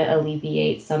to try to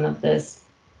alleviate some of this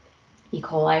E.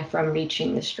 coli from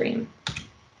reaching the stream.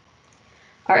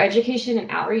 Our education and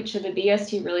outreach of the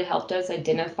BST really helped us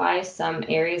identify some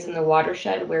areas in the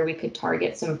watershed where we could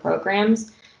target some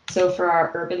programs. So for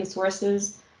our urban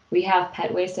sources, we have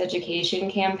pet waste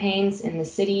education campaigns in the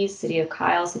cities, City of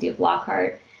Kyle, City of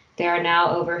Lockhart. There are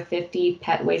now over 50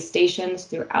 pet waste stations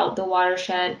throughout the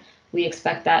watershed. We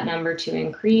expect that number to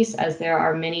increase as there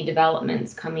are many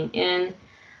developments coming in.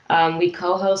 We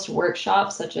co-host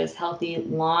workshops such as Healthy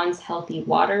Lawns, Healthy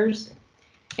Waters.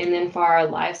 And then for our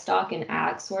livestock and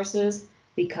ag sources,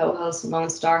 we co-host Lone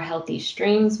Star Healthy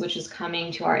Streams, which is coming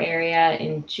to our area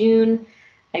in June.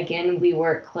 Again, we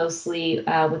work closely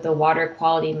with the water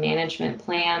quality management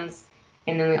plans.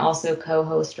 And then we also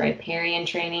co-host riparian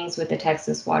trainings with the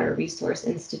Texas Water Resource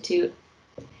Institute.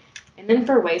 And then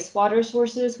for wastewater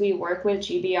sources, we work with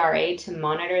GBRA to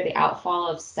monitor the outfall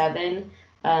of 7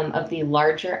 of the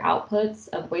larger outputs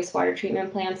of wastewater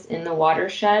treatment plants in the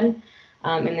watershed.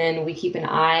 And then we keep an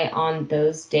eye on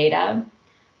those data.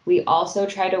 We also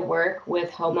try to work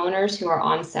with homeowners who are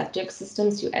on septic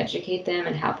systems to educate them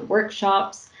and have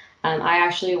workshops. I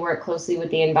actually work closely with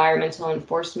the Environmental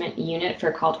Enforcement Unit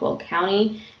for Caldwell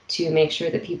County to make sure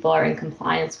that people are in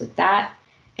compliance with that.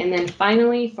 And then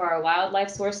finally, for our wildlife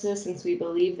sources, since we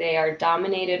believe they are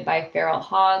dominated by feral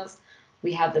hogs,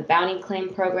 we have the bounty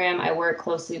claim program. I work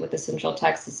closely with the Central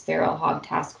Texas Feral Hog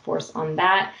Task Force on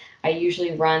that. I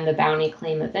usually run the bounty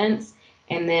claim events.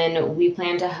 And then we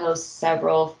plan to host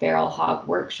several feral hog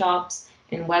workshops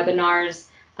and webinars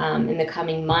in the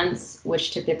coming months,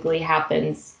 which typically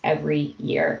happens every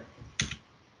year.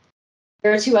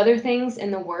 There are 2 other things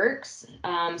in the works.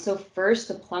 So first,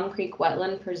 the Plum Creek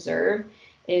Wetland Preserve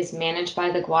is managed by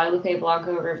the Guadalupe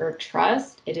Blanco River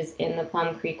Trust. It is in the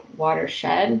Plum Creek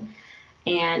watershed,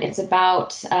 and it's about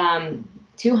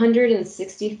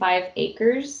 265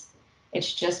 acres.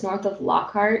 It's just north of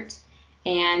Lockhart,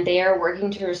 and they are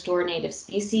working to restore native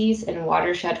species and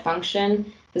watershed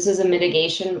function. This is a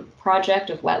mitigation project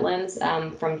of wetlands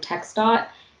from TxDOT.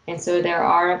 And so there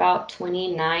are about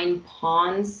 29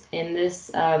 ponds in this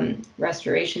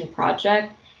restoration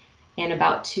project, and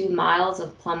about 2 miles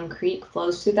of Plum Creek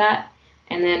flows through that.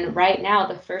 And then right now,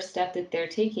 the first step that they're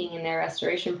taking in their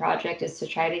restoration project is to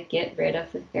try to get rid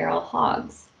of the feral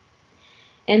hogs.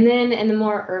 And then in the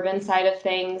more urban side of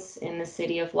things, in the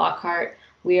city of Lockhart,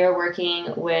 we are working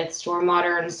with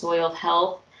stormwater and soil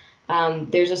health.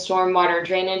 There's a stormwater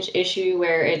drainage issue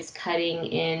where it's cutting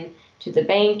in to the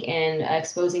bank and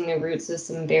exposing the roots of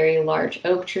some very large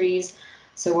oak trees.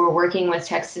 So we're working with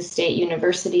Texas State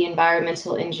University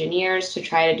environmental engineers to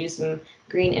try to do some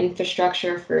green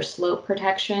infrastructure for slope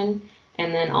protection,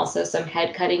 and then also some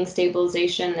head cutting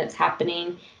stabilization that's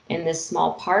happening in this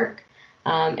small park.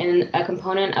 And a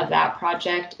component of that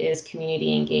project is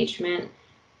community engagement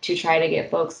to try to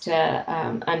get folks to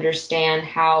understand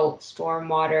how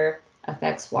stormwater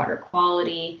affects water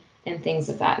quality and things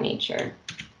of that nature.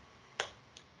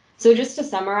 So just to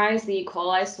summarize, the E.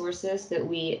 coli sources that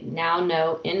we now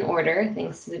know in order,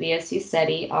 thanks to the BSU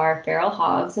study, are feral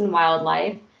hogs and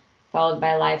wildlife, followed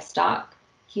by livestock,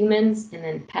 humans, and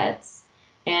then pets.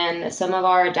 And some of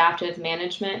our adaptive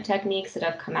management techniques that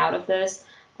have come out of this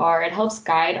it helps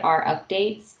guide our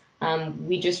updates.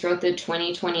 We just wrote the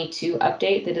 2022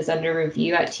 update that is under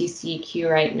review at TCEQ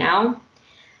right now.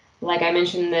 Like I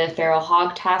mentioned, the Feral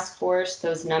Hog Task Force,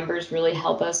 those numbers really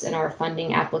help us in our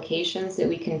funding applications that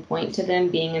we can point to them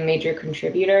being a major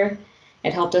contributor.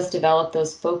 It helped us develop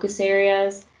those focus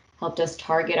areas, helped us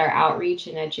target our outreach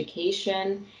and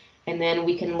education, and then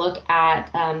we can look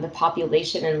at the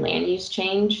population and land use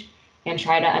change and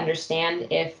try to understand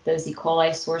if those E.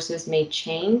 coli sources may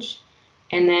change.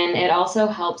 And then it also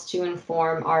helps to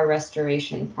inform our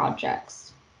restoration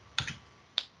projects.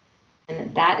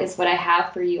 And that is what I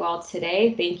have for you all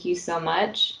today. Thank you so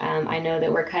much. I know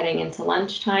that we're cutting into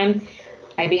lunchtime.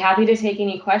 I'd be happy to take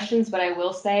any questions, but I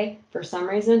will say, for some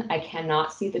reason, I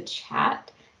cannot see the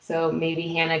chat. So maybe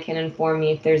Hannah can inform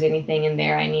me if there's anything in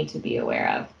there I need to be aware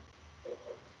of.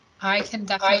 I can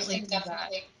definitely do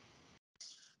that.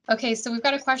 Okay, so we've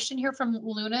got a question here from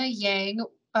Luna Yang.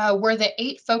 Were the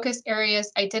 8 focus areas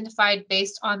identified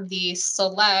based on the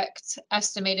select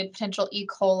estimated potential E.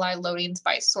 coli loadings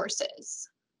by sources?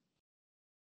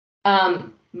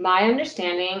 My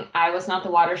understanding, I was not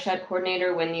the watershed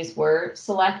coordinator when these were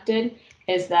selected,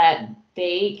 is that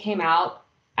they came out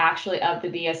actually of the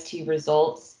BST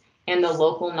results and the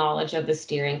local knowledge of the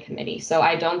steering committee. So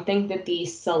I don't think that the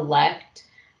select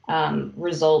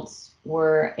results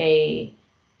were a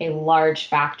large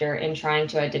factor in trying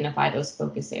to identify those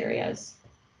focus areas.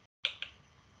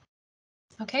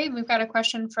 Okay, we've got a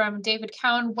question from David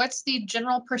Cowan. What's the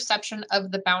general perception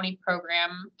of the bounty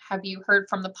program? Have you heard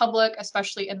from the public,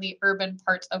 especially in the urban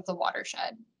parts of the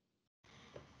watershed?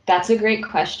 That's a great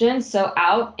question. So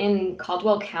out in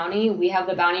Caldwell County, we have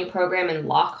the bounty program in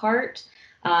Lockhart.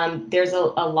 There's a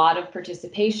lot of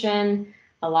participation,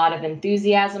 a lot of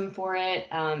enthusiasm for it.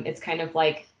 It's kind of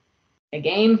like a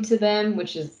game to them,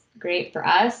 which is great for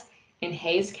us. In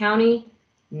Hays County,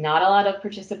 not a lot of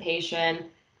participation.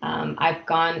 I've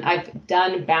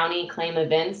done bounty claim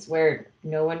events where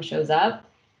no one shows up.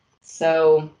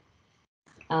 So,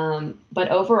 but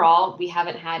overall, we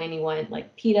haven't had anyone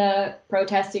like PETA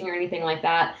protesting or anything like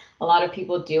that. A lot of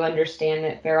people do understand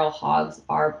that feral hogs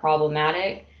are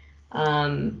problematic.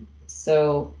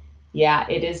 So yeah,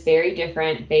 it is very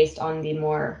different based on the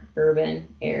more urban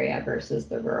area versus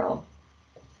the rural.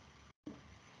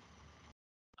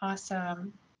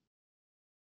 Awesome.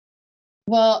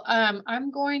 Well, I'm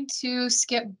going to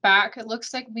skip back. It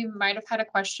looks like we might have had a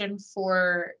question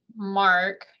for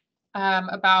Mark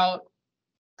about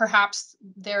perhaps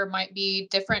there might be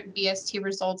different BST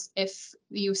results if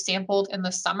you sampled in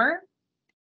the summer.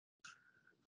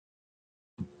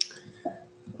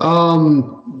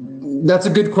 That's a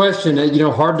good question.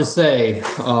 Hard to say.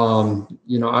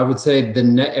 I would say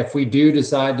if we do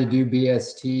decide to do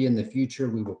BST in the future,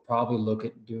 we will probably look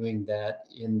at doing that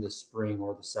in the spring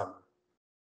or the summer.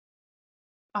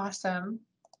 Awesome.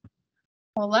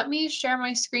 Well, let me share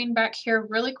my screen back here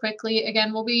really quickly.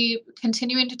 Again, we'll be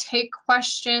continuing to take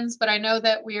questions, but I know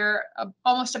that we're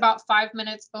almost about 5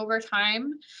 minutes over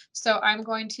time. So I'm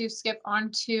going to skip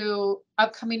on to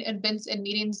upcoming events and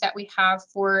meetings that we have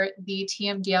for the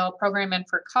TMDL program and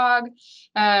for COG.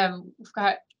 We've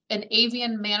got an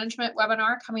avian management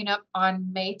webinar coming up on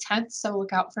May 10th. So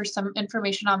look out for some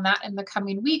information on that in the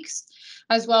coming weeks,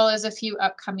 as well as a few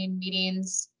upcoming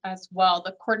meetings as well.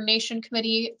 The coordination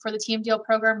committee for the TMDL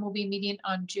program will be meeting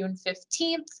on June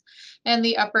 15th, and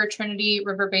the Upper Trinity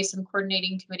River Basin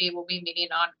Coordinating Committee will be meeting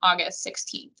on August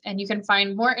 16th. And you can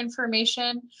find more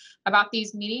information about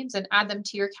these meetings and add them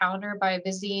to your calendar by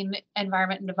visiting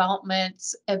Environment and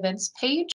Development's events page